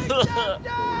 Oh,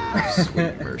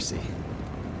 Sweet mercy.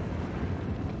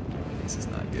 This is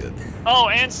not good. oh,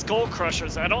 and skull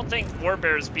crushers. I don't think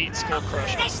warbears beat skull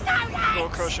crushers. Skull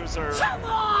crushers are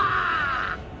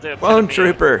the Bone epitome of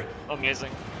Trooper.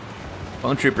 amazing.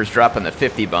 Bone Trooper's dropping the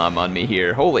 50 bomb on me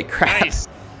here. Holy crap! Nice.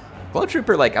 Bone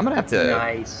Trooper, like I'm gonna have to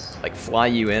Nice. like fly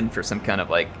you in for some kind of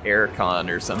like air con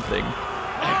or something.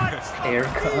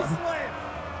 Aircon.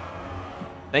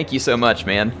 Thank you so much,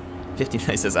 man.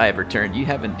 59 says I have returned. You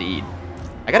have indeed.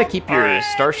 I gotta keep your Alright.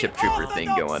 Starship Trooper thing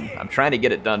going. I'm trying to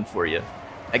get it done for you.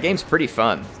 That game's pretty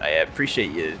fun. I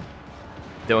appreciate you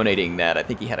donating that. I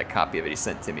think he had a copy of it he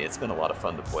sent to me. It's been a lot of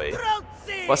fun to play.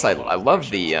 Plus, I love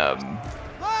the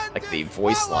like the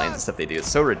voice lines and stuff they do.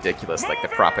 It's so ridiculous, like the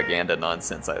propaganda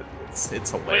nonsense.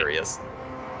 It's hilarious.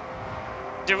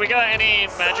 Do we got any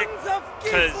magic?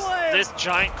 Because this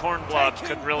giant corn blob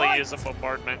could really use a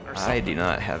bombardment or something. I do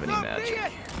not have any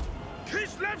magic.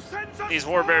 These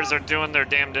warbears are doing their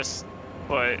damnedest,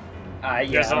 but Yeah,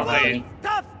 There's I don't have only- any.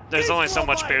 there's only so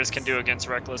much bears can do against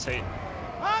reckless hate.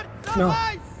 No.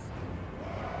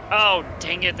 Oh,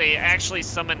 dang it, they actually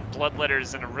summoned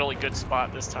bloodletters in a really good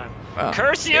spot this time. Wow.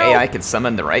 Curse you! The AI can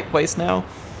summon the right place now?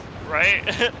 Right?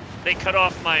 They cut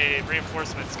off my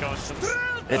reinforcements going since...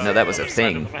 Didn't know that was a other side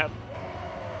of thing. the map.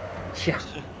 Yeah.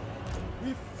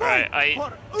 Right,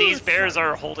 these bears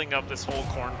are holding up this whole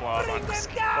corn blob. I'm just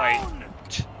like... oh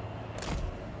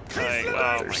my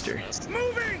Thirster. goodness.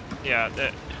 Yeah,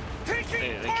 they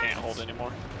can't hold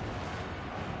anymore.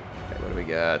 Okay, what do we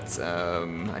got?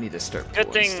 I need to start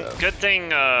pulling stuff. Good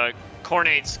thing,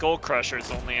 Cornate Skull Crushers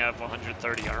only have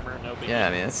 130 armor, no big Yeah, I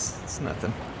deal. mean, it's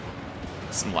nothing.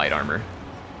 Some light armor.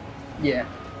 Yeah.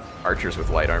 Archers with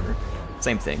light armor.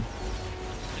 Same thing.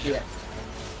 Yeah.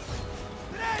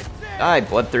 Die,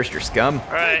 bloodthirster scum.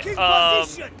 Alright,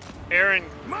 Aaron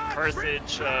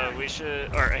Carthage, we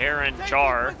should, or Aaron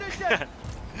Jar,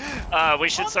 we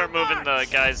should start moving the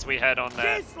guys we had on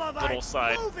that little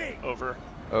side over.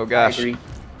 Oh I gosh. agree.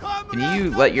 Can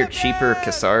you let your cheaper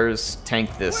Kassars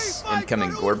tank this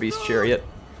incoming Gorby's chariot?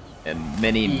 And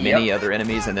many other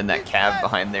enemies, and then that cab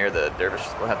behind there, the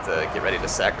dervishes will have to get ready to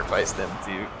sacrifice them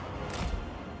too.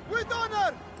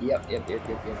 Yep.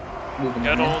 Moving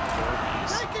Good in. old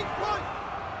Gorbies.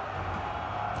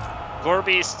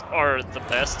 Gorbies are the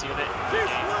best unit in the game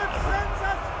ever.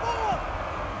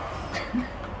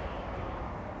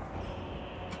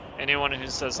 Anyone who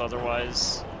says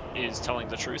otherwise is telling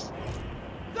the truth.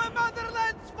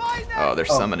 Oh, they're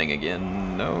summoning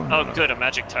again. No. Oh, good, a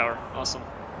magic tower. Awesome.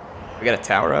 We got a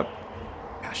tower up?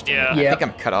 Gosh, damn it. Yeah. I Yep.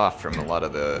 think I'm cut off from a lot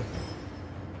of the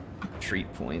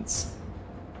treat points.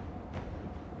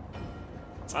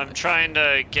 I'm trying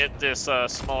to get this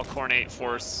small Cornate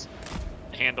force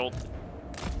handled.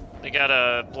 They got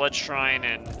a Blood Shrine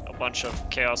and a bunch of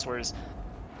Chaos Warriors.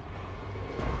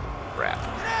 Crap.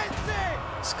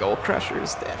 Skull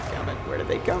Crushers? Dadgummit, where did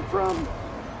they come from?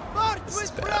 This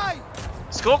is bad.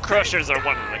 Skull Crushers are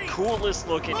one of the coolest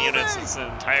looking units in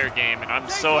the entire game, and I'm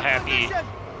so happy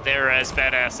they're as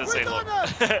badass as they look.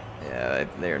 Yeah,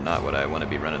 they're not what I want to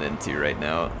be running into right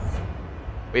now.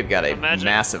 We've got a Imagine-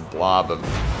 massive blob of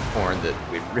corn that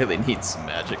we really need some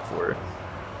magic for.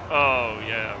 Oh,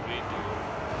 yeah, we do.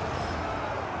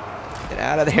 Get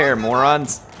out of there,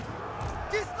 morons!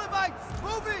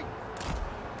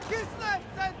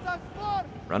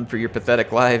 Run for your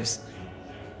pathetic lives.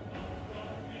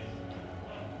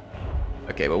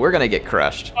 Okay, well, we're gonna get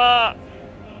crushed. I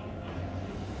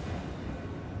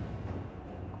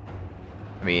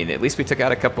mean, at least we took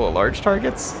out a couple of large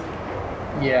targets.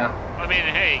 Yeah. I mean,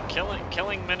 hey,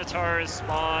 killing Minotaurs,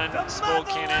 spawn, skull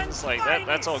cannons, like,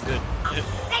 that's all good.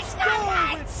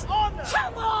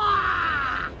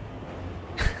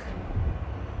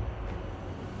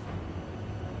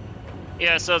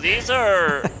 Yeah, so these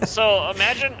are, so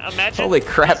imagine. Holy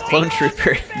crap, Clone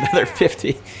Trooper, another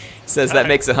 50. Says that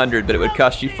makes 100, but it would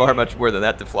cost you far much more than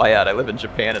that to fly out. I live in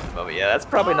Japan at the moment. Yeah, that's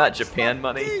probably not Japan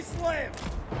money.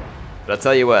 But I'll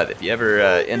tell you what, if you ever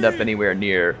end up anywhere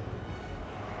near,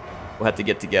 we'll have to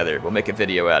get together. We'll make a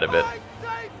video out of it.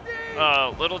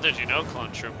 Little did you know,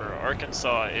 Clone Trooper,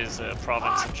 Arkansas is a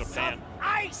province in Japan.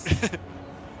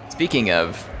 Speaking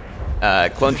of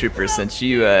Clone Troopers, since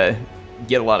you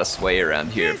get a lot of sway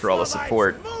around here for all the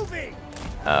support,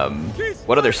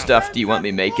 what other stuff do you want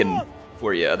me making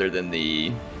for you other than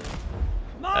the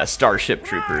Starship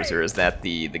Troopers, or is that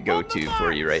the go-to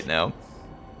for you right now?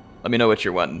 Let me know what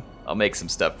you're wanting. I'll make some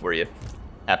stuff for you.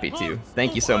 Happy to.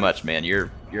 Thank you so much, man.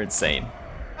 You're insane.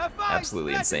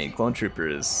 Absolutely insane. Clone Trooper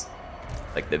is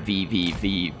like the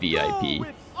VVV VIP.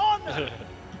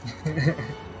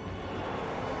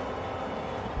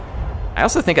 I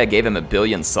also think I gave him 1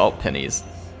 billion salt pennies. I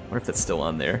wonder if that's still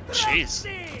on there. Jeez.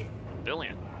 1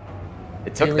 billion.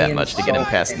 It took that much to get him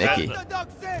past Nikki.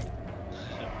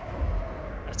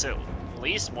 That's at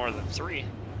least more than 3.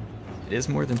 It is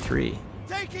more than 3.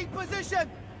 Taking position.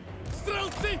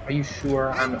 Are you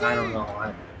sure? I don't know.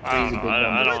 I don't know.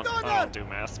 I don't do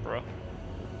math, bro.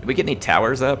 Did we get any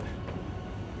towers up?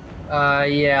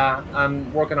 Yeah,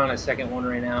 I'm working on a second one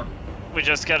right now. We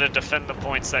just gotta defend the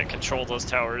points that control those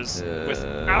towers with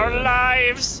our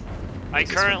lives. I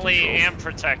currently am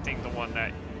protecting the one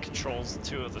that controls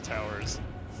 2 of the towers,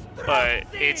 but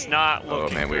it's not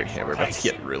looking. Oh man, we're about to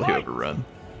get really overrun.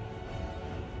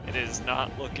 It is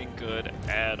not looking good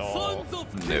at all.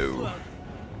 No.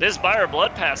 This Buyer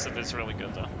Blood passive is really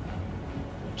good though.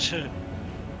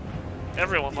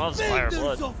 Everyone loves Buyer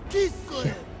Blood.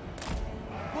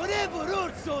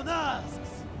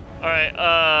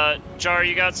 Alright, Jar,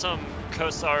 you got some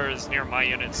Kosars near my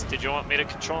units. Did you want me to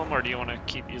control them, or do you want to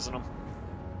keep using them?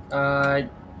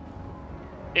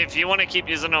 If you want to keep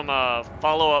using them,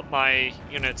 follow up my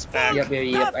units back.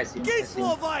 Yep, I see.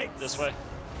 This way.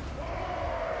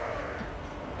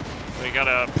 We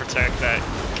gotta protect that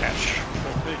cache.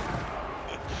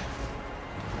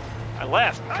 I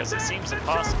laugh because it seems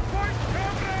impossible.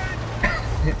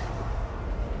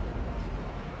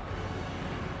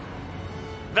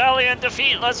 Valiant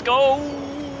defeat, let's go!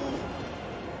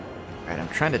 Alright, I'm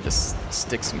trying to just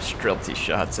stick some strelty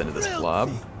shots into this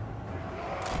blob.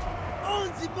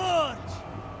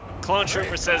 Clone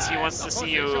Trooper says he wants to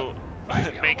see you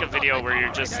make a video where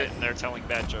you're just sitting there telling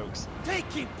bad jokes.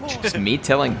 Just me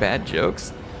telling bad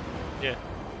jokes? Yeah.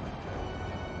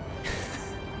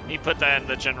 He put that in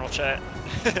the general chat.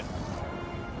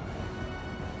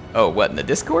 Oh, what, in the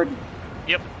Discord?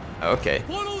 Yep. Okay.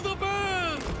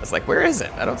 I was like, where is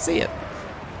it? I don't see it.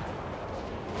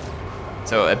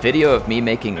 So, a video of me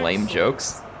making lame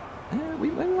jokes? We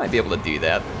might be able to do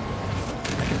that.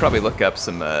 I could probably look up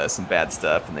some bad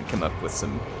stuff and then come up with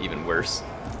some even worse.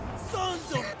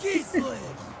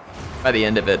 By the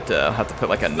end of it, I'll have to put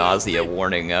like a nausea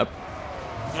warning up.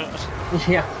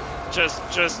 Yeah.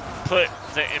 Just put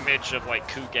the image of like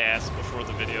coup gas before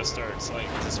the video starts. Like,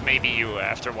 this may be you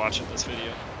after watching this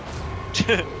video.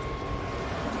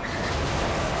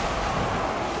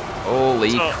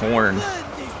 Holy corn.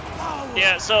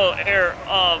 Yeah, so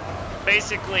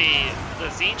basically the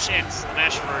Tzeentch and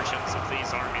Mesh versions of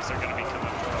these armies are gonna be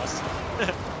coming for us.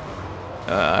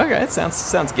 Okay, that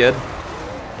sounds good.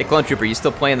 Hey, Clone Trooper, you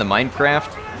still playing the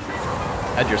Minecraft?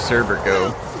 How'd your server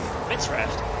go?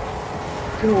 Minecraft.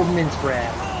 Good old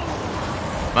Minecraft.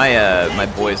 My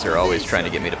boys are always trying to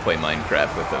get me to play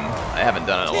Minecraft with them. I haven't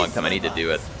done it in a long time. I need to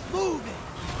do it.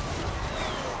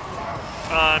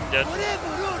 I'm dead.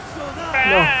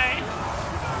 No.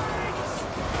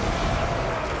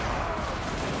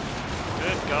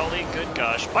 Good golly, good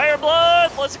gosh. Fire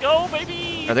blood, let's go,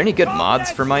 baby! Are there any good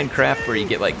mods for Minecraft where you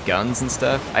get like guns and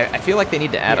stuff? I feel like they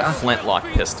need to add a flintlock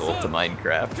pistol to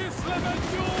Minecraft.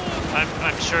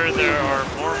 I'm sure there are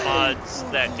more mods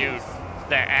that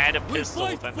add a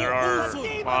pistol than there are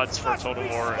mods for Total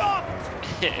War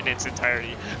in its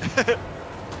entirety.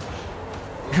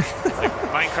 Like,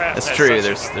 Minecraft. That's true.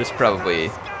 There's probably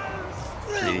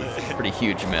pretty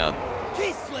huge amount.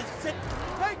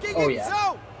 Oh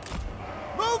yeah.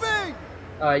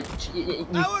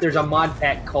 There's a mod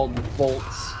pack called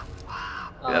Volts.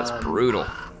 That's brutal.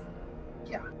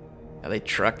 Yeah. Yeah, they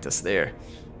trucked us there.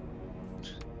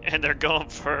 And they're going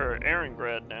for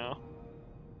Eringrad now.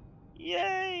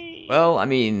 Yay! Well, I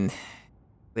mean,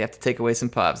 we have to take away some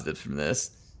positives from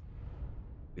this.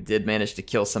 We did manage to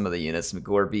kill some of the units. Some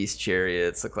Gore Beast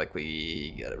chariots. Look like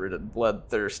we got rid of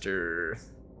Bloodthirster.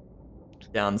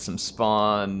 Down some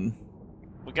spawn.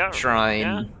 We got Shrine.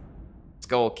 Yeah.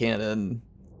 Skull Cannon.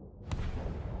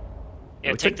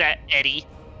 Yeah, take that, Eddie.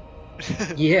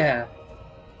 Yeah.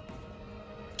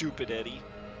 Stupid Eddie.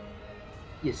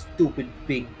 You stupid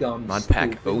big dumb. Mod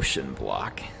pack stupid. Ocean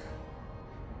Block.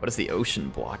 What does the Ocean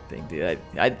Block thing do?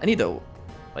 I need to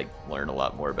like learn a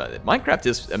lot more about it. Minecraft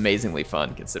is amazingly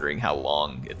fun considering how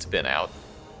long it's been out.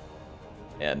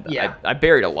 And Yeah. I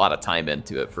buried a lot of time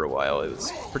into it for a while. It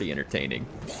was pretty entertaining.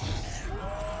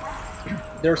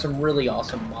 There are some really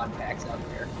awesome mod packs out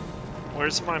there.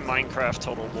 Where's my Minecraft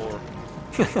total lore?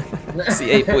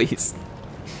 CA, please.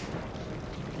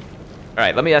 All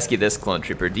right, let me ask you this, Clone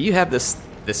Trooper. Do you have this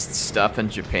stuff in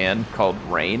Japan called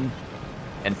rain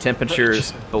and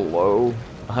temperatures below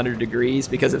 100 degrees?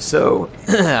 Because if so,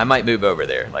 I might move over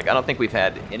there. Like, I don't think we've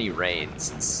had any rain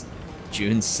since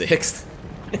June 6th.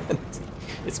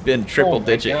 It's been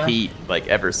triple-digit heat, like,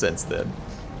 ever since then.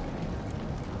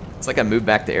 It's like I moved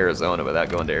back to Arizona without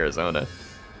going to Arizona.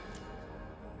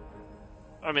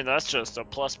 I mean, that's just a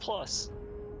plus.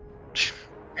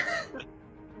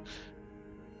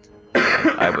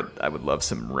 I would love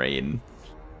some rain.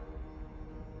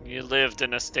 You lived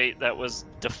in a state that was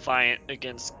defiant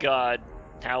against God.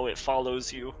 Now it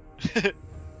follows you.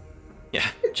 Yeah,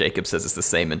 Jacob says it's the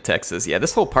same in Texas. Yeah,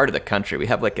 this whole part of the country, we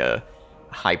have like a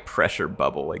high pressure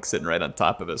bubble like sitting right on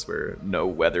top of us where no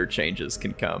weather changes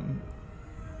can come.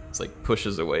 It's like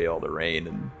pushes away all the rain,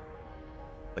 and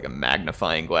like a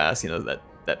magnifying glass, you know,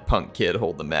 that punk kid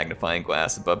holding the magnifying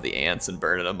glass above the ants and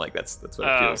burning them. Like that's what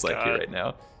it feels like here right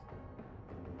now.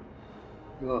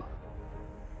 Ugh.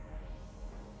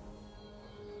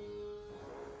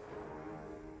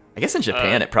 I guess in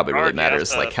Japan it probably really Mark,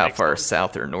 matters like how make far some-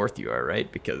 south or north you are,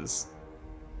 right? Because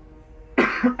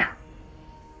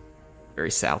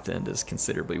very south end is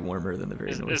considerably warmer than the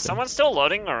very north end. Is someone still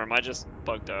loading, or am I just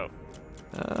bugged out?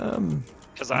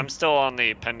 Because I'm still on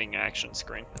the pending action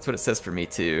screen. That's what it says for me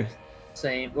too.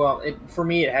 Same. Well, for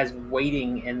me, it has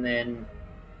waiting, and then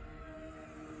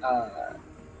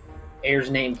Air's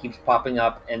name keeps popping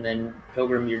up, and then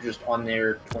Pilgrim, you're just on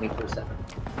there 24/7.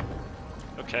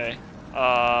 Okay.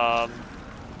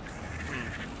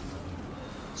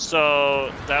 So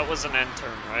that was an end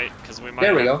turn, right? Because we might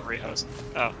There we have go. rehost.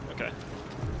 Oh, okay.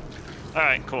 All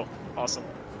right, cool, awesome.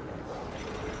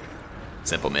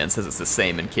 Simple Man says it's the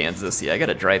same in Kansas. Yeah, I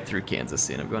gotta drive through Kansas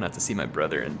soon. I'm going out to see my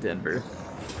brother in Denver.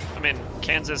 I mean,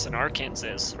 Kansas and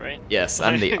Arkansas, right? Yes,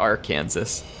 I'm the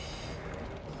Arkansas.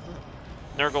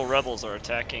 Nurgle rebels are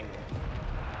attacking.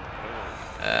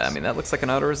 I mean, that looks like an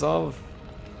auto-resolve.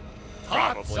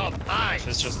 Probably. If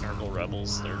it's just Nurgle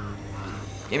rebels, they're...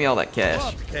 Give me all that cash.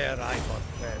 What care I for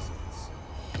presents?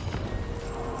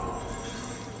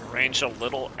 Range a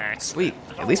little axe. Sweet.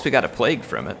 At least we got a plague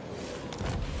from it.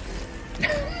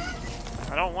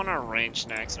 I don't want to arrange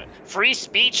an accident. Free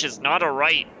speech is not a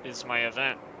right, is my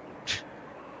event.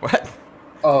 What?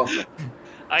 Oh,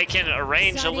 I can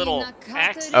arrange a little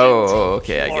accident. Oh,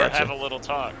 okay, I or gotcha. have a little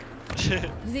talk.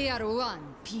 They are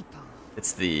one people.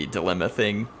 It's the dilemma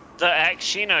thing. The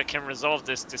Akshina can resolve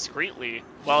this discreetly.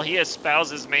 While he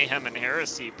espouses mayhem and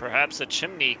heresy, perhaps a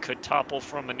chimney could topple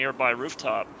from a nearby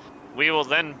rooftop. We will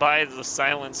then buy the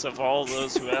silence of all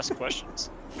those who ask questions.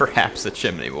 Perhaps a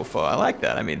chimney will fall. I like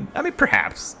that. I mean,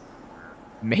 perhaps.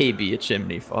 Maybe a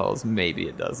chimney falls. Maybe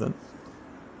it doesn't.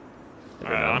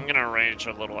 Never know. I'm gonna arrange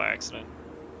a little accident.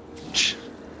 It's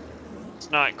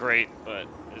not great, but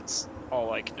it's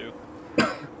all I can do.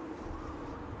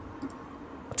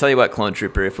 I'll tell you what, Clone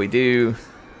Trooper. If I do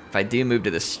move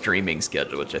to the streaming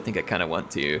schedule, which I think I kind of want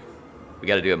to, we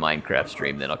got to do a Minecraft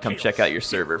stream. Then I'll come check out your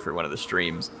server for one of the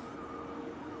streams.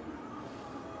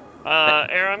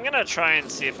 Air, I'm gonna try and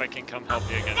see if I can come help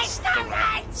you against the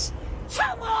rat.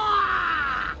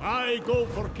 I go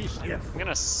for Kislev. I'm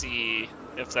gonna see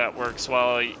if that works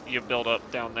while you build up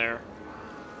down there.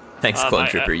 Thanks, Clone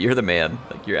Trooper. You're the man.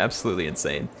 Like, you're absolutely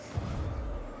insane.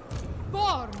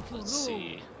 Born to Let's rule.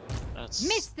 see. That's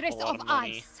Mistress a lot of of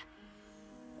money. ice.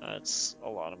 That's a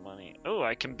lot of money. Oh,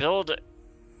 I can build. It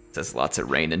says lots of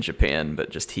rain in Japan,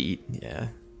 but just heat. Yeah.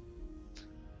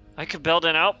 I could build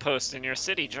an outpost in your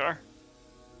city, Jar.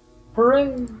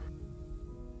 hooray!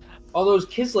 All those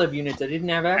Kislev units I didn't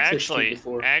have access to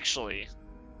before. Actually,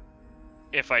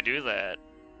 if I do that,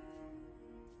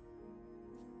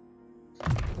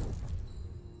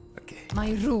 Okay.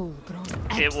 My rule grows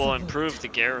it will absolute. improve the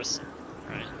garrison.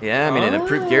 Right? Yeah, I mean, an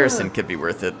improved garrison could be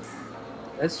worth it.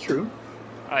 That's true.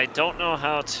 I don't know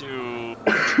how to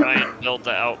try and build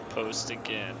the outpost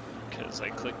again because I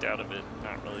clicked out of it,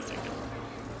 not really thinking.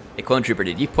 Hey, Clone Trooper,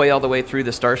 did you play all the way through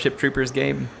the Starship Troopers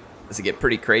game? Does it get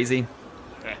pretty crazy?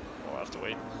 Okay, we'll have to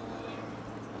wait.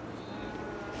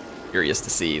 Curious to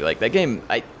see. Like, that game,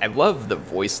 I love the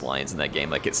voice lines in that game.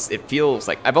 Like, it feels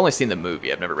like, I've only seen the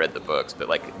movie, I've never read the books, but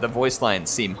like, the voice lines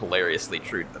seem hilariously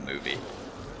true to the movie.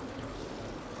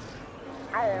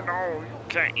 No, you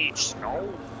can't eat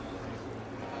snow.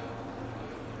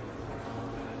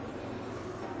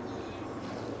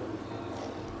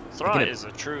 Thra is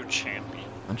a true champion.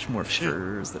 Bunch more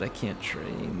furs that I can't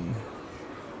train.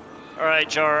 All right,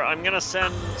 Jar. I'm gonna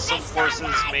send some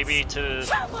forces maybe to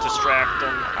distract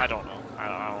them. I don't know. I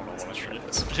don't know what I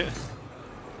should do.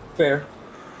 Fair.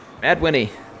 Mad Winnie,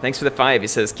 thanks for the 5. He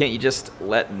says, can't you just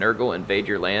let Nurgle invade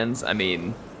your lands? I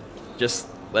mean, just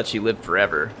let you live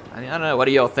forever. I mean, I don't know. What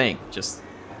do y'all think?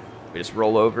 We just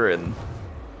roll over and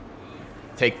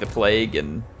take the plague,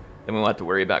 and then we won't have to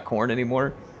worry about corn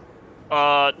anymore?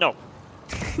 No.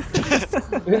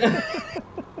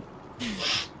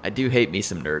 I do hate me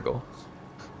some Nurgle.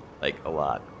 Like, a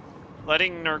lot.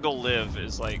 Letting Nurgle live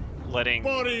is like letting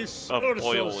Boris a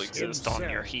boil Ursus exist on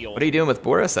himself. your heel. What are you doing with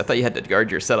Boris? I thought you had to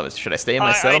guard your settlement. Should I stay in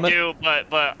my settlement? I do,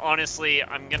 but honestly,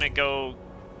 I'm gonna go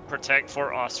protect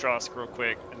Fort Ostrosk real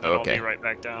quick, and then Okay. I'll be right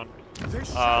back down.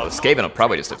 Well, Skaven will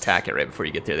probably just attack it right before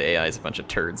you get there. The AI is a bunch of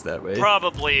turds that way.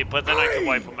 Probably, but then I can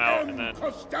wipe them out, and then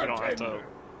I don't have to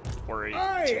worry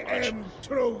I too much. am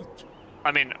truth.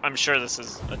 I mean, I'm sure this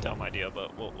is a dumb idea,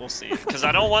 but we'll see. Because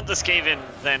I don't want the Skaven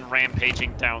then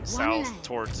rampaging down south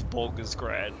towards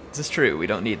Volgograd. This is true. We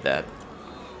don't need that.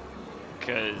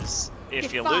 Because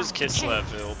if you lose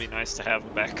Kislev, it'll be nice to have a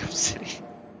backup city.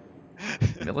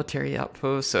 Military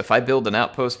outpost. So if I build an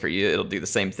outpost for you, it'll do the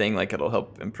same thing. Like, it'll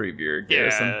help improve your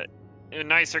garrison. Yeah, a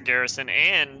nicer garrison,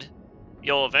 and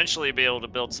you'll eventually be able to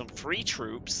build some free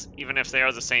troops, even if they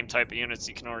are the same type of units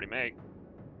you can already make.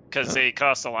 Because they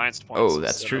cost alliance points. Oh,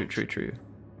 that's instead true, of- true.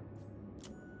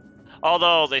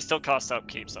 Although they still cost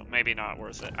upkeep, so maybe not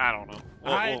worth it. I don't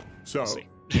know. We'll see.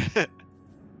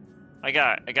 I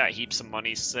got heaps of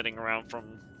money sitting around from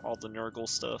all the Nurgle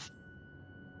stuff.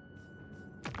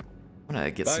 I'm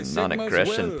gonna get Thy some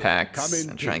non-aggression will packs come in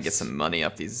and try and get peace. some money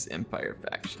off these Empire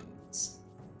factions.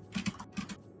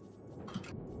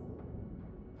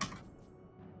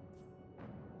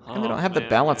 And they don't have the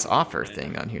balance offer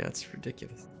thing on here. That's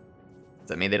ridiculous. Does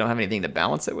that mean they don't have anything to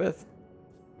balance it with?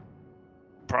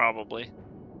 Probably.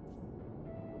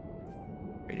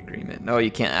 Trade agreement. No,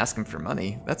 you can't ask them for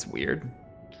money. That's weird.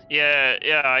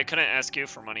 Yeah, I couldn't ask you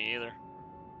for money either.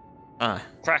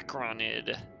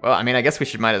 Crackronid. Well, I mean, I guess we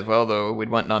should might as well, though. We'd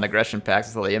want non-aggression packs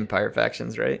with all the Empire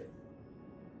factions, right?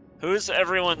 Who's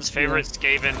everyone's favorite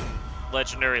Skaven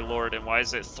legendary lord, and why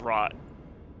is it Throt?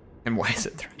 And why is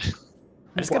it?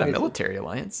 I just got a military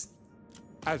alliance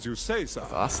As you say, sir.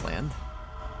 with Ostland.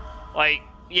 Like,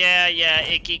 yeah,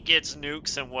 it gets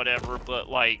nukes and whatever, but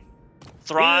like,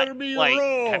 Throt, Hear me like,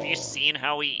 roar. have you seen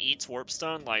how he eats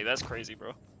warpstone? Like, that's crazy,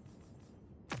 bro.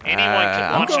 Anyone could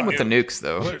I'm launch going a with the nuke. nukes,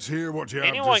 though. Let's hear what you have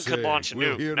Anyone to could say. launch a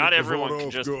We'll nuke. hear Not it everyone before can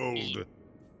off just gold. eat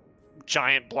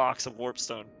giant blocks of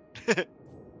warpstone.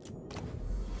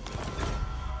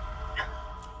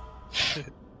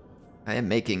 I am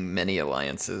making many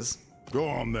alliances. Go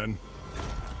on then.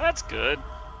 That's good.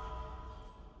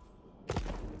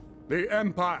 The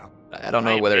Empire. I don't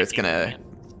know whether it's gonna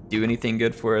do anything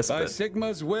good for us, By but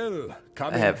Sigma's will.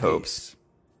 Come I in have peace. hopes.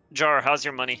 Jar, how's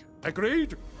your money?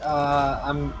 Agreed.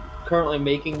 I'm currently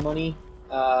making money,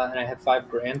 and I have 5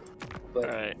 grand. But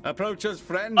Alright. Approach us,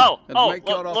 friend. Oh, and make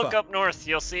your look offer. up north.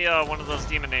 You'll see one of those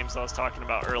demon names I was talking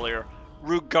about earlier.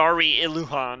 Rugari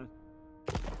Iluhan.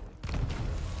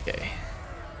 Okay.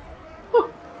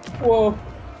 whoa,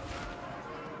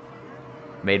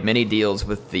 Made many deals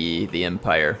with the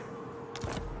Empire.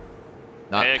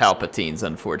 Not Excellent. Palpatine's,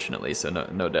 unfortunately, so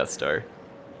no Death Star.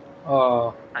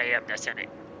 oh, I am the Senate.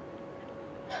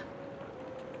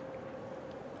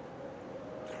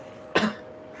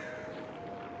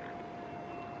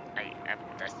 I am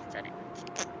the Senate.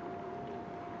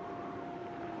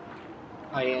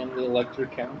 I am the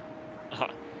electric count.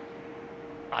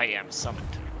 I am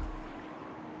summoned.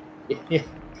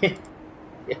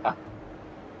 Yeah.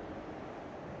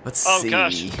 Let's Oh see.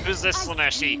 gosh, who's this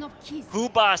Slaneshi?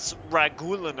 Hubas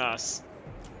Ragulanas.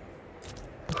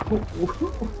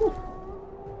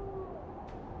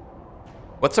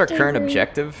 What's our current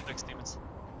objective? Next demons.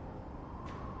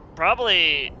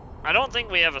 Probably, I don't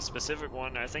think we have a specific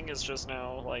one. I think it's just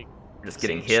now like We're just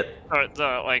getting hit.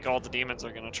 like all the demons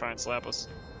are gonna try and slap us.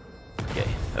 Okay.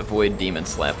 Avoid demon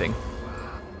slapping.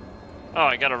 Oh,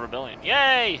 I got a rebellion!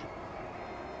 Yay!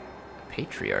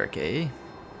 Patriarch, eh?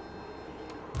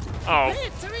 Oh,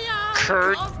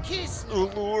 Kurt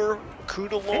Ulur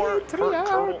Kudalor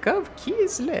Patriarch of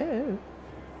Kislev.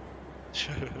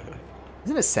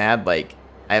 Isn't it sad, like,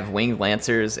 I have winged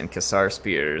lancers and Kassar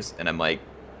spears, and I'm like,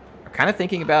 I'm kind of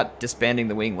thinking about disbanding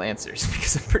the winged lancers,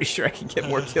 because I'm pretty sure I can get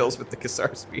more kills with the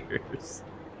Kassar spears.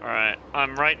 Alright,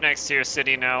 I'm right next to your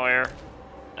city now, Air.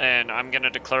 And I'm gonna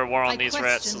declare war on I these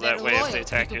rats so question that their way if they loyalty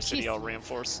attack to your city, I'll Kislev.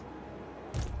 reinforce.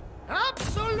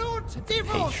 Absolute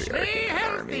Patriarch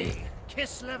army.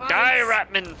 Die,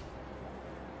 Ratman!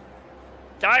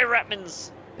 Die,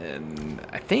 Ratmans! And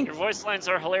I think Your voice lines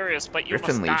are hilarious, but you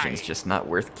Griffin must Legion's die. just not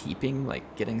worth keeping.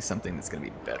 Like getting something that's gonna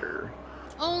be better.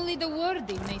 Only the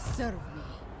worthy may serve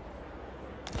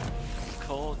me.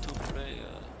 Call to prayer.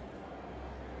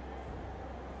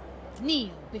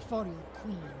 Kneel before your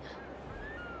queen.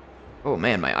 Oh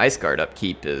man, my Ice Guard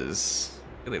upkeep is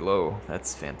really low.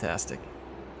 That's fantastic.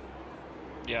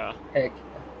 Yeah. Heck.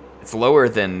 It's lower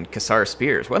than Kassar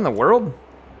Spears. What in the world?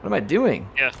 What am I doing?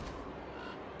 Yeah.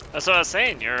 That's what I was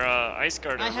saying. Your Ice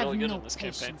Guard I are have really good no in this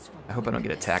campaign. patience for I hope I don't get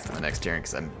weakness. attacked on the next turn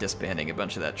because I'm disbanding a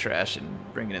bunch of that trash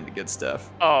and bringing in the good stuff.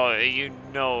 Oh, you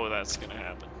know that's gonna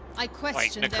happen. I Like,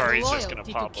 question their Nakari's just gonna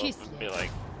loyalty pop to up and be Kislev. like,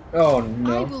 Oh I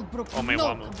no. will brook Oh, my no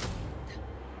woman. complaint.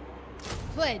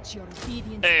 Pledge your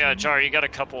obedience. hey, to me. Jar, you got a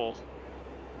couple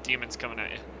demons coming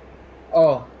at you.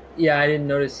 Oh yeah, I didn't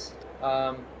notice.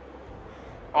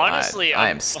 Honestly, I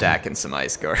am stacking some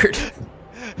Ice Guard.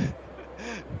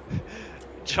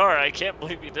 Jar, I can't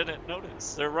believe you didn't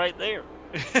notice. They're right there.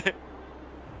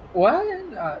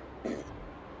 What?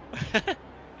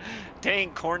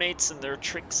 Dang cornates and their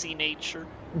tricksy nature.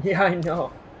 Yeah, I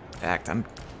know. In fact, I'm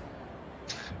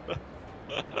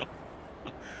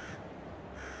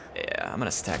I'm gonna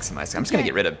stack some Ice Guard. I'm just gonna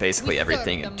get rid of basically We serve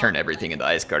everything the and turn motherland. everything into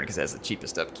Ice Guard because it has the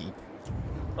cheapest upkeep.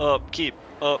 Upkeep,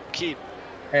 upkeep.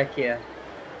 Heck yeah.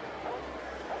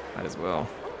 Might as well.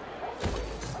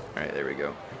 Alright, there we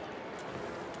go.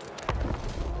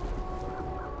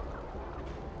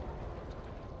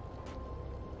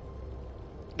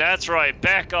 That's right.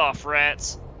 Back off,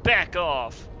 rats. Back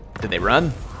off. Did they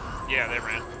run? Yeah, they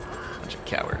ran. Bunch of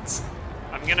cowards.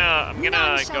 I'm gonna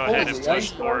None go shall ahead and Holy push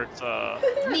Ice Guard.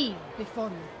 towards Kneel before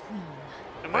your queen.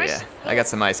 am Oh I yeah, I got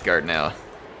some Ice Guard now.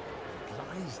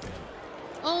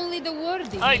 Only the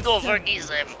worthy. I may go for serve.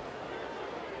 Kislev.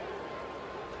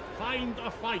 Find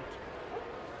a fight.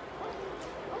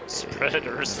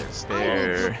 predators? I will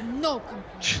There. brook no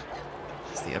complaint.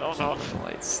 It's the I don't upkeep know. on the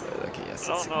lights. Okay, yes,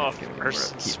 I that's don't know if significantly more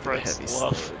person upkeep for the spreads heavy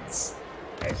love. swords.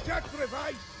 A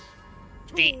sacrifice.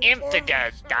 The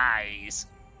Imthaga dies.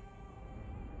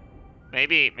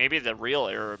 Maybe the real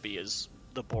Araby is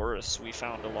the Boris we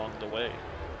found along the way.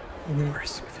 Mhm.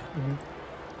 Worse with it. Mhm.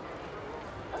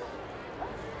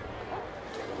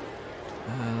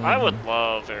 I would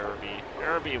love Araby.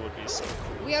 Araby would be so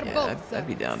cool. We are Yeah, both I'd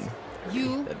be servants. down.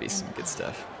 You That'd be some and good I.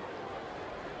 stuff.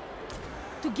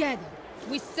 Together,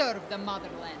 we serve the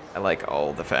motherland. I like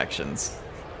all the factions.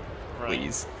 Right.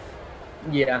 Please.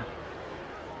 Yeah.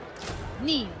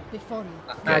 Kneel before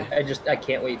you. I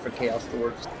can't wait for Chaos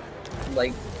Dwarves.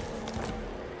 Like,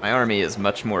 My army is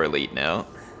much more elite now.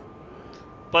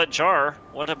 But Jar,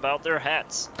 what about their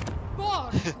hats?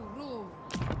 Born to rule.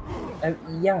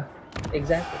 yeah,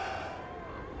 exactly.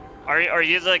 Are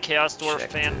you the Chaos Dwarf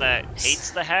Check fan that this.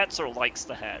 hates the hats or likes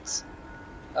the hats?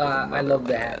 I love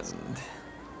the hats.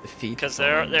 Defeat Because the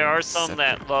there are fallen some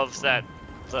that scepter. love that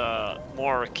the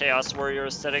more Chaos Warrior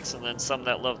aesthetics, and then some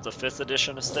that love the 5th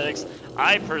edition aesthetics.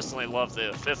 I personally love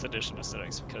the 5th edition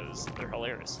aesthetics because they're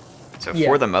hilarious. So Yeah.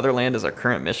 for the Motherland is our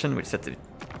current mission. We just have to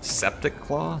Septic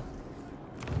Claw.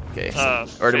 Okay.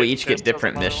 Or do we each Fist get of the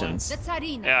different Motherland? missions? The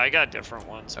Tsarina. Yeah, I got different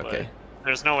ones, Okay. but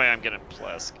there's no way I'm getting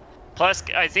Plesk.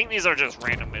 Plesk, I think these are just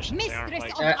random missions. They aren't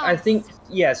Mistress like of I think, Ice.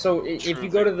 yeah, so if True you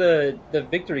go to the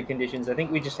victory conditions, I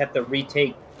think we just have to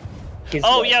retake Kislev.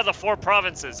 Oh yeah, the 4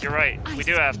 provinces. You're right. We I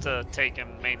do have see. to take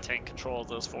and maintain control of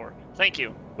those 4. Thank you.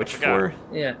 Which I forgot. 4?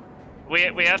 Yeah.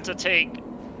 We have to take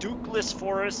Dukeless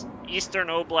Forest, Eastern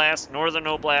Oblast, Northern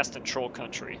Oblast, and Troll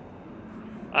Country.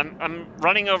 I'm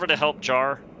running over to help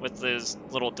Jar with his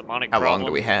little demonic How problem. long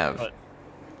do we have?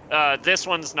 But, this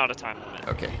one's not a time limit.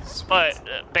 Okay. Sweet.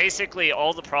 But basically,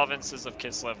 all the provinces of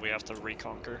Kislev we have to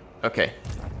reconquer. Okay.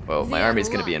 Well, my They are army's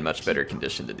going to be in alive. much better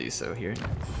condition to do so here.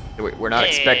 We're not Yeah,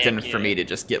 expecting yeah. for me to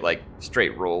just get like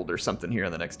straight rolled or something here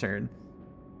on the next turn.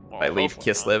 Well, If I leave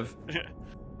hopefully not. Kislev.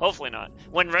 Hopefully not.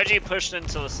 When Reggie pushed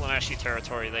into the Slaneshi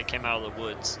territory, they came out of the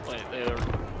woods. Like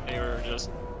they were just.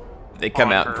 They come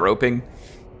On out her. groping.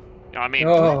 I mean,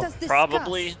 Oh. Let us discuss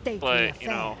probably, stately but you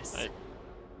know, affairs.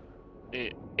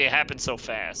 it happened so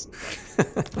fast.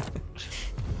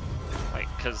 Like,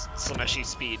 because Slaneshi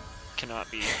speed cannot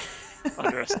be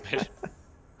underestimated.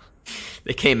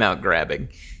 They came out grabbing.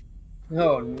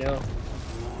 Oh no.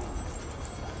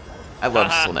 I love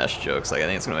Uh-huh. Slanesh jokes. Like I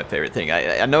think it's one of my favorite things.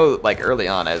 I know like early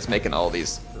on I was making all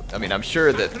these. I mean I'm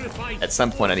sure that at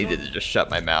some point I needed to just shut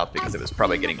my mouth because it was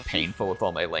probably getting painful with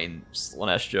all my lame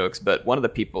Slanesh jokes. But one of the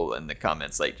people in the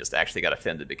comments like just actually got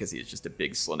offended because he was just a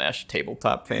big Slanesh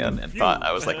tabletop fan and thought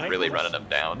I was like really running him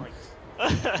down.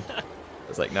 I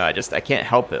was like, no, I can't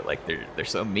help it. Like they're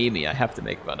so memey. I have to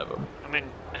make fun of them. I mean,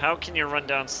 how can you run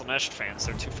down Slanesh fans?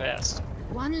 They're too fast.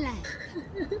 One leg.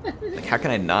 Like, how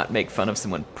can I not make fun of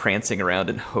someone prancing around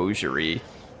in hosiery?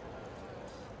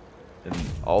 And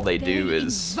all they do They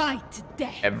is invite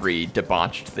death. every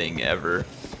debauched thing ever.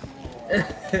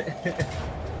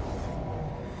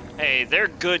 Hey, they're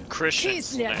good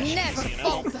Christians. Kislev never You know?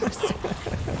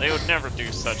 falters. They would never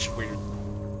do such weird,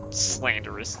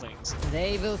 slanderous things.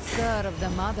 They will serve the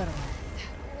motherland.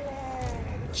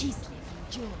 Kislev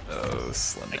endures. Oh,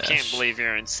 Slanesh. I can't believe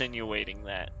you're insinuating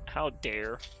that. How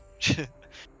dare.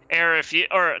 Air, if you,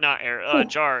 or not Air,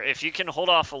 Jar, if you can hold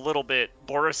off a little bit,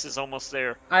 Boris is almost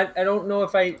there. I don't know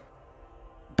if I...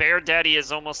 Bear Daddy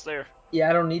is almost there. Yeah,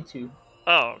 I don't need to.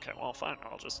 Oh, okay, well, fine,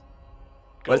 I'll just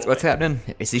go What's happening?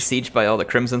 Is he sieged by all the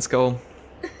Crimson Skull?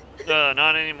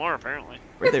 Not anymore, apparently.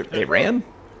 Where they ran?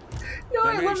 No,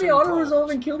 I let me auto-resolve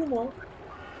and kill them all.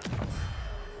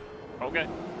 Okay.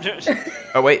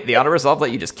 Oh wait, the auto-resolve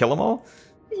let you just kill them all?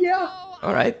 Yeah.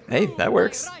 Alright, hey, that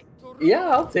works. Yeah,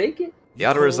 I'll take it. The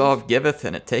auto-resolve giveth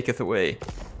and it taketh away.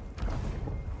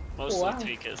 Mostly Wow.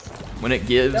 taketh. When it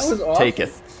gives, That was awesome.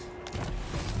 taketh.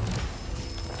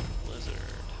 Blizzard.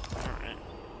 Alright.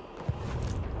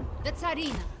 The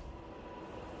Tsarina.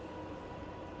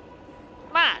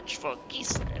 March for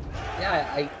Kislev.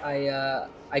 Yeah,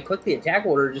 I clicked the attack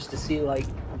order just to see, like,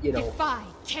 you know, Defy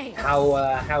chaos.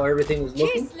 how everything was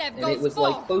looking, Kislev and it goes was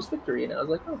like forth. close victory, and I was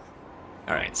like, oh.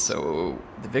 Alright, so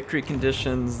the victory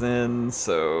conditions then,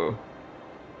 so...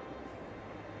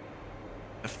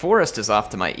 The forest is off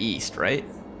to my east, right?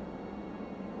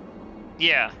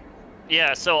 Yeah.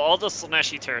 Yeah, so all the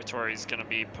Slaneshi territory is going to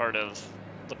be part of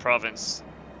the province.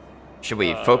 Should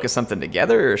we focus something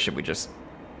together, or should we just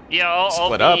Yeah, I'll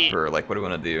split be, up, or like, what do we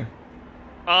want to do?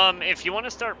 If you want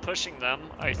to start pushing them,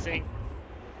 I think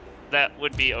that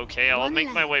would be okay. I'll One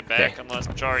make my way back, Okay. unless,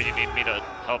 Jar, you need me to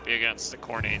help you against the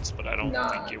Cornades, but I don't Nah.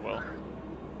 think you will.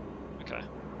 Okay.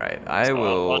 Alright, I So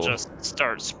will I'll just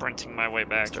start sprinting my way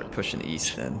back. start pushing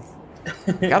east then.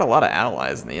 Got a lot of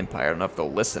allies in the Empire. I don't know if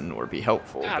they'll listen or be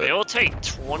helpful, God, but it will take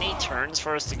 20 turns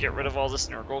for us to get rid of all this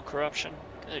Nurgle corruption.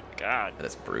 Good God. that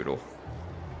is brutal.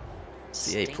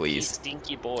 CA, Stinky, please.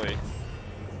 Stinky boy.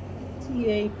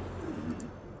 TA.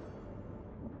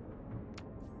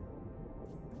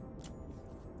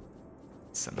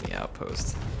 So many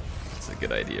outposts. It's a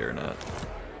good idea or not.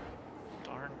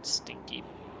 Darn stinky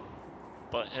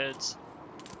buttheads.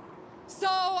 So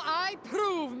I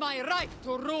prove my right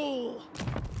to rule.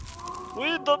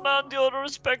 We demand your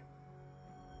respect.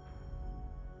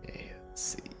 Okay, let's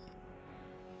see.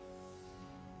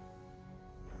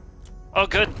 Oh,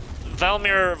 good.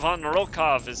 Valmir von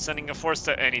Rokov is sending a force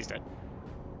to. And he's dead.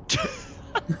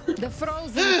 The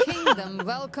frozen kingdom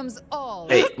welcomes all.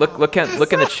 Hey, look in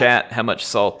the chat how much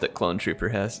salt that Clone Trooper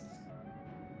has.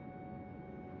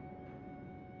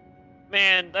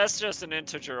 Man, that's just an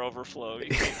integer overflow. You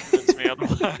can't convince me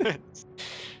otherwise.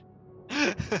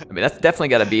 I mean, that's definitely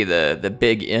got to be the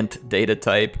big int data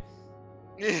type.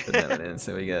 Put that in.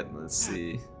 So we got, let's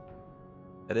see.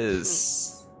 That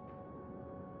is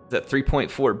that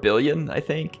 3.4 billion, I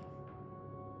think.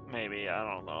 Maybe, I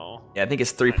don't know. Yeah, I think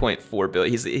it's 3.4 billion.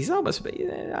 He's almost,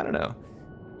 I don't know.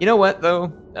 You know what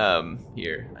though?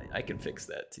 Here, I can fix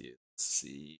that too. Let's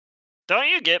see. Don't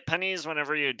you get pennies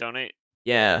whenever you donate?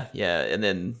 Yeah, and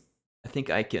then I think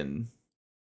I can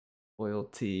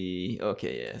loyalty.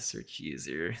 Okay, yeah, search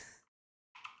user.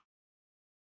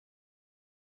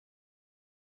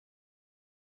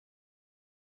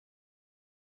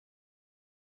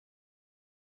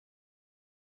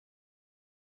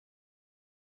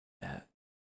 That.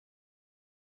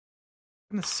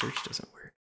 And the search doesn't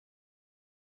work.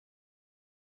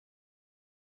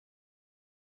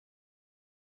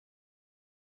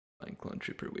 Find Clone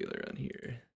Trooper Wheeler on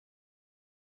here.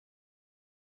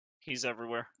 He's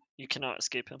everywhere. You cannot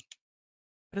escape him.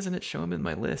 Why doesn't it show him in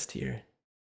my list here?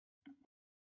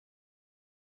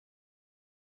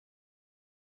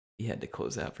 He had to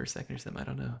close out for a second or something. I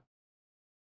don't know.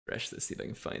 Refresh this, see if I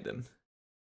can find him.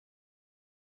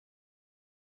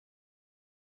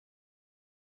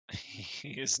 He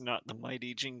is not the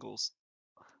mighty Jingles.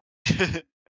 I'm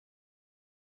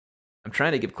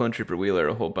trying to give Clone Trooper Wheeler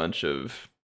a whole bunch of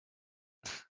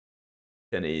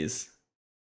pennies.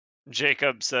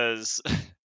 Jacob says,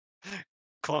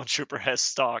 Clone Trooper has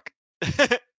stock.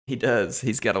 He does.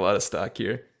 He's got a lot of stock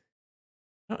here.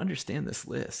 I don't understand this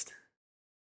list.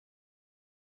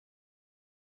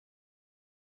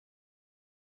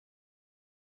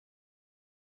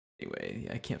 Anyway,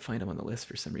 I can't find him on the list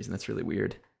for some reason. That's really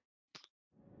weird.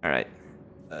 All right.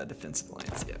 Defensive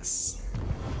Alliance, yes.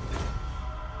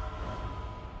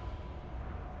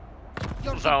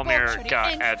 Your Valmir debauchery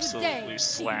got ends absolutely today,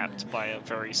 slapped demon. by a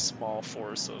very small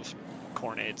force of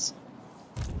cornades.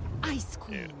 Ice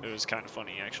Queen. It was kind of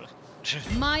funny, actually.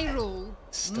 My rule,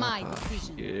 Stop my off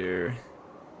decision. here.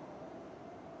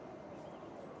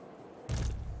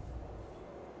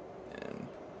 And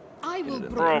I will Get it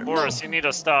in Bro, bring Boris, no you need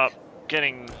to stop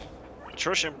getting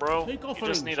attrition, bro. Take You offerings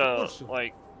just need to to, Ursul.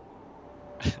 like,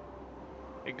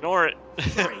 ignore it.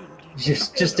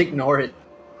 Just ignore it.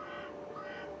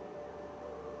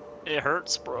 It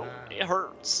hurts, bro. It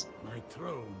hurts. My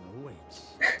throne awaits.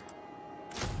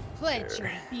 Pledge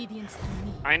your obedience to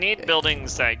me. I need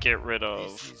buildings that get rid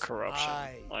of This is corruption,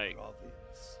 my like,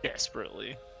 province.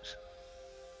 desperately.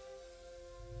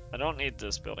 I don't need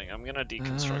this building. I'm gonna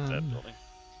deconstruct that building.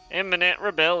 Imminent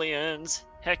rebellions.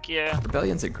 Heck yeah.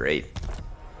 rebellions are great.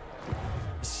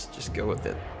 Just go with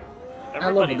it. I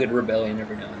love a good rebellion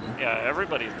every now and then. Yeah,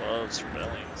 everybody loves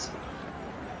rebellions.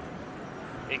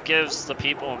 It gives the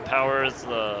in power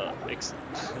the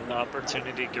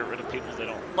opportunity to get rid of people they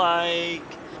don't like.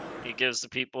 It gives the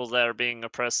people that are being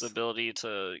oppressed the ability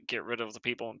to get rid of the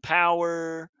people in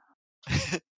power.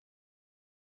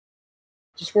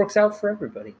 Just works out for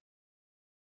everybody.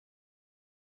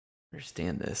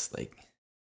 Understand this, like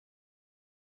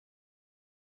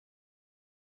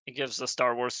It gives the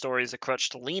Star Wars stories a crutch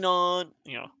to lean on,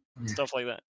 stuff like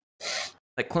that.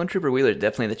 Like Clone Trooper Wheeler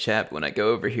definitely in the chat. But when I go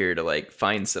over here to like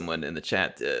find someone in the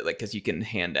chat, like because you can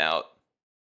hand out,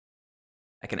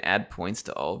 I can add points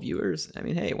to all viewers. I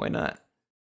mean, hey, why not?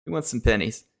 Who wants some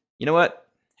pennies? You know what?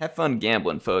 Have fun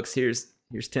gambling, folks. Here's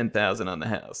 10,000 on the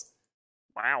house.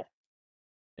 Wow.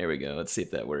 There we go. Let's see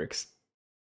if that works.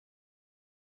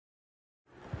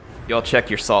 Y'all check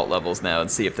your salt levels now and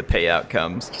see if the payout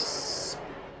comes.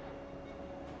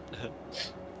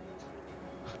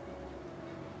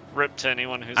 Rip to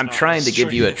anyone who's I'm not trying to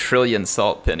give you a streaming. trillion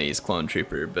salt pennies, Clone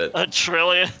Trooper, but A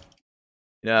trillion?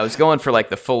 I was going for like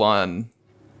the full-on,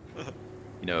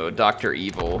 Dr.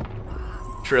 Evil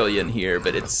trillion here,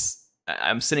 but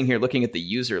I'm sitting here looking at the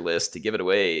user list to give it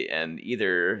away, and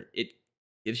either it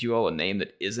gives you all a name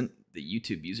that isn't the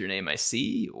YouTube username I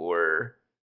see, or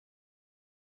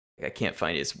I can't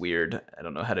find it. It's weird. I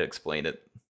don't know how to explain it.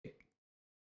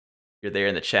 You're there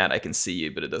in the chat, I can see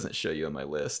you, but it doesn't show you on my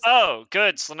list. Oh,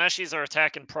 good. Slaneshis are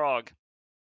attacking Prague.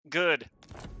 Good.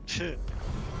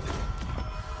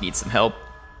 Need some help?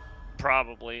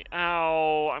 Probably.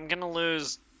 Ow, I'm gonna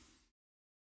lose.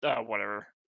 Oh, whatever.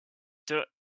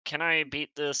 Can I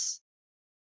beat this?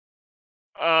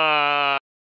 Jar,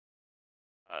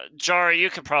 you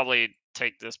could probably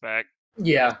take this back.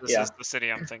 Yeah, This is the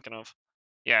city I'm thinking of.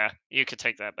 Yeah, you could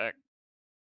take that back.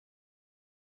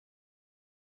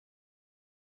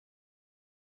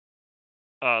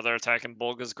 They're attacking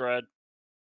Volgograd.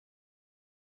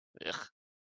 Ugh.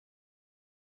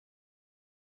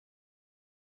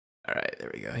 All right,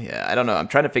 there we go. Yeah, I don't know. I'm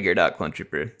trying to figure it out, Clone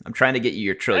Trooper. I'm trying to get you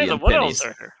your Hey, trillion the Wood pennies, Elves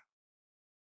are here.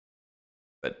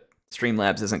 but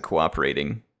Streamlabs isn't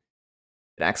cooperating.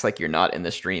 It acts like you're not in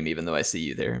the stream, even though I see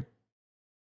you there.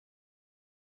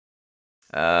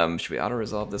 Should we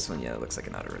auto-resolve this one? Yeah, it looks like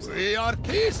an auto-resolve. We are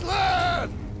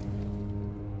Kislev!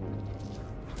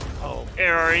 Oh,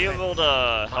 are you able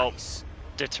to help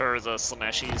deter the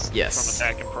Slaneshis Yes. from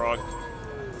attacking Prague?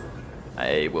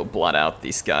 I will blot out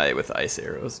the sky with ice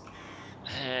arrows.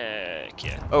 Heck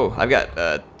yeah. Oh, I've got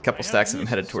a couple stacks of them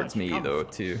headed towards me, though,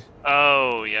 too.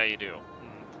 Oh, yeah, you do.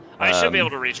 I should be able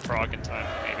Um, to reach Prague in time,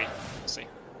 maybe. We'll see.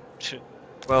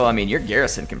 Well, I mean, your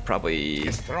garrison can probably...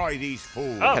 Destroy these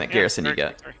fools. Oh, kind of garrison you very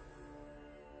got? quick.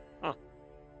 Huh.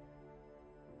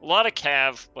 A lot of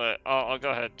cav, but I'll go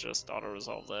ahead and just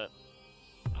auto-resolve that.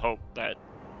 Hope that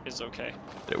is okay.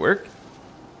 Did it work?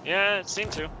 Yeah, it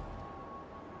seemed to.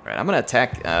 Alright, I'm gonna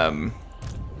attack, The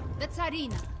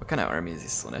Tsarina. what kind of army is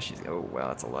these Slaneshis? Oh, wow,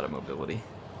 that's a lot of mobility.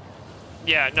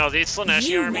 Yeah, no, these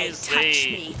Slaneshi armies,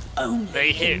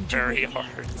 they hit very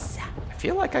hard. I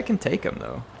feel like I can take them,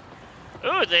 though.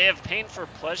 Ooh, they have pain for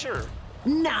pleasure.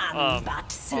 None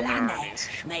but on their armies.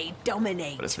 Slanesh may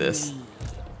dominate What is this? me.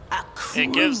 A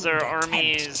It gives their crude attempt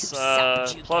armies to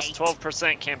plus subjugate.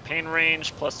 12% campaign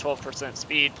range, plus 12%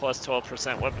 speed, plus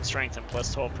 12% weapon strength, and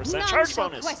plus 12% None charge shall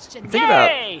bonus. question Think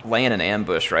Yay! about laying an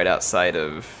ambush right outside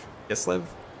of Kislev.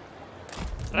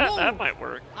 That might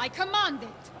work. I command it.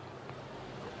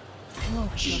 Cloak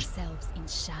yourselves in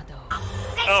shadow.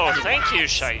 Oh, thank you,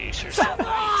 Shaiish. You're so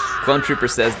nice. Clone Trooper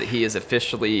says that he is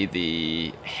officially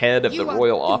the head of the You are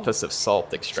Royal doomed. Office of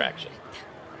Salt Extraction.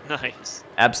 Nice.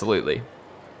 Absolutely.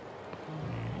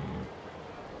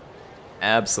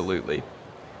 Absolutely.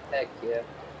 Heck yeah.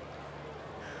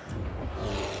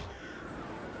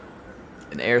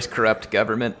 An heir's corrupt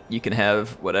government, you can have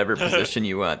whatever position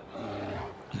you want.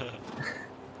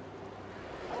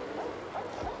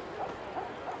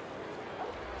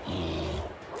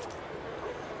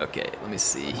 Okay, let me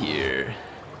see here.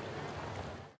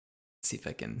 Let's see if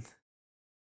I can...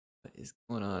 What is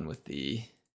going on with the...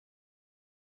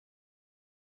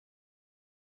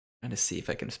 Trying to see if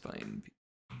I can find...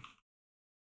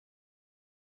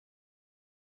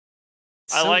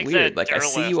 It's so like weird. that Like, I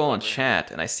see you all in Derleth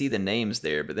chat, and I see the names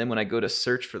there, but then when I go to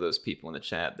search for those people in the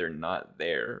chat, they're not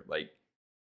there. Like,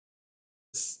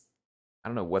 I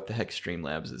don't know what the heck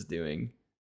Streamlabs is doing.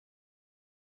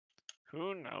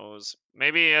 Who knows?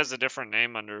 Maybe he has a different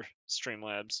name under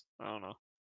Streamlabs. I don't know.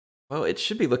 Well, it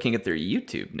should be looking at their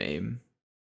YouTube name.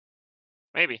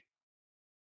 Maybe.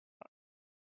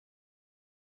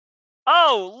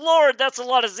 Oh, Lord, that's a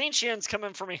lot of Zinchians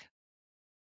coming for me.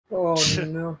 Oh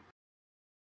no.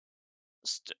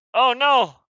 Oh,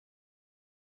 no!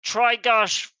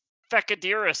 Trigosh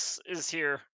Fekadiris is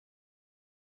here.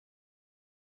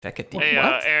 Fekati, Hey,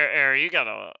 what? Air, you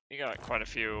got quite a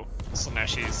few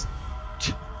Slaneshis.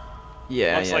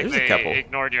 Yeah, Looks yeah, like there's they a couple.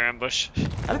 ignored your ambush.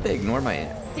 How did they ignore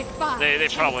my... They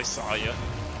probably saw you.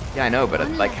 Yeah, I know, but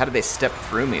like, how did they step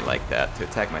through me like that to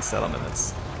attack my settlement?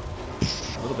 That's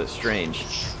a little bit strange.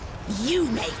 You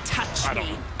may touch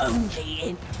me only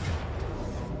in...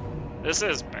 This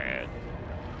is bad.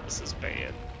 This is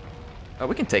bad. Oh,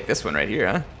 we can take this one right here,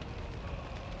 huh?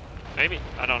 Maybe.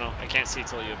 I don't know. I can't see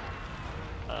till you...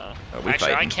 we actually,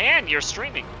 fighting. I can. You're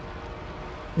streaming.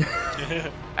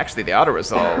 Actually, the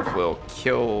auto-resolve will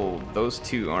kill those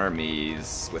two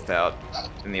armies without...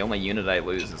 And the only unit I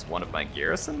lose is one of my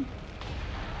garrison?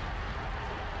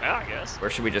 Yeah, I guess. Or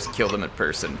should we just kill them in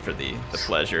person for the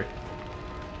pleasure?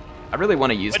 I really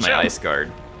want to use my Ice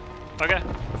Guard Okay.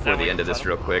 before the end of this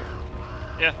real quick.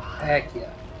 Yeah. Heck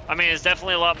yeah. I mean, it's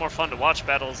definitely a lot more fun to watch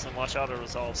battles than watch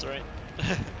auto-resolves, right?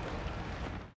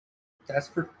 That's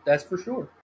for sure.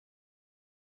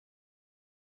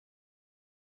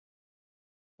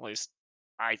 At least,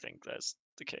 I think that's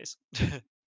the case.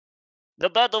 The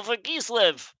battle for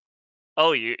Kislev!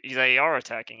 Oh, they are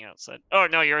attacking outside. Oh,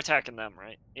 no, you're attacking them,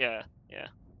 right? Yeah,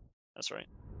 that's right.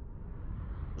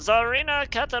 Tsarina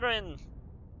Catherine!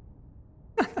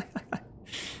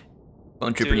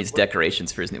 Bone Trooper needs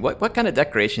decorations for his new... What kind of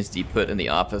decorations do you put in the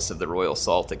office of the Royal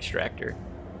Salt Extractor?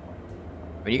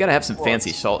 I mean, you gotta have some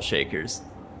fancy salt shakers.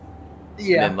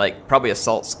 Yeah. And then, like, probably a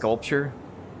salt sculpture.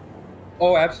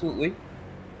 Oh, absolutely.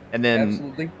 And then,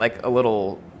 Absolutely. like, a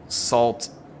little salt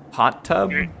hot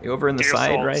tub over in the Deer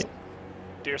side, salts. right?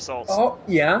 Deer salts. Oh,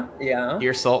 yeah, yeah.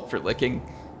 Deer salt for licking.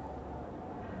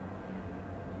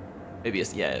 Maybe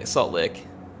a salt lick.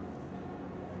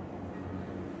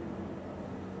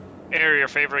 Air, your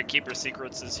favorite Keeper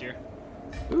Secrets is here.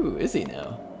 Ooh, is he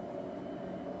now?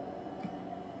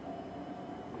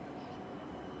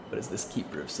 What is this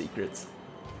Keeper of Secrets?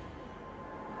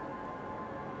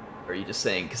 Or are you just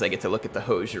saying because I get to look at the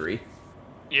hosiery?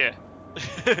 Yeah.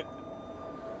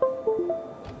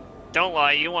 Don't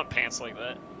lie, you want pants like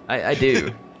that. I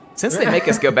do. Since they make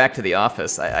us go back to the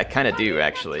office, I kind of do,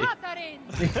 actually.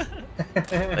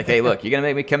 Like, hey, look, you're gonna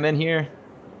make me come in here?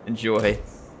 Enjoy.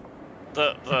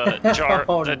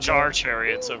 The jar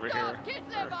chariots over here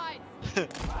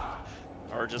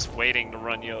are just waiting to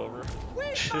run you over.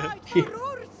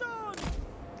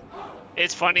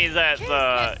 It's funny that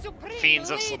the Fiends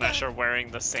of Slanesh are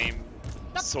wearing the same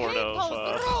sort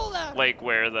of leg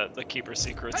wear that the Keeper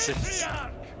Secrets is.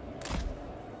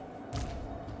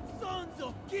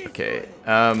 Okay,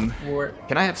 can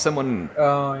I have someone...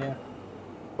 Oh, yeah.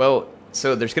 Well,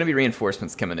 so there's going to be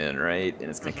reinforcements coming in, right? And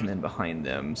it's going to come in behind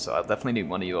them, so I'll definitely need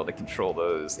one of you all to control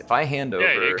those. If I hand over...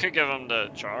 Yeah, you could give them to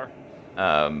Jar.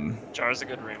 Jar's a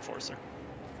good reinforcer.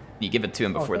 You give it to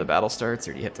him before the battle starts,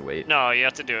 or do you have to wait? No, you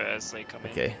have to do it as they come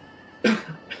in. Okay. I'm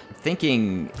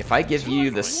thinking, if I give you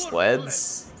the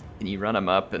sleds, and you run them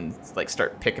up and, like,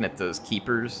 start picking at those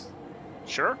keepers...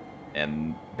 Sure.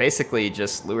 And basically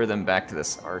just lure them back to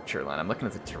this archer line. I'm looking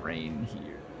at the terrain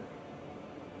here.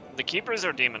 The keepers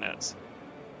are demonettes.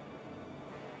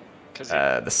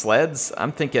 The sleds?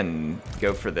 I'm thinking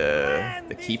go for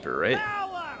the keeper, right?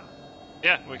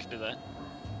 Yeah, we can do that.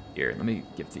 Here, let me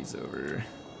give these over.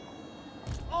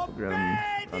 Pilgrim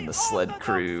on the sled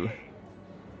crew.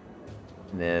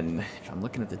 And then, if I'm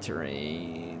looking at the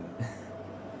terrain...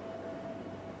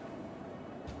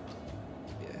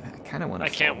 I kind of want to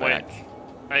fall back.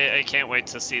 I can't wait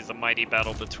to see the mighty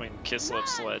battle between Kislev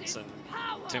sleds and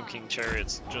Tomb King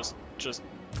chariots, just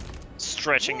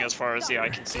stretching as far as the eye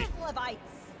can see.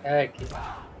 Heck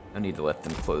yeah. No need to let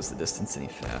them close the distance any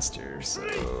faster,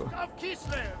 so...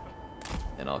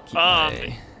 And I'll keep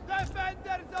my...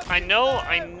 I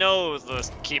know the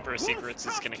Keeper of Secrets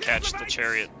is gonna catch the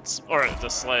chariots or the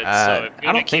sleds. So if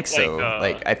I don't think so.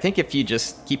 Like, I think if you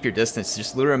just keep your distance,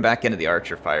 just lure him back into the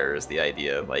archer fire is the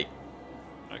idea. Like,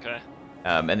 okay.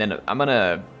 And then I'm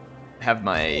gonna have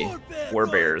my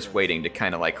warbears waiting to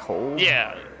kind of like hold.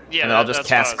 Yeah. Yeah. And then I'll just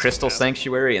cast Crystal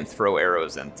Sanctuary and throw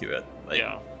arrows into it. Like,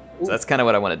 yeah. So that's kind of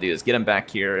what I want to do is get him back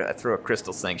here. I throw a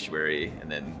Crystal Sanctuary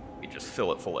and then we just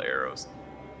fill it full of arrows.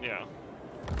 Yeah.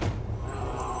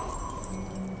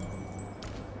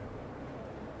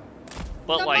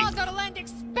 But like,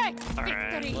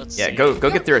 alright, let's yeah, see. go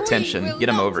get their attention. Get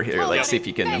them over here. Like, see if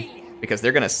you can, because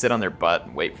they're gonna sit on their butt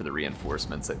and wait for the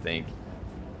reinforcements. I think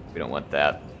we don't want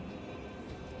that.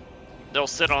 They'll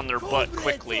sit on their butt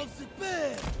quickly.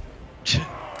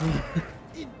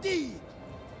 Indeed.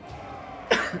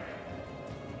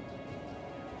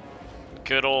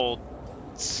 Good old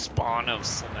spawn of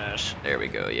Slanesh. There we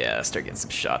go. Yeah, start getting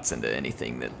some shots into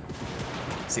anything that.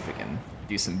 See if we can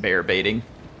do some bear baiting.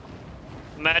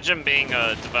 Imagine being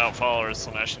a devout follower of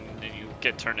Slanesh and then you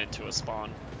get turned into a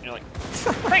spawn. You're like,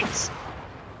 thanks.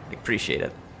 Appreciate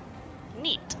it.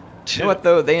 Neat. You know what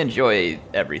though? They enjoy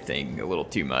everything a little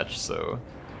too much, so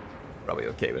probably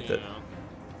okay with it.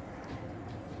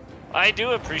 I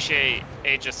do appreciate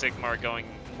Age of Sigmar going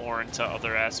more into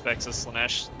other aspects of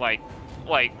Slanesh. Like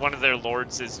one of their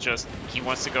lords is just he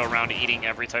wants to go around eating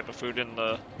every type of food in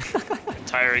the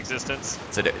entire existence.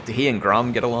 So do he and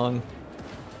Grom get along?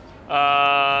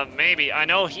 Maybe. I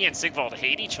know he and Sigvald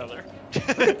hate each other.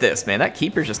 Look at this, man. That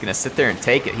keeper's just gonna sit there and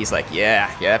take it. He's like,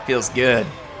 yeah, it feels good.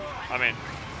 I mean,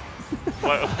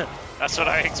 that's what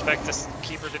I expect this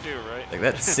keeper to do, right? Like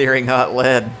that searing hot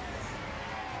lead.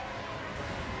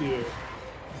 Yeah.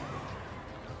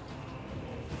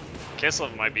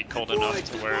 Kislev might be cold enough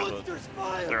to wear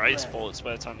their ice bullets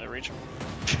by the time they reach them.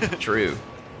 True.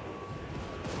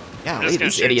 Yeah, I'm just gonna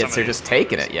these shoot idiots some are of just these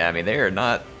taking it. Yeah, I mean, they are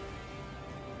not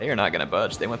gonna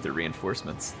budge. They want their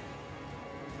reinforcements.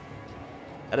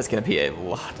 That is gonna be a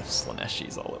lot of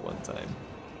Slaneshis all at one time.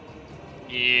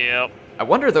 Yep. I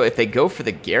wonder though if they go for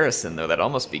the garrison though, that'd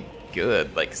almost be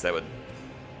good. Like, 'cause that would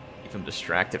keep them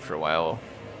distracted for a while.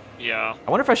 Yeah.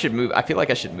 I wonder if I should move. I feel like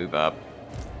I should move up.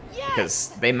 Because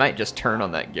they might just turn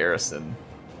on that garrison.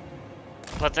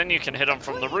 But then you can hit them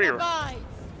from the rear. I'm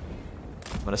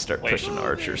gonna start pushing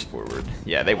archers forward.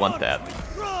 Yeah, they want that.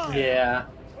 Yeah.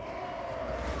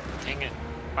 Dang it.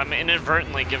 I'm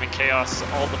inadvertently giving Chaos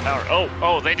all the power.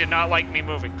 Oh, they did not like me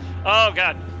moving. Oh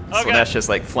god. Oh god. Slanesh just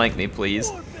like, flank me,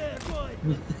 please.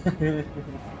 Flank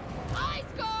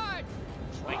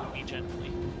me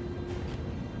gently.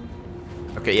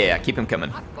 Okay, yeah, keep him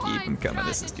coming. Keep him coming.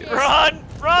 This is good. Run!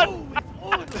 Run!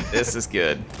 This is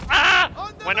good.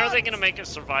 Ah! When are they gonna make a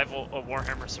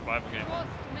Warhammer survival game?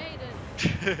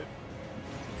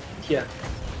 Yeah.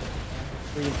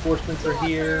 Reinforcements are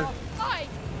here.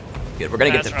 Good. We're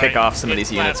gonna get That's to pick right. off some of Get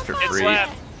these units for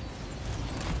slapped.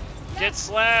 free. Get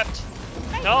slapped!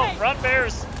 No, run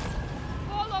bears!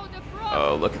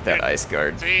 Oh, look at that ice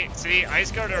guard. See,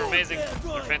 ice guard are amazing.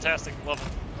 They're fantastic. Love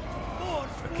them.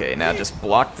 Okay, now just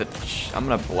block the. I'm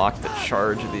gonna block the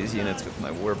charge of these units with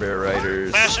my warbear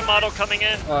riders. Fashion model coming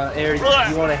in. Air, do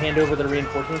you want to hand over the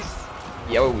reinforcements?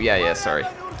 Yeah, oh, yeah. Sorry.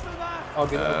 I'll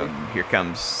get it. Here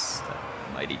comes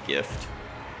a mighty gift.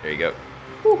 There you go.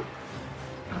 Whew.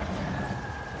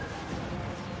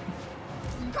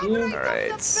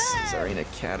 Alright, Tsarina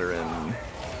Katerin.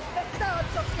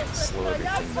 Slow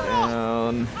everything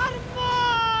down.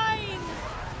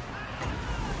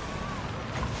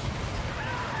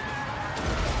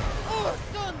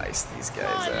 Ice these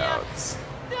guys out.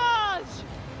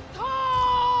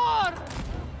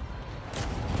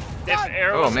 If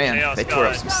Air Oh was a man, Chaos they God, tore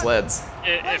up some sleds.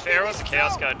 If Air was a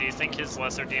Chaos God, do you think his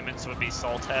lesser demons would be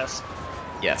Saltas?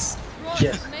 Yes.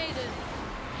 Yes.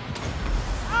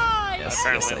 Yes,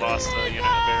 Apparently yes, lost a unit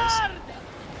of bears.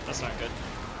 That's not good.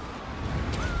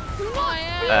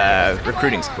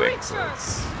 Recruiting's quick, so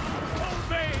it's...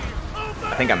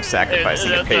 I think I'm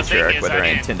sacrificing a The thing patriarch, is, whether I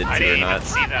intended I to or didn't not. even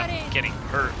see them getting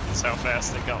hurt. That's how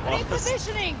fast they got lost.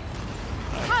 Repositioning.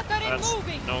 That's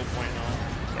no point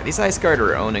on. Yeah, these Ice Guard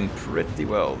are owning pretty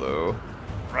well, though.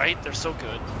 Right? They're so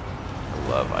good. I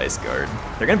love Ice Guard.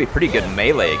 They're gonna be pretty good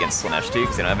melee against Slanesh too,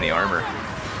 because they don't have any armor.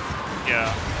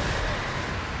 Yeah.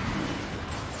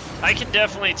 I can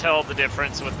definitely tell the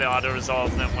difference with the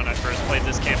auto-resolve than when I first played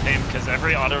this campaign, because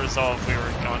every auto-resolve we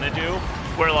were gonna do,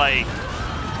 we're like,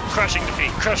 crushing defeat,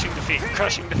 crushing defeat,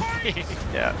 crushing defeat.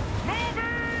 Yeah.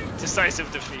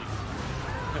 Decisive defeat.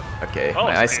 Okay, Oh,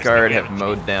 my so Ice you're Guard still have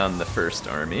mowed down the first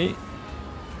army.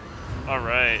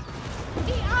 Alright.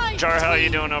 Jar, how you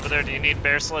doing over there? Do you need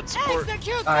bear sled support?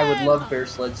 I would love bear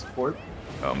sled support.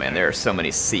 Oh man, there are so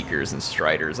many Seekers and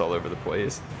Striders all over the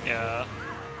place. Yeah.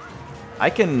 I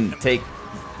can take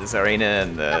the Tsarina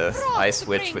and the Ice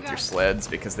Witch with your sleds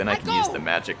because then I can use the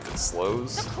magic that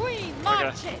slows. Queen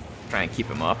Okay. Try and keep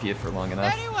them off you for long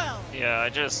enough. Yeah,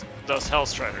 those Hell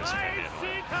Striders are gonna be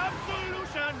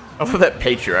I love that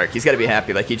Patriarch. He's got to be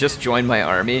happy. Like, he just joined my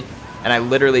army, and I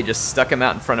literally just stuck him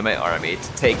out in front of my army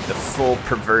to take the full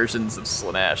perversions of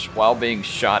Slaanesh while being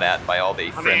shot at by all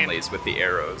the friendlies with the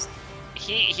arrows.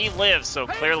 He lives, so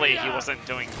clearly he wasn't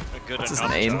doing a good What's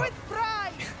enough his name? job.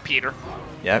 Peter.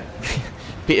 Yeah.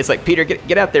 It's like, Peter,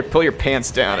 get out there, pull your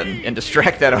pants down, and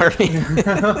distract that army.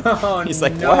 Oh, He's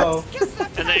like, no.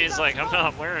 what? And then he's like, I'm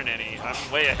not wearing any. I'm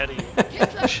way ahead of you.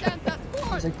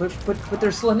 He's like, but they're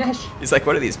Slaanesh. He's like,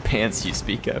 what are these pants you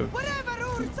speak of?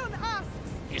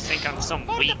 You think I'm some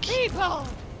weak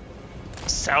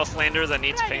Southlander that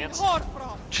needs pants? We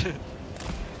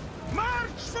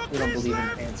don't believe in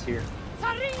pants here.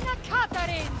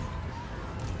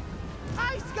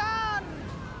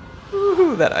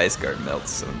 Ooh, that Ice Guard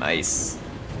melts so nice.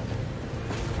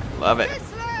 Love it.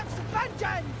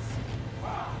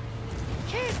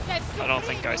 I don't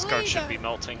think Ice Guard should be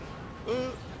melting.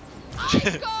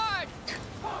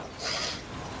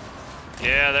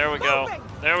 Yeah, there we go.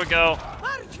 There we go.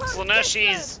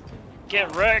 Slaaneshis,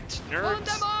 get wrecked,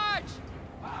 nerds.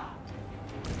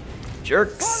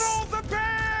 Jerks.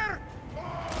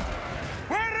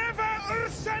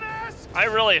 I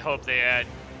really hope they add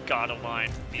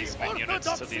God-aligned Beastman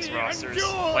units to these rosters.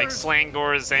 Like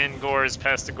Slangors, Angors,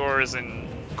 Pestigors, and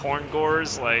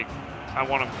Corngors. Like, I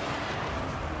want them.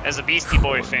 As a Beastie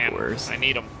Boy fan, I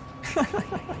need them.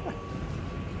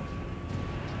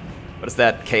 What is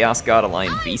that? Chaos God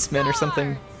aligned Beastmen or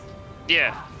something?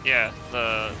 Yeah, yeah,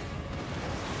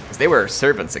 Because they were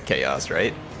servants of Chaos,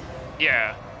 right?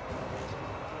 yeah.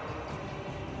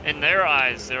 In their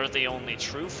eyes, they're the only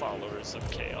true followers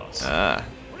of Chaos. Ah.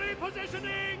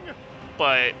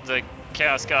 But the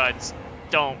Chaos Gods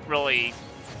don't really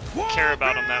care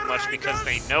about them that much because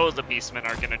they know the Beastmen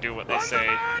are going to do what they say,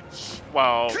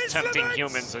 while tempting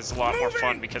humans is a lot more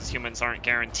fun because humans aren't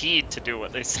guaranteed to do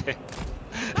what they say.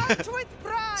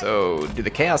 So, do the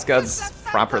Chaos Gods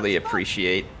properly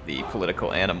appreciate the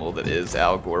political animal that is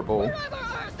Al Gorbel?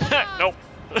 Nope.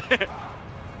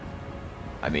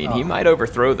 I mean, he might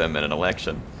overthrow them in an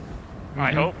election.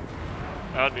 I hope.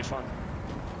 That would be fun.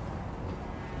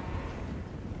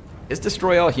 His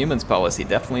destroy all humans policy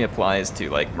definitely applies to,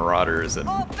 like, Marauders and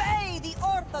Obey the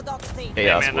orthodoxy.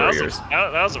 Chaos Hey, man, Warriors.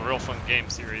 that was a real fun game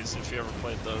series if you ever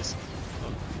played those.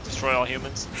 Destroy All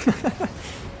Humans.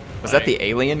 Was that the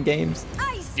Alien games?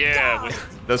 Yeah,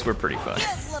 with Those were pretty fun.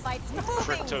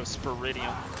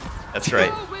 Cryptosporidium. That's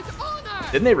right.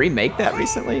 Didn't they remake that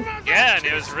recently? Yeah, and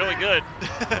it was really good.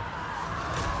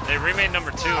 They remade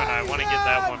number 2, and I want to get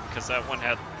that one because that one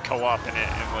had co-op in it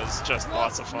and was just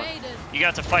lots of fun. You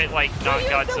got to fight like not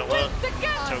Godzilla,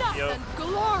 Tokyo.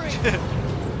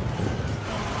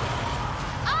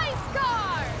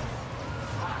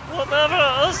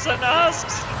 Whatever Urson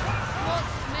asks.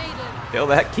 Kill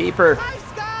that keeper.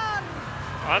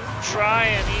 I'm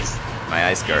trying. My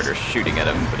Ice Guard are shooting at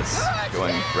him, but it's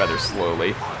going rather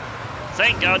slowly.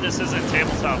 Thank God this isn't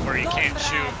tabletop where you can't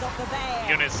shoot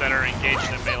units that are engaged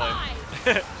in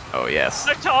melee. Oh yes.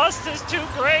 The cost is too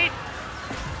great.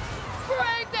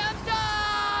 Bring them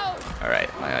down! Alright,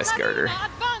 my Ice Guard are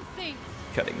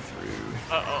cutting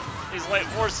through. Uh-oh. These light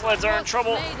force sleds are in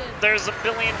trouble. There's a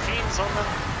billion fiends on them.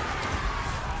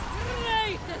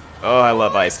 Oh, I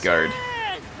love Ice Guard.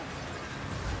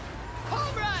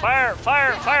 Fire,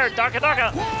 fire, fire, Daka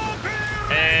Daka.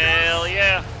 Hell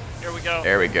yeah. Here we go.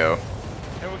 There we go.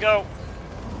 Here we go.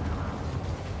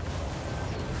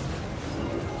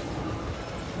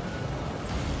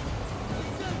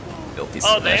 Filthy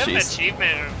Oh, they have an Slaaneshies.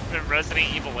 achievement in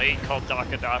Resident Evil 8 called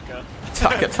Daka Daka.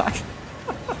 Daka Daka.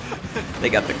 They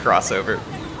got the crossover.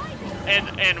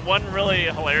 And one really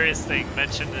hilarious thing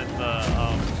mentioned in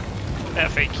the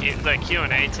FAQ, the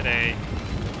Q&A today,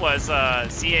 was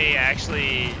CA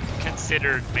actually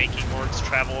considered making orcs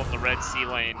travel in the Red Sea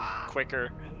lane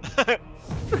quicker.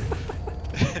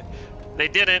 They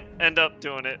didn't end up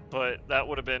doing it, but that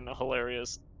would have been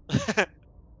hilarious.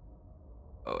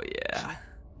 Oh yeah.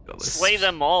 Slay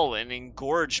them all and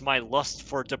engorge my lust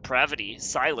for depravity,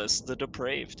 Silas the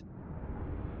Depraved.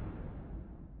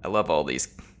 I love all these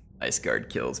Ice Guard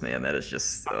kills, man. That is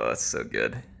just, oh, it's so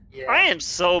good. Yeah. I am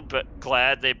so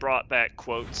glad they brought back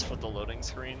quotes for the loading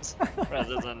screens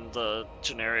rather than the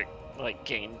generic like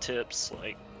game tips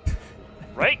like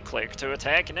right click to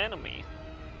attack an enemy.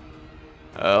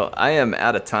 Well, I am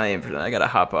out of time for that. I gotta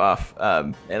hop off.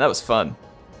 And that was fun.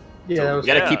 Yeah, So that was we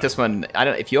gotta fun. keep this one. I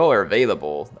don't. If you all are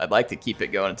available, I'd like to keep it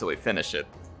going until we finish it.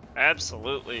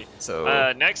 Absolutely.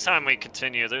 So Next time we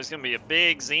continue, there's gonna be a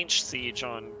big Tzeentch siege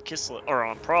on Kislev or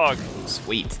on Prague.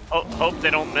 sweet. Hope they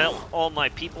don't melt all my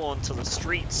people into the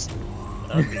streets.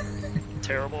 That'd be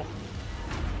terrible.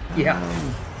 Yeah.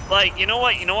 Like, you know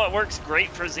what? You know what works great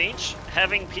for Tzeentch?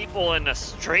 Having people in a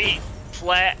straight,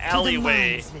 flat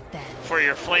alleyway for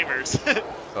your flamers.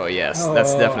 Oh yes,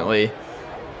 that's definitely.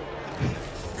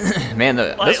 Man,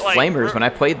 those flamers. When I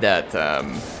played that,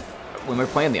 when we were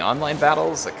playing the online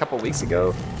battles a couple weeks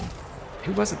ago,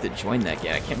 who was it that joined that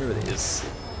game? I can't remember. Was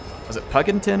it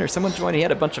Puggington or someone joined? He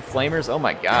had a bunch of flamers. Oh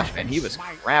my gosh, man, he was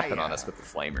crapping on us with the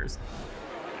flamers.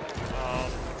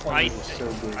 I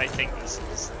think this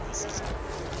is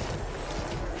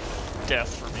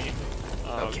death for me.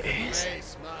 Okay.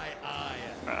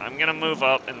 Alright, I'm gonna move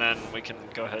up and then we can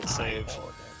go ahead and save.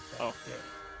 Oh,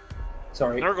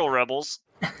 Sorry. Nurgle rebels.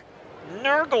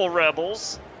 Nurgle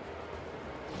rebels.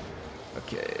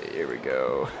 Okay, here we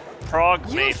go. Prague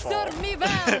You may fall. serve me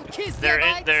well,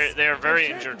 They're very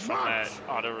injured from that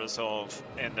auto resolve,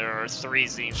 and there are 3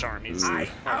 Tzeentch armies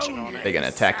marching on They're it. gonna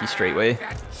attack you straight away.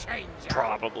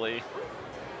 Probably.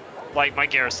 Like, my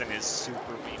garrison is super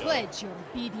beat up. Pledge your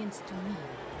obedience to me.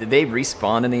 Did they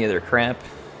respawn any of their crap?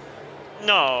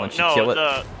 No, Once you kill it?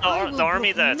 the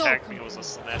army that no attacked me was a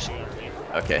Slaneshi army,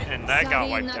 Okay. and that got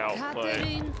wiped out. But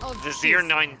the Zir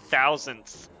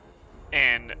 9000th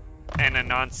and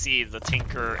Anansi, the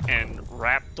Tinker, and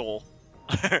Raptor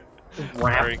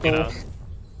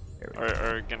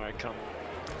are gonna come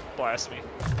blast me.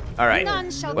 All right.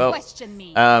 None shall Well, question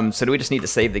me. so do we just need to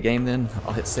save the game then?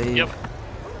 I'll hit save. Yep.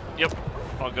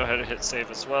 I'll go ahead and hit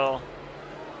save as well.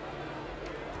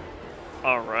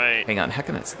 All right. Hang on, how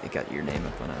come it got your name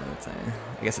up on it?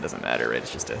 I guess it doesn't matter, right?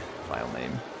 It's just a file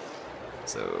name.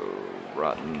 So,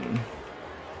 Rotten.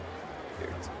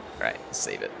 Alright,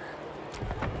 save it.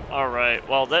 All right.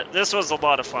 Well, this was a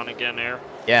lot of fun again, Air.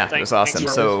 Yeah, it Thanks- was awesome.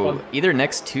 thanks So, either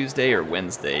next Tuesday or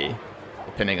Wednesday,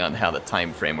 depending on how the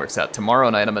time frame works out. Tomorrow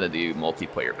night, I'm going to do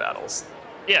multiplayer battles.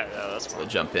 Yeah, that's So fine. we'll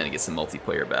jump in and get some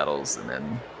multiplayer battles, and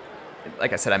then,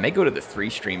 like I said, I may go to the 3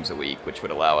 streams a week, which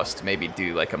would allow us to maybe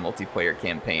do like a multiplayer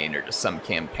campaign or just some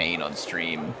campaign on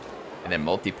stream, and then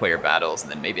multiplayer battles,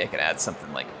 and then maybe I could add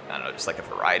something like, I don't know, just like a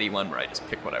variety one where I just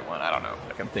pick what I want. I don't know.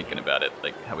 Like, I'm thinking about it,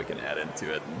 like how we can add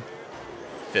into it and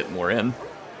fit more in.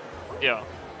 Yeah.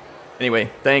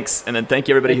 Anyway, thanks, and then thank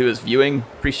you everybody who is viewing.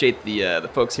 Appreciate the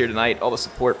folks here tonight, all the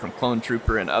support from Clone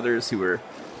Trooper and others who were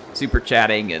super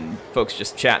chatting, and folks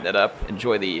just chatting it up.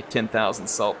 Enjoy the 10,000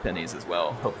 salt pennies as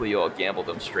well. Hopefully you all gambled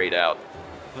them straight out.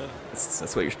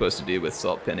 That's what you're supposed to do with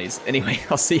salt pennies. Anyway,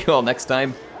 I'll see you all next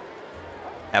time.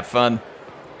 Have fun.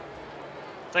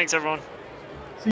 Thanks, everyone.